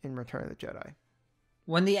in Return of the Jedi.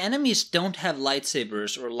 When the enemies don't have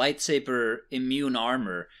lightsabers or lightsaber immune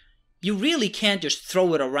armor, you really can't just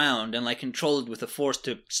throw it around and like control it with the force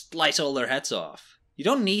to slice all their heads off. You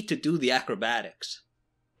don't need to do the acrobatics.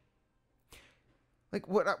 Like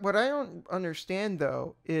what I don't understand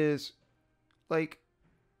though is like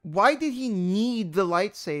why did he need the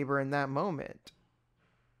lightsaber in that moment?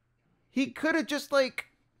 He could have just like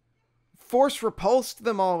force repulsed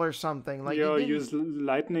them all or something. Like Yeah, use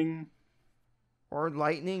lightning. or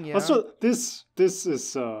lightning, yeah. Also, this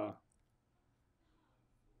is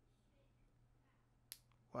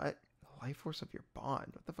What? The life force of your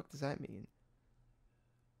bond. What the fuck does that mean?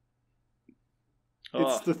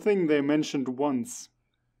 it's the thing they mentioned once.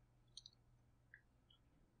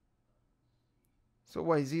 So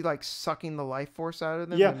what, is he like sucking the life force out of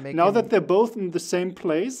them? Yeah, and now that they're both in the same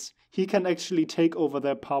place, he can actually take over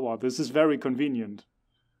their power. This is very convenient.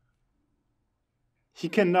 He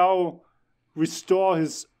can now restore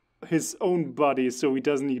his own body so he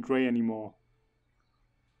doesn't need Rey anymore.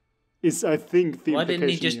 Is, I think, the Why implication didn't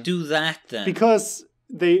he just here. do that then? Because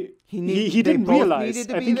he they didn't both realize. needed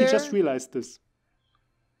to I be think he there? just realized this.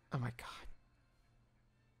 Oh my god.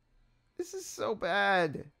 This is so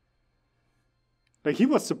bad. Like, he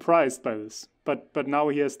was surprised by this, but now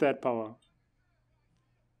he has that power.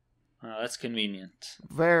 Oh, that's convenient.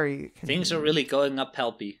 Very Things are convenient. really going up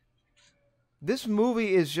helpy. This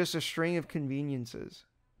movie is just a string of conveniences.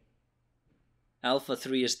 Alpha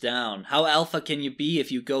 3 is down. How alpha can you be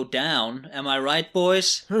if you go down? Am I right,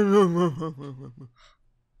 boys?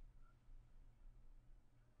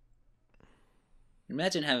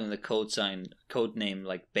 Imagine having the code name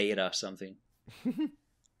like Beta something.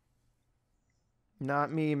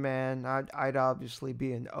 Not me, man. I'd obviously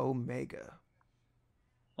be an Omega.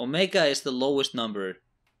 Omega is the lowest number.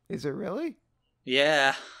 Is it really?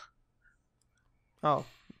 Yeah. Oh,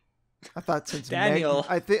 I thought since Daniel.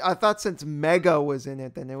 I thought since Mega was in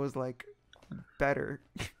it, then it was like better.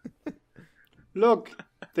 Look,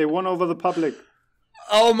 they won over the public.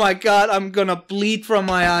 Oh my god, I'm gonna bleed from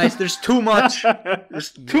my eyes. There's too much.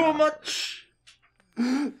 There's too much.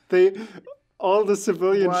 All the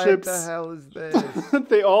civilian What ships, the hell is this?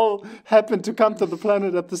 they all happened to come to the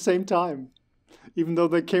planet at the same time, even though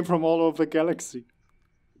they came from all over the galaxy.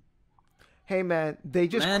 Hey man, they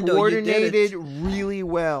just Mando, you did it. coordinated really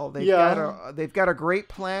well. They've Yeah. got a great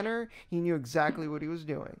planner. He knew exactly what he was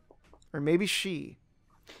doing, or maybe she.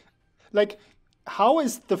 Like, how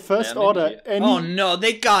is the First Damn it, Order yeah. any... Oh no,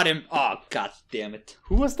 they got him. Oh god damn it.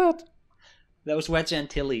 Who was that? That was Wedge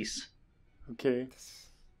Antilles. Okay.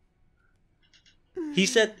 He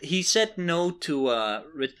said no to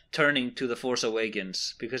returning to the Force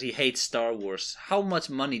Awakens because he hates Star Wars. How much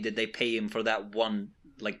money did they pay him for that one,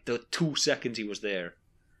 like the 2 seconds he was there?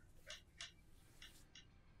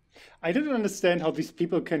 I didn't understand how these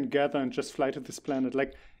people can gather and just fly to this planet.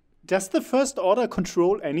 Like, does the First Order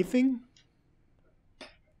control anything?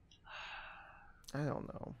 I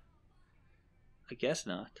don't know. I guess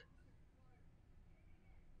not.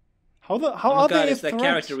 How Oh are god, they it's a that threat?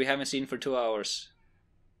 character we haven't seen for 2 hours.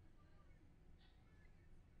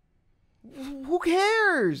 Who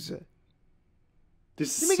cares?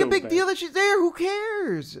 This is You make so a big bad. deal that she's there. Who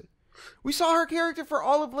cares? We saw her character for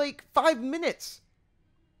all of like 5 minutes.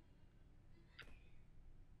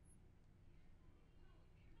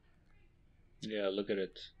 Yeah, look at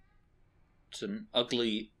it. It's an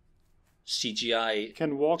ugly CGI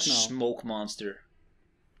Can walk now. smoke monster.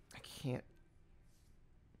 I can't.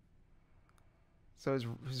 So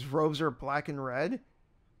his robes are black and red?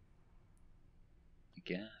 I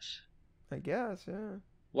guess. I guess, yeah.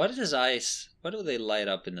 What is his eyes? Why do they light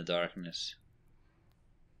up in the darkness?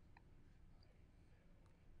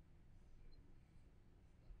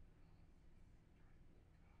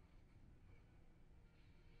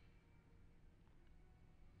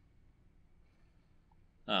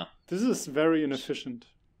 Oh. This is very inefficient.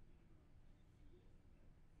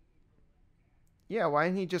 Yeah, why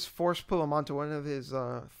didn't he just force pull him onto one of his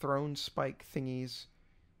throne spike thingies?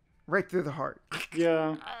 Right through the heart.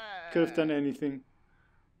 Yeah, could have done anything.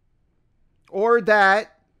 Or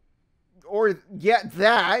that. Or, yeah,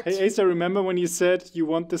 that. Hey, Asa, remember when you said you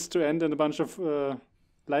want this to end in a bunch of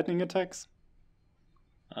lightning attacks?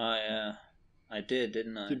 Oh yeah. I did,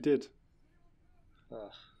 didn't I? You did.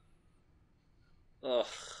 Ugh. Ugh.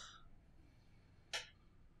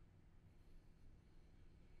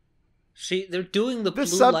 See, they're doing the The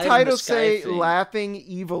blue light in the subtitles sky say thing. laughing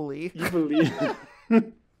evilly. Evilly.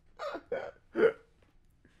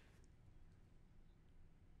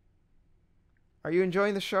 Are you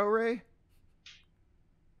enjoying the show, Ray?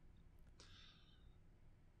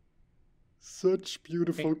 Such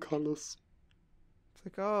beautiful colors. It's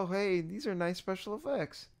like, oh, hey, these are nice special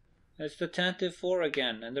effects. It's the Tantive 4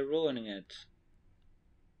 again, and they're ruining it.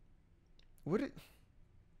 What it...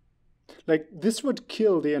 Like, this would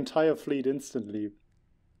kill the entire fleet instantly.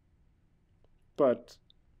 But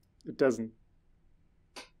it doesn't.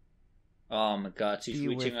 Oh my god, she's Be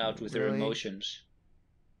reaching with out me, with her really? emotions.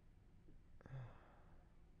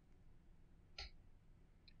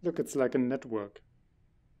 Look, it's like a network.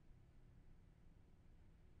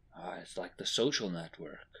 Ah, it's like the Social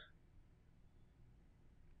Network.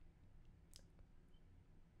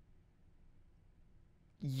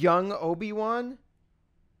 Young Obi-Wan?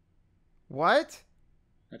 What?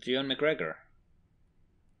 That's Ewan McGregor.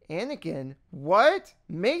 Anakin? What?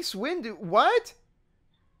 Mace Windu? What?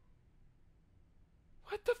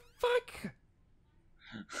 What the fuck?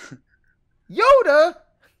 Yoda?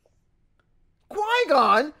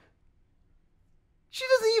 Qui-Gon? She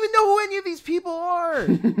doesn't even know who any of these people are.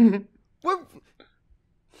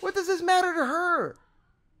 What does this matter to her?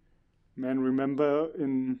 Man, remember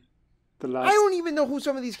in the last... I don't even know who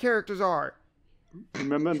some of these characters are.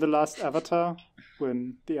 Remember in the last Avatar,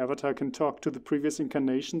 when the Avatar can talk to the previous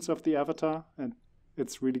incarnations of the Avatar, and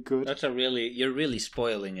it's really good. You're really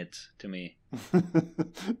spoiling it to me. I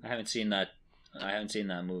haven't seen that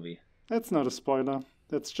movie. That's not a spoiler.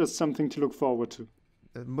 That's just something to look forward to.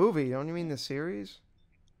 The movie? Don't you mean the series?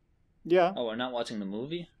 Yeah. Oh, we're not watching the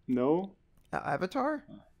movie? No. Avatar?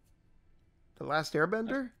 The Last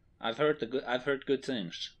Airbender? I've heard good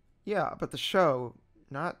things. Yeah, but the show,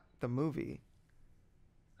 not the movie.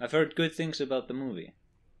 I've heard good things about the movie.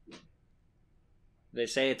 They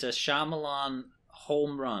say it's a Shyamalan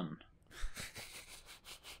home run.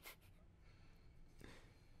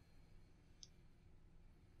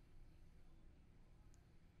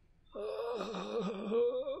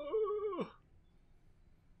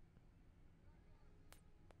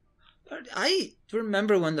 I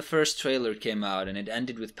remember when the first trailer came out and it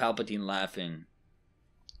ended with Palpatine laughing.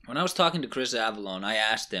 When I was talking to Chris Avalon, I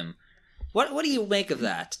asked him, "What do you make of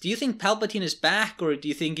that? Do you think Palpatine is back, or do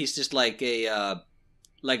you think he's just like a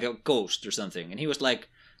ghost or something?" And he was like,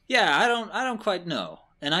 "Yeah, I don't quite know."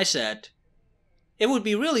 And I said, "It would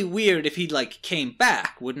be really weird if he like came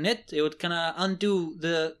back, wouldn't it? It would kind of undo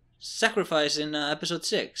the sacrifice in Episode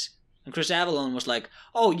 6." And Chris Avalon was like,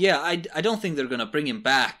 "Oh yeah, I don't think they're gonna bring him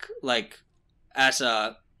back like as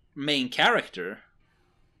a main character."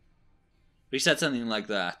 He said something like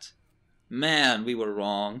that. Man, we were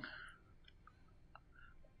wrong.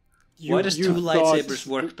 Why does two lightsabers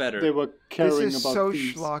work better? They were caring This is about so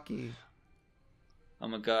these. schlocky. Oh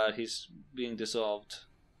my god, he's being dissolved.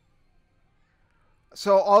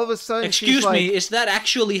 So all of a sudden, Excuse she's like, me, is that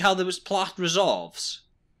actually how the plot resolves?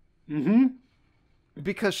 Mm-hmm.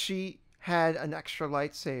 because she had an extra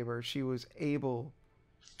lightsaber, she was able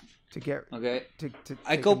to get Okay. to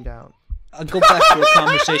I take go- him down. I go back to our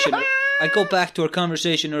conversation. I go back to our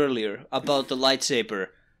conversation earlier about the lightsaber.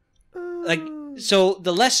 Like, so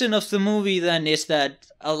the lesson of the movie then is that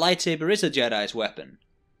a lightsaber is a Jedi's weapon,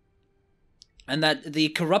 and that the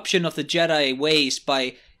corruption of the Jedi ways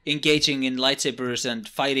by engaging in lightsabers and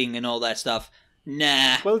fighting and all that stuff.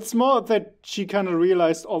 Nah. Well, it's more that she kind of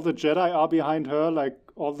realized all the Jedi are behind her, like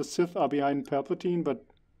all the Sith are behind Palpatine, but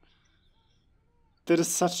that is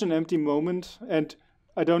such an empty moment, and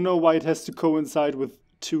I don't know why it has to coincide with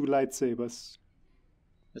two lightsabers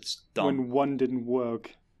That's dumb. when one didn't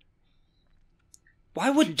work. Why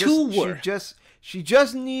would She two just, work? She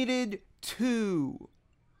just needed two.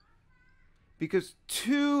 Because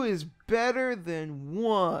two is better than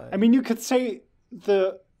one. I mean, you could say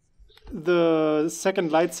the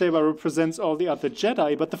second lightsaber represents all the other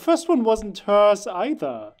Jedi, but the first one wasn't hers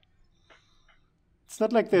either. It's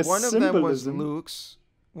not like there's one of symbolism. them was Luke's.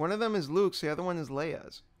 One of them is Luke's. The other one is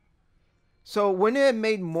Leia's. So wouldn't it have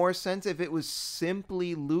made more sense if it was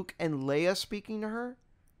simply Luke and Leia speaking to her?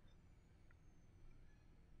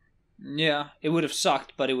 Yeah, it would have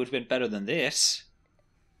sucked, but it would have been better than this.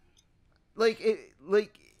 Her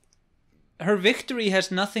Her victory has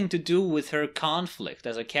nothing to do with her conflict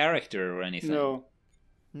as a character or anything.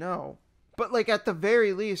 No. But like at the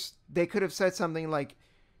very least, they could have said something like,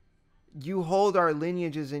 "You hold our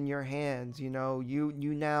lineages in your hands, you know, you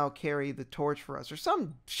now carry the torch for us," or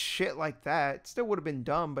some shit like that. It still would have been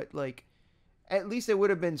dumb, but like at least it would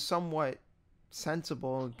have been somewhat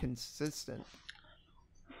sensible and consistent.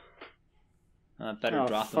 Better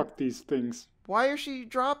drop them. Fuck these things. Why is she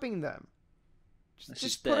dropping them?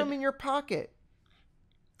 Just put them in your pocket.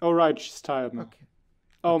 Oh, right, she's tired now. Okay.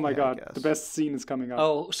 Oh my I god, guess. the best scene is coming up.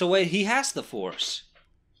 Oh, so wait, he has the Force.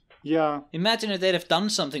 Yeah. Imagine if they'd have done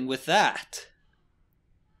something with that.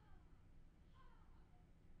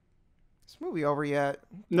 Is this movie over yet?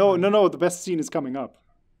 No, the best scene is coming up.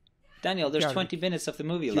 Daniel, there's Yeah, 20 minutes of the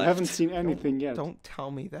movie You left. haven't seen anything yet. Don't tell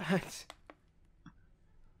me that.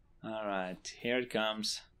 Alright, here it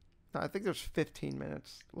comes. No, I think there's 15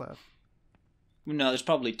 minutes left. No, there's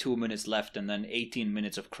probably 2 minutes left and then 18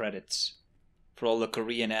 minutes of credits. For all the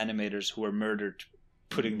Korean animators who were murdered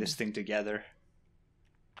putting this thing together.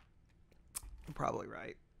 You're probably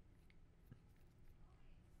right.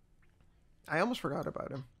 I almost forgot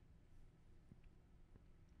about him.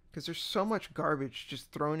 Because there's so much garbage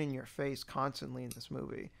just thrown in your face constantly in this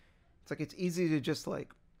movie. It's like it's easy to just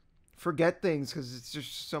like forget things because it's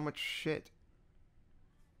just so much shit.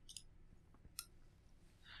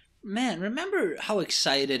 Man, remember how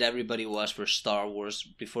excited everybody was for Star Wars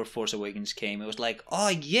before Force Awakens came? It was like, oh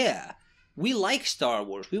yeah, we like Star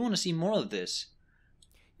Wars. We want to see more of this.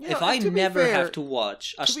 Yeah, if I never fair, have to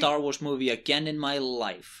watch a Star Wars movie again in my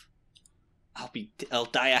life, I'll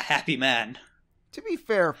die a happy man. To be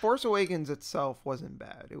fair, Force Awakens itself wasn't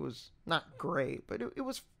bad. It was not great, but it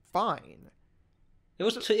was fine. It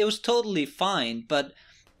was totally fine, but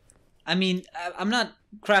I mean, I'm not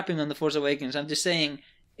crapping on the Force Awakens. I'm just saying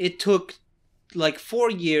it took like 4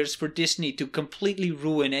 years for Disney to completely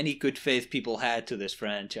ruin any good faith people had to this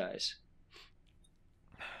franchise.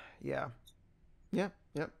 Yeah. Yep.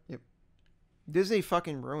 Disney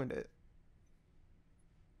fucking ruined it.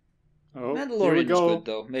 Oh, here we Mandalorian was go. good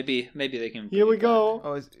though. Maybe they can. Here we go.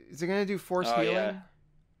 Oh, is it gonna do Force Oh, healing? yeah.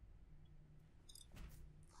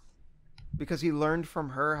 Because he learned from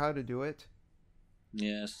her how to do it?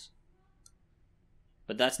 Yes.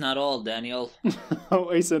 But that's not all, Daniel.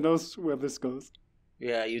 Oh, Asa knows where this goes.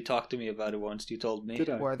 Yeah, you talked to me about it once. You told me. Did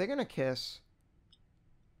I? Well, are they gonna kiss?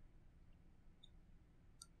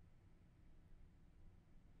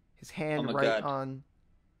 His hand my right God. on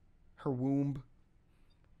her womb.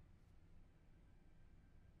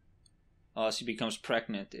 Oh, she becomes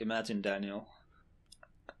pregnant. Imagine, Daniel.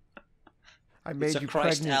 I made a you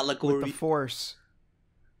Christ pregnant allegory. with the Force.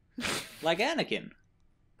 Like Anakin.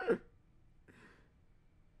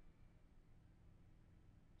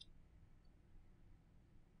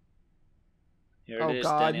 Here it Oh is,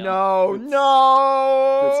 God, Daniel. no, That's-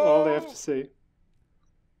 no! That's all they have to say.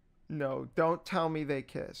 No, don't tell me they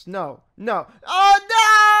kiss. No. Oh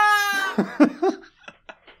no!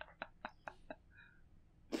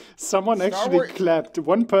 Someone Star actually Wars- clapped.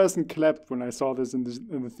 One person clapped when I saw this in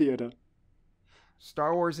the theater.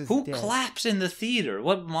 Star Wars is Who dead. claps in the theater?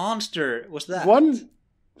 What monster was that? One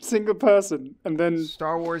single person, and then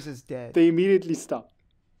Star Wars is dead. they immediately stopped.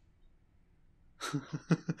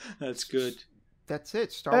 That's good. That's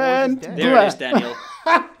it. Star Wars And is dead. There it is, Daniel.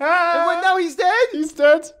 And what, now he's dead? He's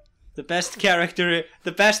dead. The best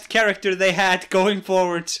character they had going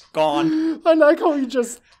forward, gone. I like how he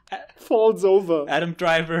just falls over. Adam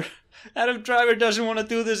Driver doesn't want to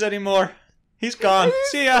do this anymore. He's gone.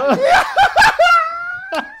 See ya. He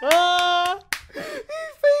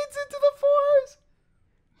fades into the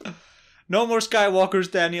Force. No more Skywalkers,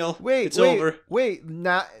 Daniel. Wait, it's over. Wait,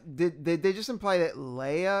 not did they just imply that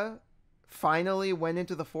Leia finally went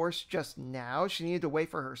into the Force just now? She needed to wait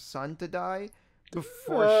for her son to die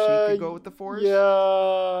before she could go with the Force? Yeah,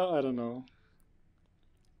 I don't know.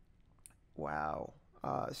 Wow.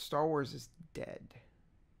 Star Wars is dead.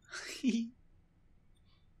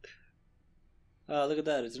 Look at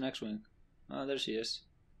that. It's an X-Wing. Oh, there she is.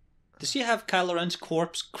 Does she have Kylo Ren's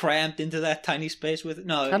corpse cramped into that tiny space with it?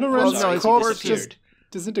 No, Kylo Ren's no, sorry, his he corpse disappeared. just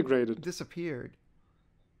disintegrated. Disappeared.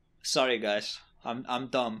 Sorry, guys. I'm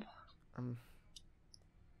dumb. Um,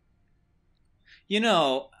 You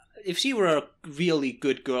know, if she were a really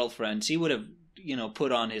good girlfriend, she would have,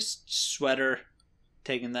 put on his sweater,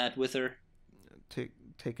 taken that with her.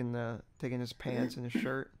 taking his pants and his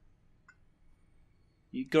shirt.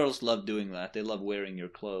 You girls love doing that. They love wearing your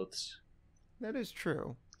clothes. That is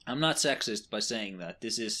true. I'm not sexist by saying that.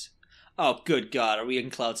 This is... Oh, good God. Are we in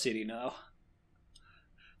Cloud City now?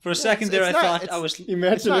 For a second there, I thought I was... It's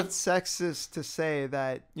Imagine not if sexist to say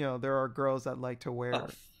that, there are girls that like to wear,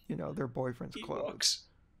 their boyfriend's clothes. Ewoks.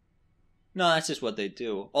 No, that's just what they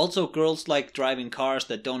do. Also, girls like driving cars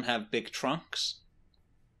that don't have big trunks.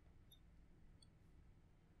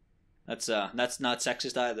 That's not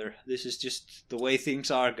sexist either. This is just the way things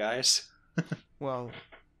are, guys. Well,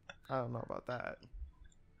 I don't know about that.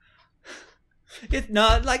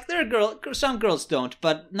 No, like there are some girls don't,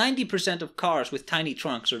 but 90% of cars with tiny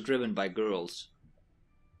trunks are driven by girls.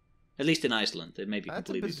 At least in Iceland, it may be That's a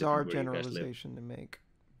completely bizarre different where you guys live. generalization to make,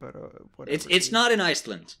 but whatever. It's not in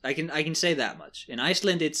Iceland. I can say that much. In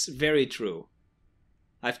Iceland, it's very true.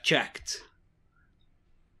 I've checked.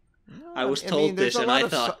 No, I was told this, and I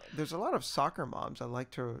thought there's a lot of soccer moms that like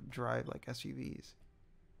to drive like SUVs.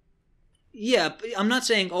 Yeah, but I'm not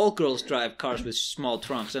saying all girls drive cars with small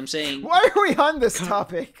trunks. I'm saying Why are we on this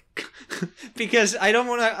topic? because I don't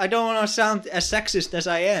want to sound as sexist as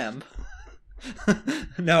I am.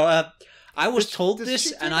 No, I was told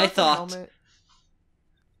this, and I thought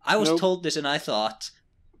told this, and I thought,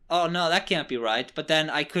 oh no, that can't be right. But then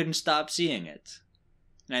I couldn't stop seeing it.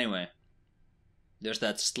 Anyway, there's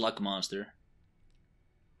that slug monster.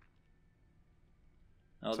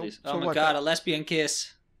 Oh my god, a lesbian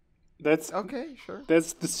kiss. That's okay, sure.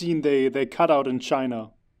 That's the scene they cut out in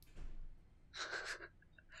China.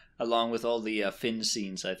 Along with all the Finn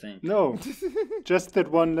scenes, I think. No, just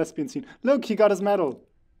that one lesbian scene. Look, he got his medal.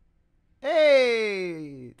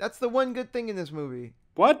 Hey, that's the one good thing in this movie.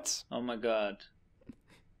 What? Oh my god.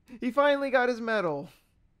 He finally got his medal.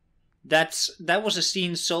 That was a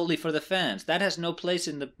scene solely for the fans. That has no place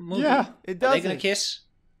in the movie. Yeah, it doesn't. Are they gonna kiss?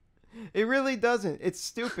 It really doesn't. It's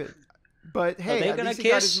stupid. But hey, at least he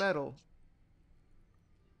got his medal.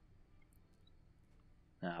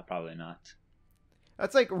 Nah, probably not.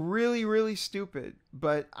 That's like really, really stupid.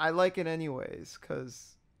 But I like it anyways,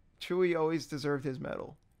 because Chewie always deserved his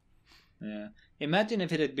medal. Yeah. Imagine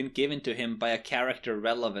if it had been given to him by a character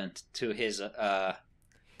relevant to his him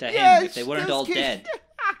if they weren't all dead.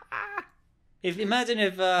 Imagine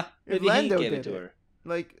if Lando he gave did it to her.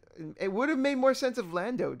 Like, it would have made more sense if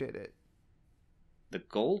Lando did it. The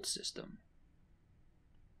gold system.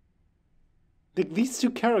 These two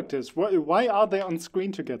characters, why are they on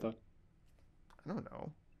screen together? I don't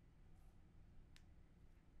know.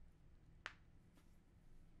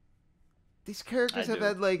 These characters have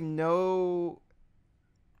had like no...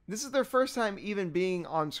 This is their first time even being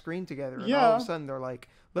on screen together. And all of a sudden they're like,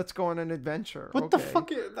 let's go on an adventure. What the fuck?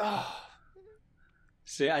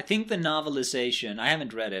 See, I think the novelization, I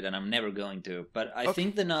haven't read it and I'm never going to, but I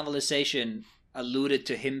think the novelization alluded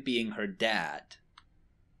to him being her dad.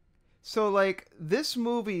 So, like, this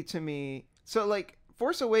movie to me... So, like,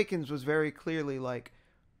 Force Awakens was very clearly, like,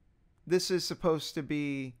 this is supposed to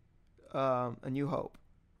be A New Hope,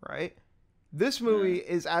 right? This movie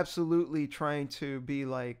is absolutely trying to be,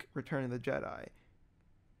 like, Return of the Jedi.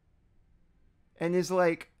 And is,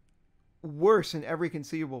 like, worse in every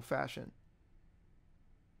conceivable fashion.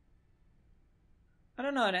 I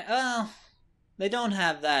don't know. Well, they don't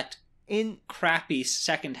have that crappy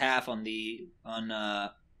second half on the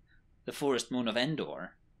Forest Moon of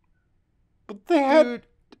Endor. But they had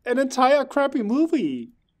an entire crappy movie.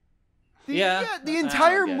 The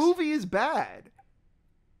entire movie is bad.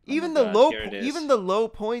 Even the low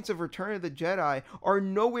points of Return of the Jedi are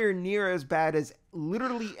nowhere near as bad as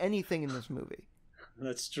literally anything in this movie.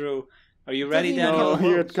 That's true. Are you ready, Daniel? Oh,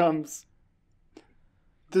 here it comes.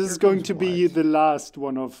 This is going to be the last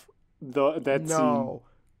one of that scene.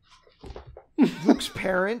 Luke's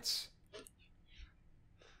parents?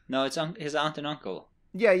 No, it's his aunt and uncle.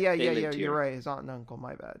 Yeah. You're right. His aunt and uncle.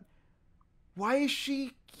 My bad. Why is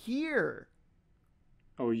she here?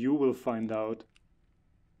 Oh, you will find out.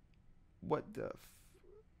 What the?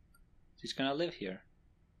 She's gonna live here.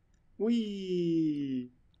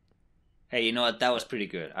 Wee. Hey, you know what? That was pretty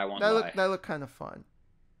good. I won't lie. That looked kind of fun.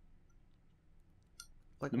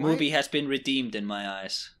 Like, the movie has been redeemed in my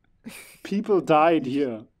eyes. People died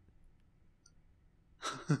here.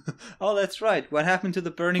 Oh, that's right. What happened to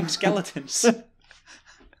the burning skeletons?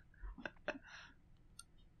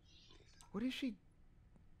 What is she?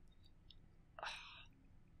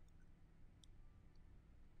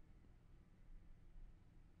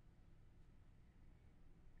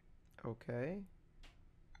 Okay.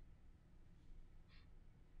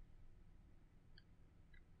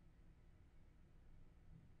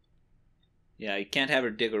 Yeah, you can't have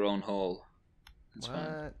her dig her own hole. That's what?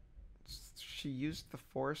 Fine. She used the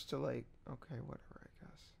Force to, like... Okay, whatever, I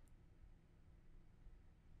guess.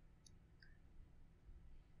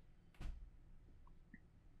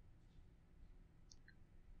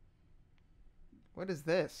 What is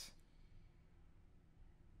this?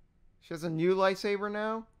 She has a new lightsaber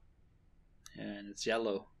now? Yeah, and it's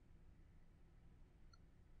yellow.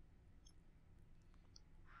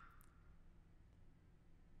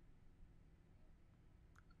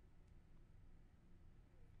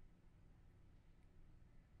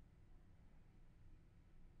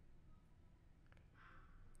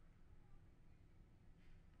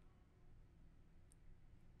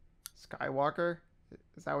 Skywalker?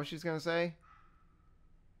 Is that what she's gonna say?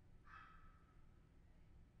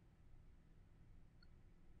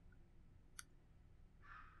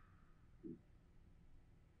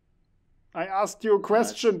 I asked you a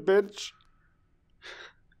question, bitch.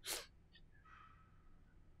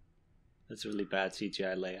 That's really bad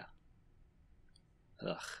CGI Leia.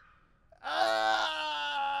 Ugh.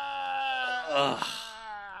 Ugh.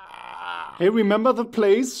 Hey, remember the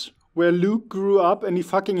place where Luke grew up and he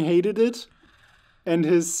fucking hated it? And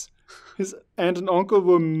his aunt and uncle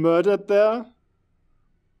were murdered there?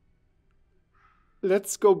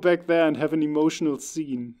 Let's go back there and have an emotional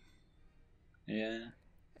scene. Yeah.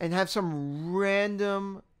 And have some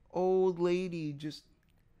random old lady just...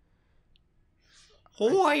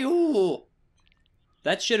 Who are you?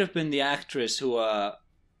 That should have been the actress who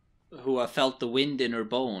felt the wind in her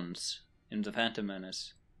bones in The Phantom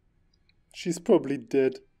Menace. She's probably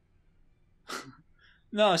dead.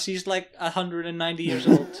 No, she's like 190 years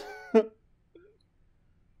old.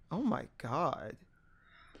 Oh my god.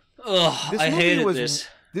 Ugh, I hated this.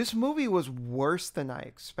 This movie was worse than I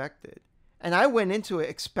expected. And I went into it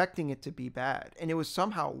expecting it to be bad. And it was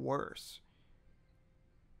somehow worse.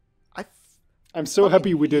 I'm so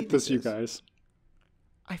happy we did this, you guys.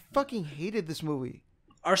 I fucking hated this movie.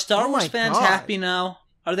 Are Star Wars fans happy now?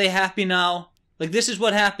 Are they happy now? Like, this is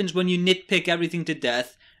what happens when you nitpick everything to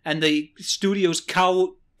death, and the studios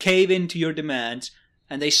cave into your demands,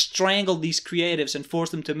 and they strangle these creatives and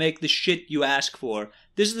force them to make the shit you ask for.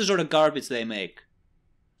 This is the sort of garbage they make.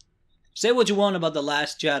 Say what you want about The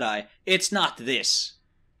Last Jedi. It's not this.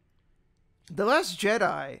 The Last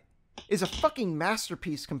Jedi is a fucking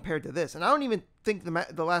masterpiece compared to this. And I don't even think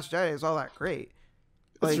The Last Jedi is all that great.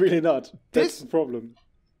 It's really not. That's the problem.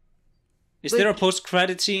 Is there a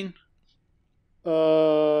post-credit scene?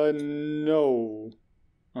 No.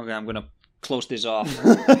 Okay, I'm gonna close this off.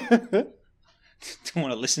 Don't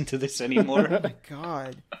want to listen to this anymore. Oh my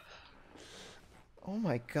god. Oh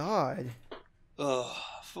my god.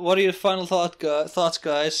 What are your final thoughts,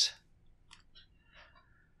 guys?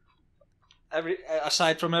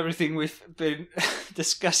 Aside from everything we've been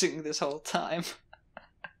discussing this whole time.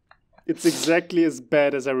 It's exactly as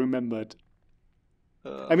bad as I remembered.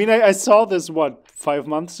 I mean, I saw this, 5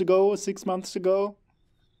 months ago, 6 months ago?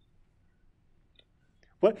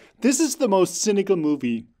 What? This is the most cynical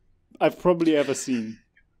movie I've probably ever seen.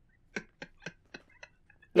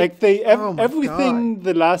 Like, everything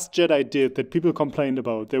The Last Jedi did that people complained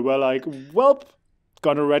about, they were like, well,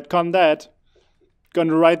 gonna retcon that.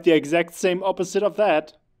 Gonna write the exact same opposite of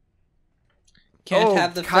that. Can't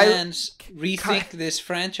have the fans rethink this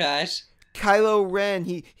franchise. Kylo Ren,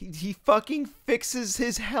 he fucking fixes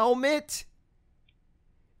his helmet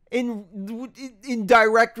in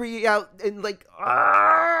direct reality, and like,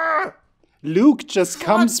 Luke just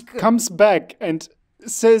comes back and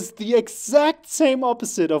says the exact same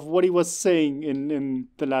opposite of what he was saying in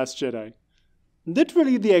The Last Jedi.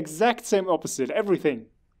 Literally the exact same opposite, everything.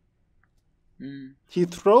 He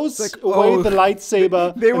throws away the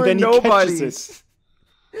lightsaber and then he catches it.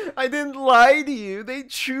 I didn't lie to you. They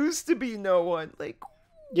choose to be no one. Like,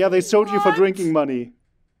 yeah, they sold you for drinking money.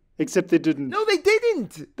 Except they didn't. No, they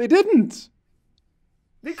didn't. They didn't.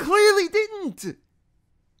 They clearly didn't.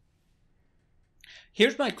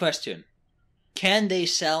 Here's my question. Can they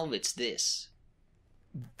salvage this?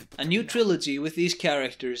 A new trilogy with these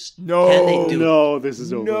characters. No. Can they do No, this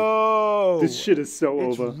is over. No. This shit is so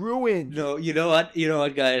over. It's ruined. No, you know what? You know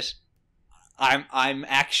what, guys? I'm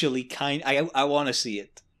actually I want to see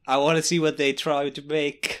it. I want to see what they try to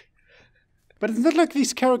make. But it's not like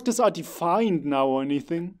these characters are defined now or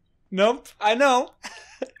anything. Nope, I know.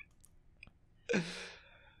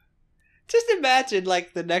 Just imagine,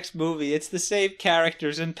 like, the next movie, it's the same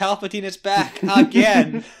characters and Palpatine is back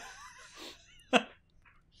again.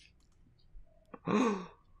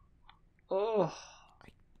 Oh.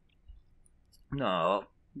 No,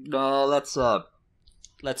 let's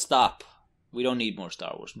stop. We don't need more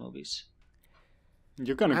Star Wars movies.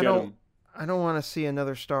 You're gonna get them. I don't want to see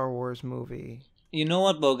another Star Wars movie. You know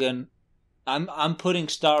what, Bogan? I'm putting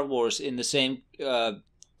Star Wars in the same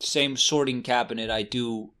sorting cabinet I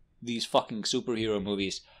do these fucking superhero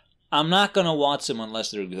movies. I'm not gonna watch them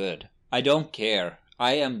unless they're good. I don't care.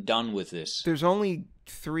 I am done with this. There's only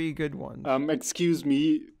 3 good ones. Excuse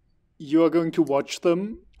me. You are going to watch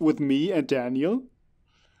them with me and Daniel.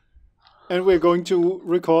 And we're going to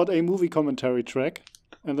record a movie commentary track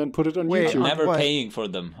and then put it on YouTube. I'm never paying for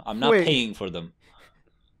them. I'm not paying for them.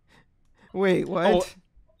 Wait, what?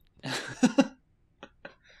 Oh.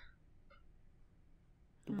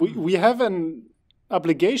 We have an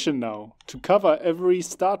obligation now to cover every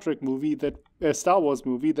Star Trek movie that Star Wars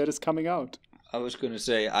movie that is coming out. I was gonna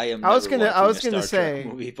say I am. I was gonna Star say Trek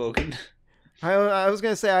movie, Bogan. I was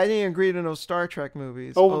gonna say I didn't agree to no Star Trek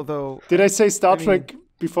movies. Oh, although did I say Star Trek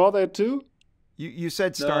before that too? you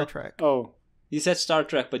said Star Trek. Oh, You said Star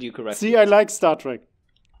Trek, but you corrected. see, I like Star Trek.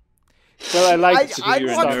 Well, I like. I'd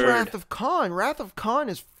you're a watch nerd. Wrath of Khan. Wrath of Khan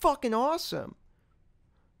is fucking awesome.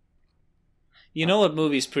 You know what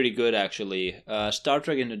movie's pretty good actually? Star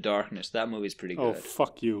Trek Into Darkness. That movie's pretty Oh, good.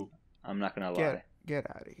 fuck you. I'm not gonna lie. Get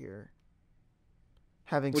out of here.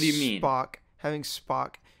 Having What do you mean? Having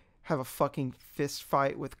Spock have a fucking fist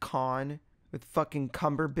fight with Khan, with fucking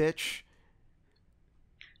Cumberbitch.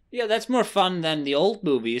 Yeah, that's more fun than the old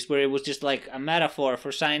movies where it was just like a metaphor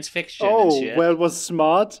for science fiction and Oh, shit. well, it was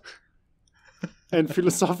smart and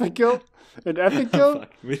philosophical and ethical.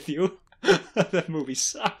 Fuck with you. That movie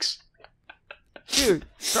sucks. Dude,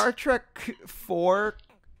 Star Trek 4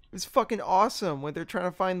 is fucking awesome when they're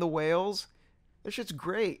trying to find the whales. That shit's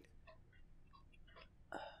great.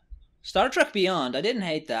 Star Trek Beyond, I didn't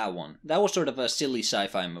hate that one. That was sort of a silly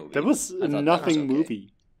sci-fi movie. That was I a thought nothing that was okay.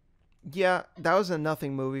 movie. Yeah, that was a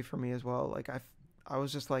nothing movie for me as well. Like I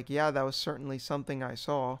was just like, yeah, that was certainly something I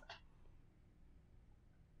saw.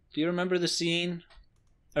 Do you remember the scene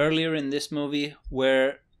earlier in this movie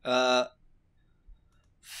where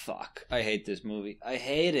fuck, I hate this movie. I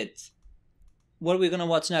hate it. What are we gonna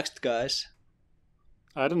watch next, guys?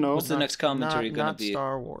 I don't know. What's the next commentary gonna not be?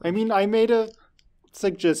 Star Wars. I mean, I made a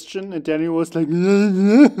suggestion and Daniel was like,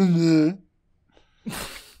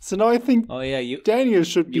 so now I think Oh yeah, Daniel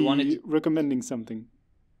should be you wanted- recommending something.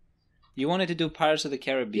 you wanted to do Pirates of the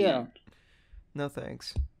Caribbean. Yeah. No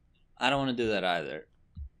thanks. I don't want to do that either.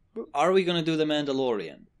 Are we gonna do The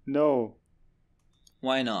Mandalorian? No,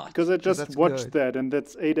 Why not? because I just that's watched good. that and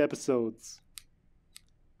that's 8 episodes.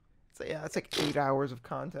 So yeah, it's like 8 hours of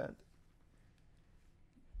content.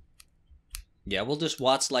 Yeah, we'll just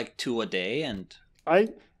watch like 2 a day and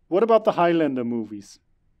What about the Highlander movies?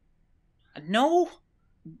 no,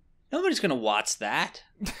 nobody's gonna watch that.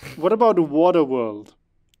 What about Waterworld?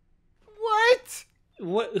 What?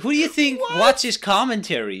 Who do you think watches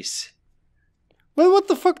commentaries? Well, what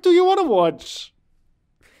the fuck do you want to watch?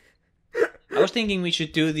 I was thinking we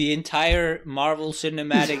should do the entire Marvel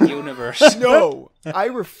Cinematic Universe. No, I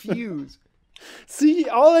refuse. See,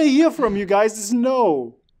 all I hear from you guys is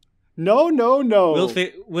no. No, no, no.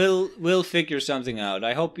 We'll figure something out.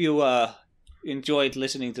 I hope you enjoyed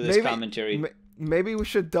listening to this commentary. Maybe we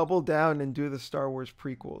should double down and do the Star Wars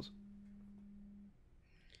prequels.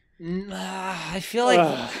 I feel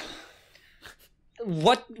like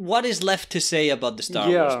what is left to say about the Star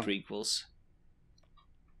Wars prequels?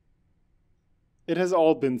 It has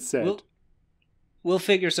all been said. We'll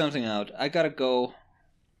figure something out. I gotta go.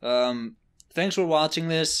 Thanks for watching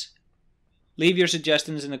this. Leave your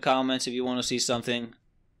suggestions in the comments if you want to see something.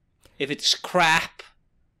 If it's crap,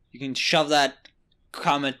 you can shove that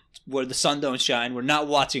comment where the sun don't shine. We're not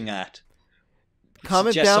watching that.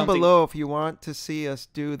 Comment Suggest down something- below if you want to see us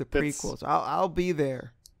do the That's- prequels. I'll be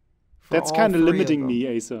there. for That's all kind of 3 limiting them.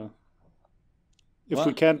 me, Asa. If What?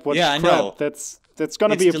 we can't watch Yeah, I crap, know. that's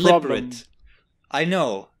gonna It's be a deliberate.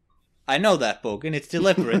 problem. I know that, Bogan. It's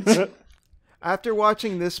deliberate. After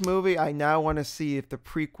watching this movie, I now want to see if the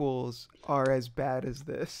prequels are as bad as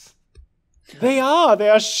this. They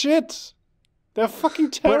are shit. They're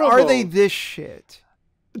fucking terrible. But are they this shit?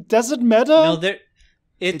 Does it matter? No,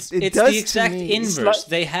 it's It it's does the to exact me. It's inverse.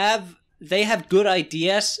 They have good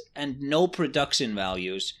ideas and no production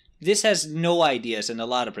values. This has no ideas and a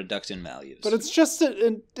lot of production values. But it's just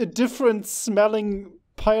a different smelling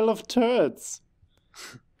pile of turds.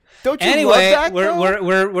 Don't you anyway, love that,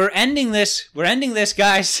 though? we're ending this. We're ending this,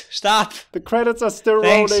 guys. Stop. The credits are still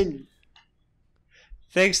Thanks. rolling.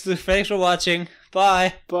 Thanks for watching.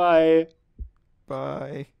 Bye. Bye.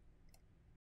 Bye.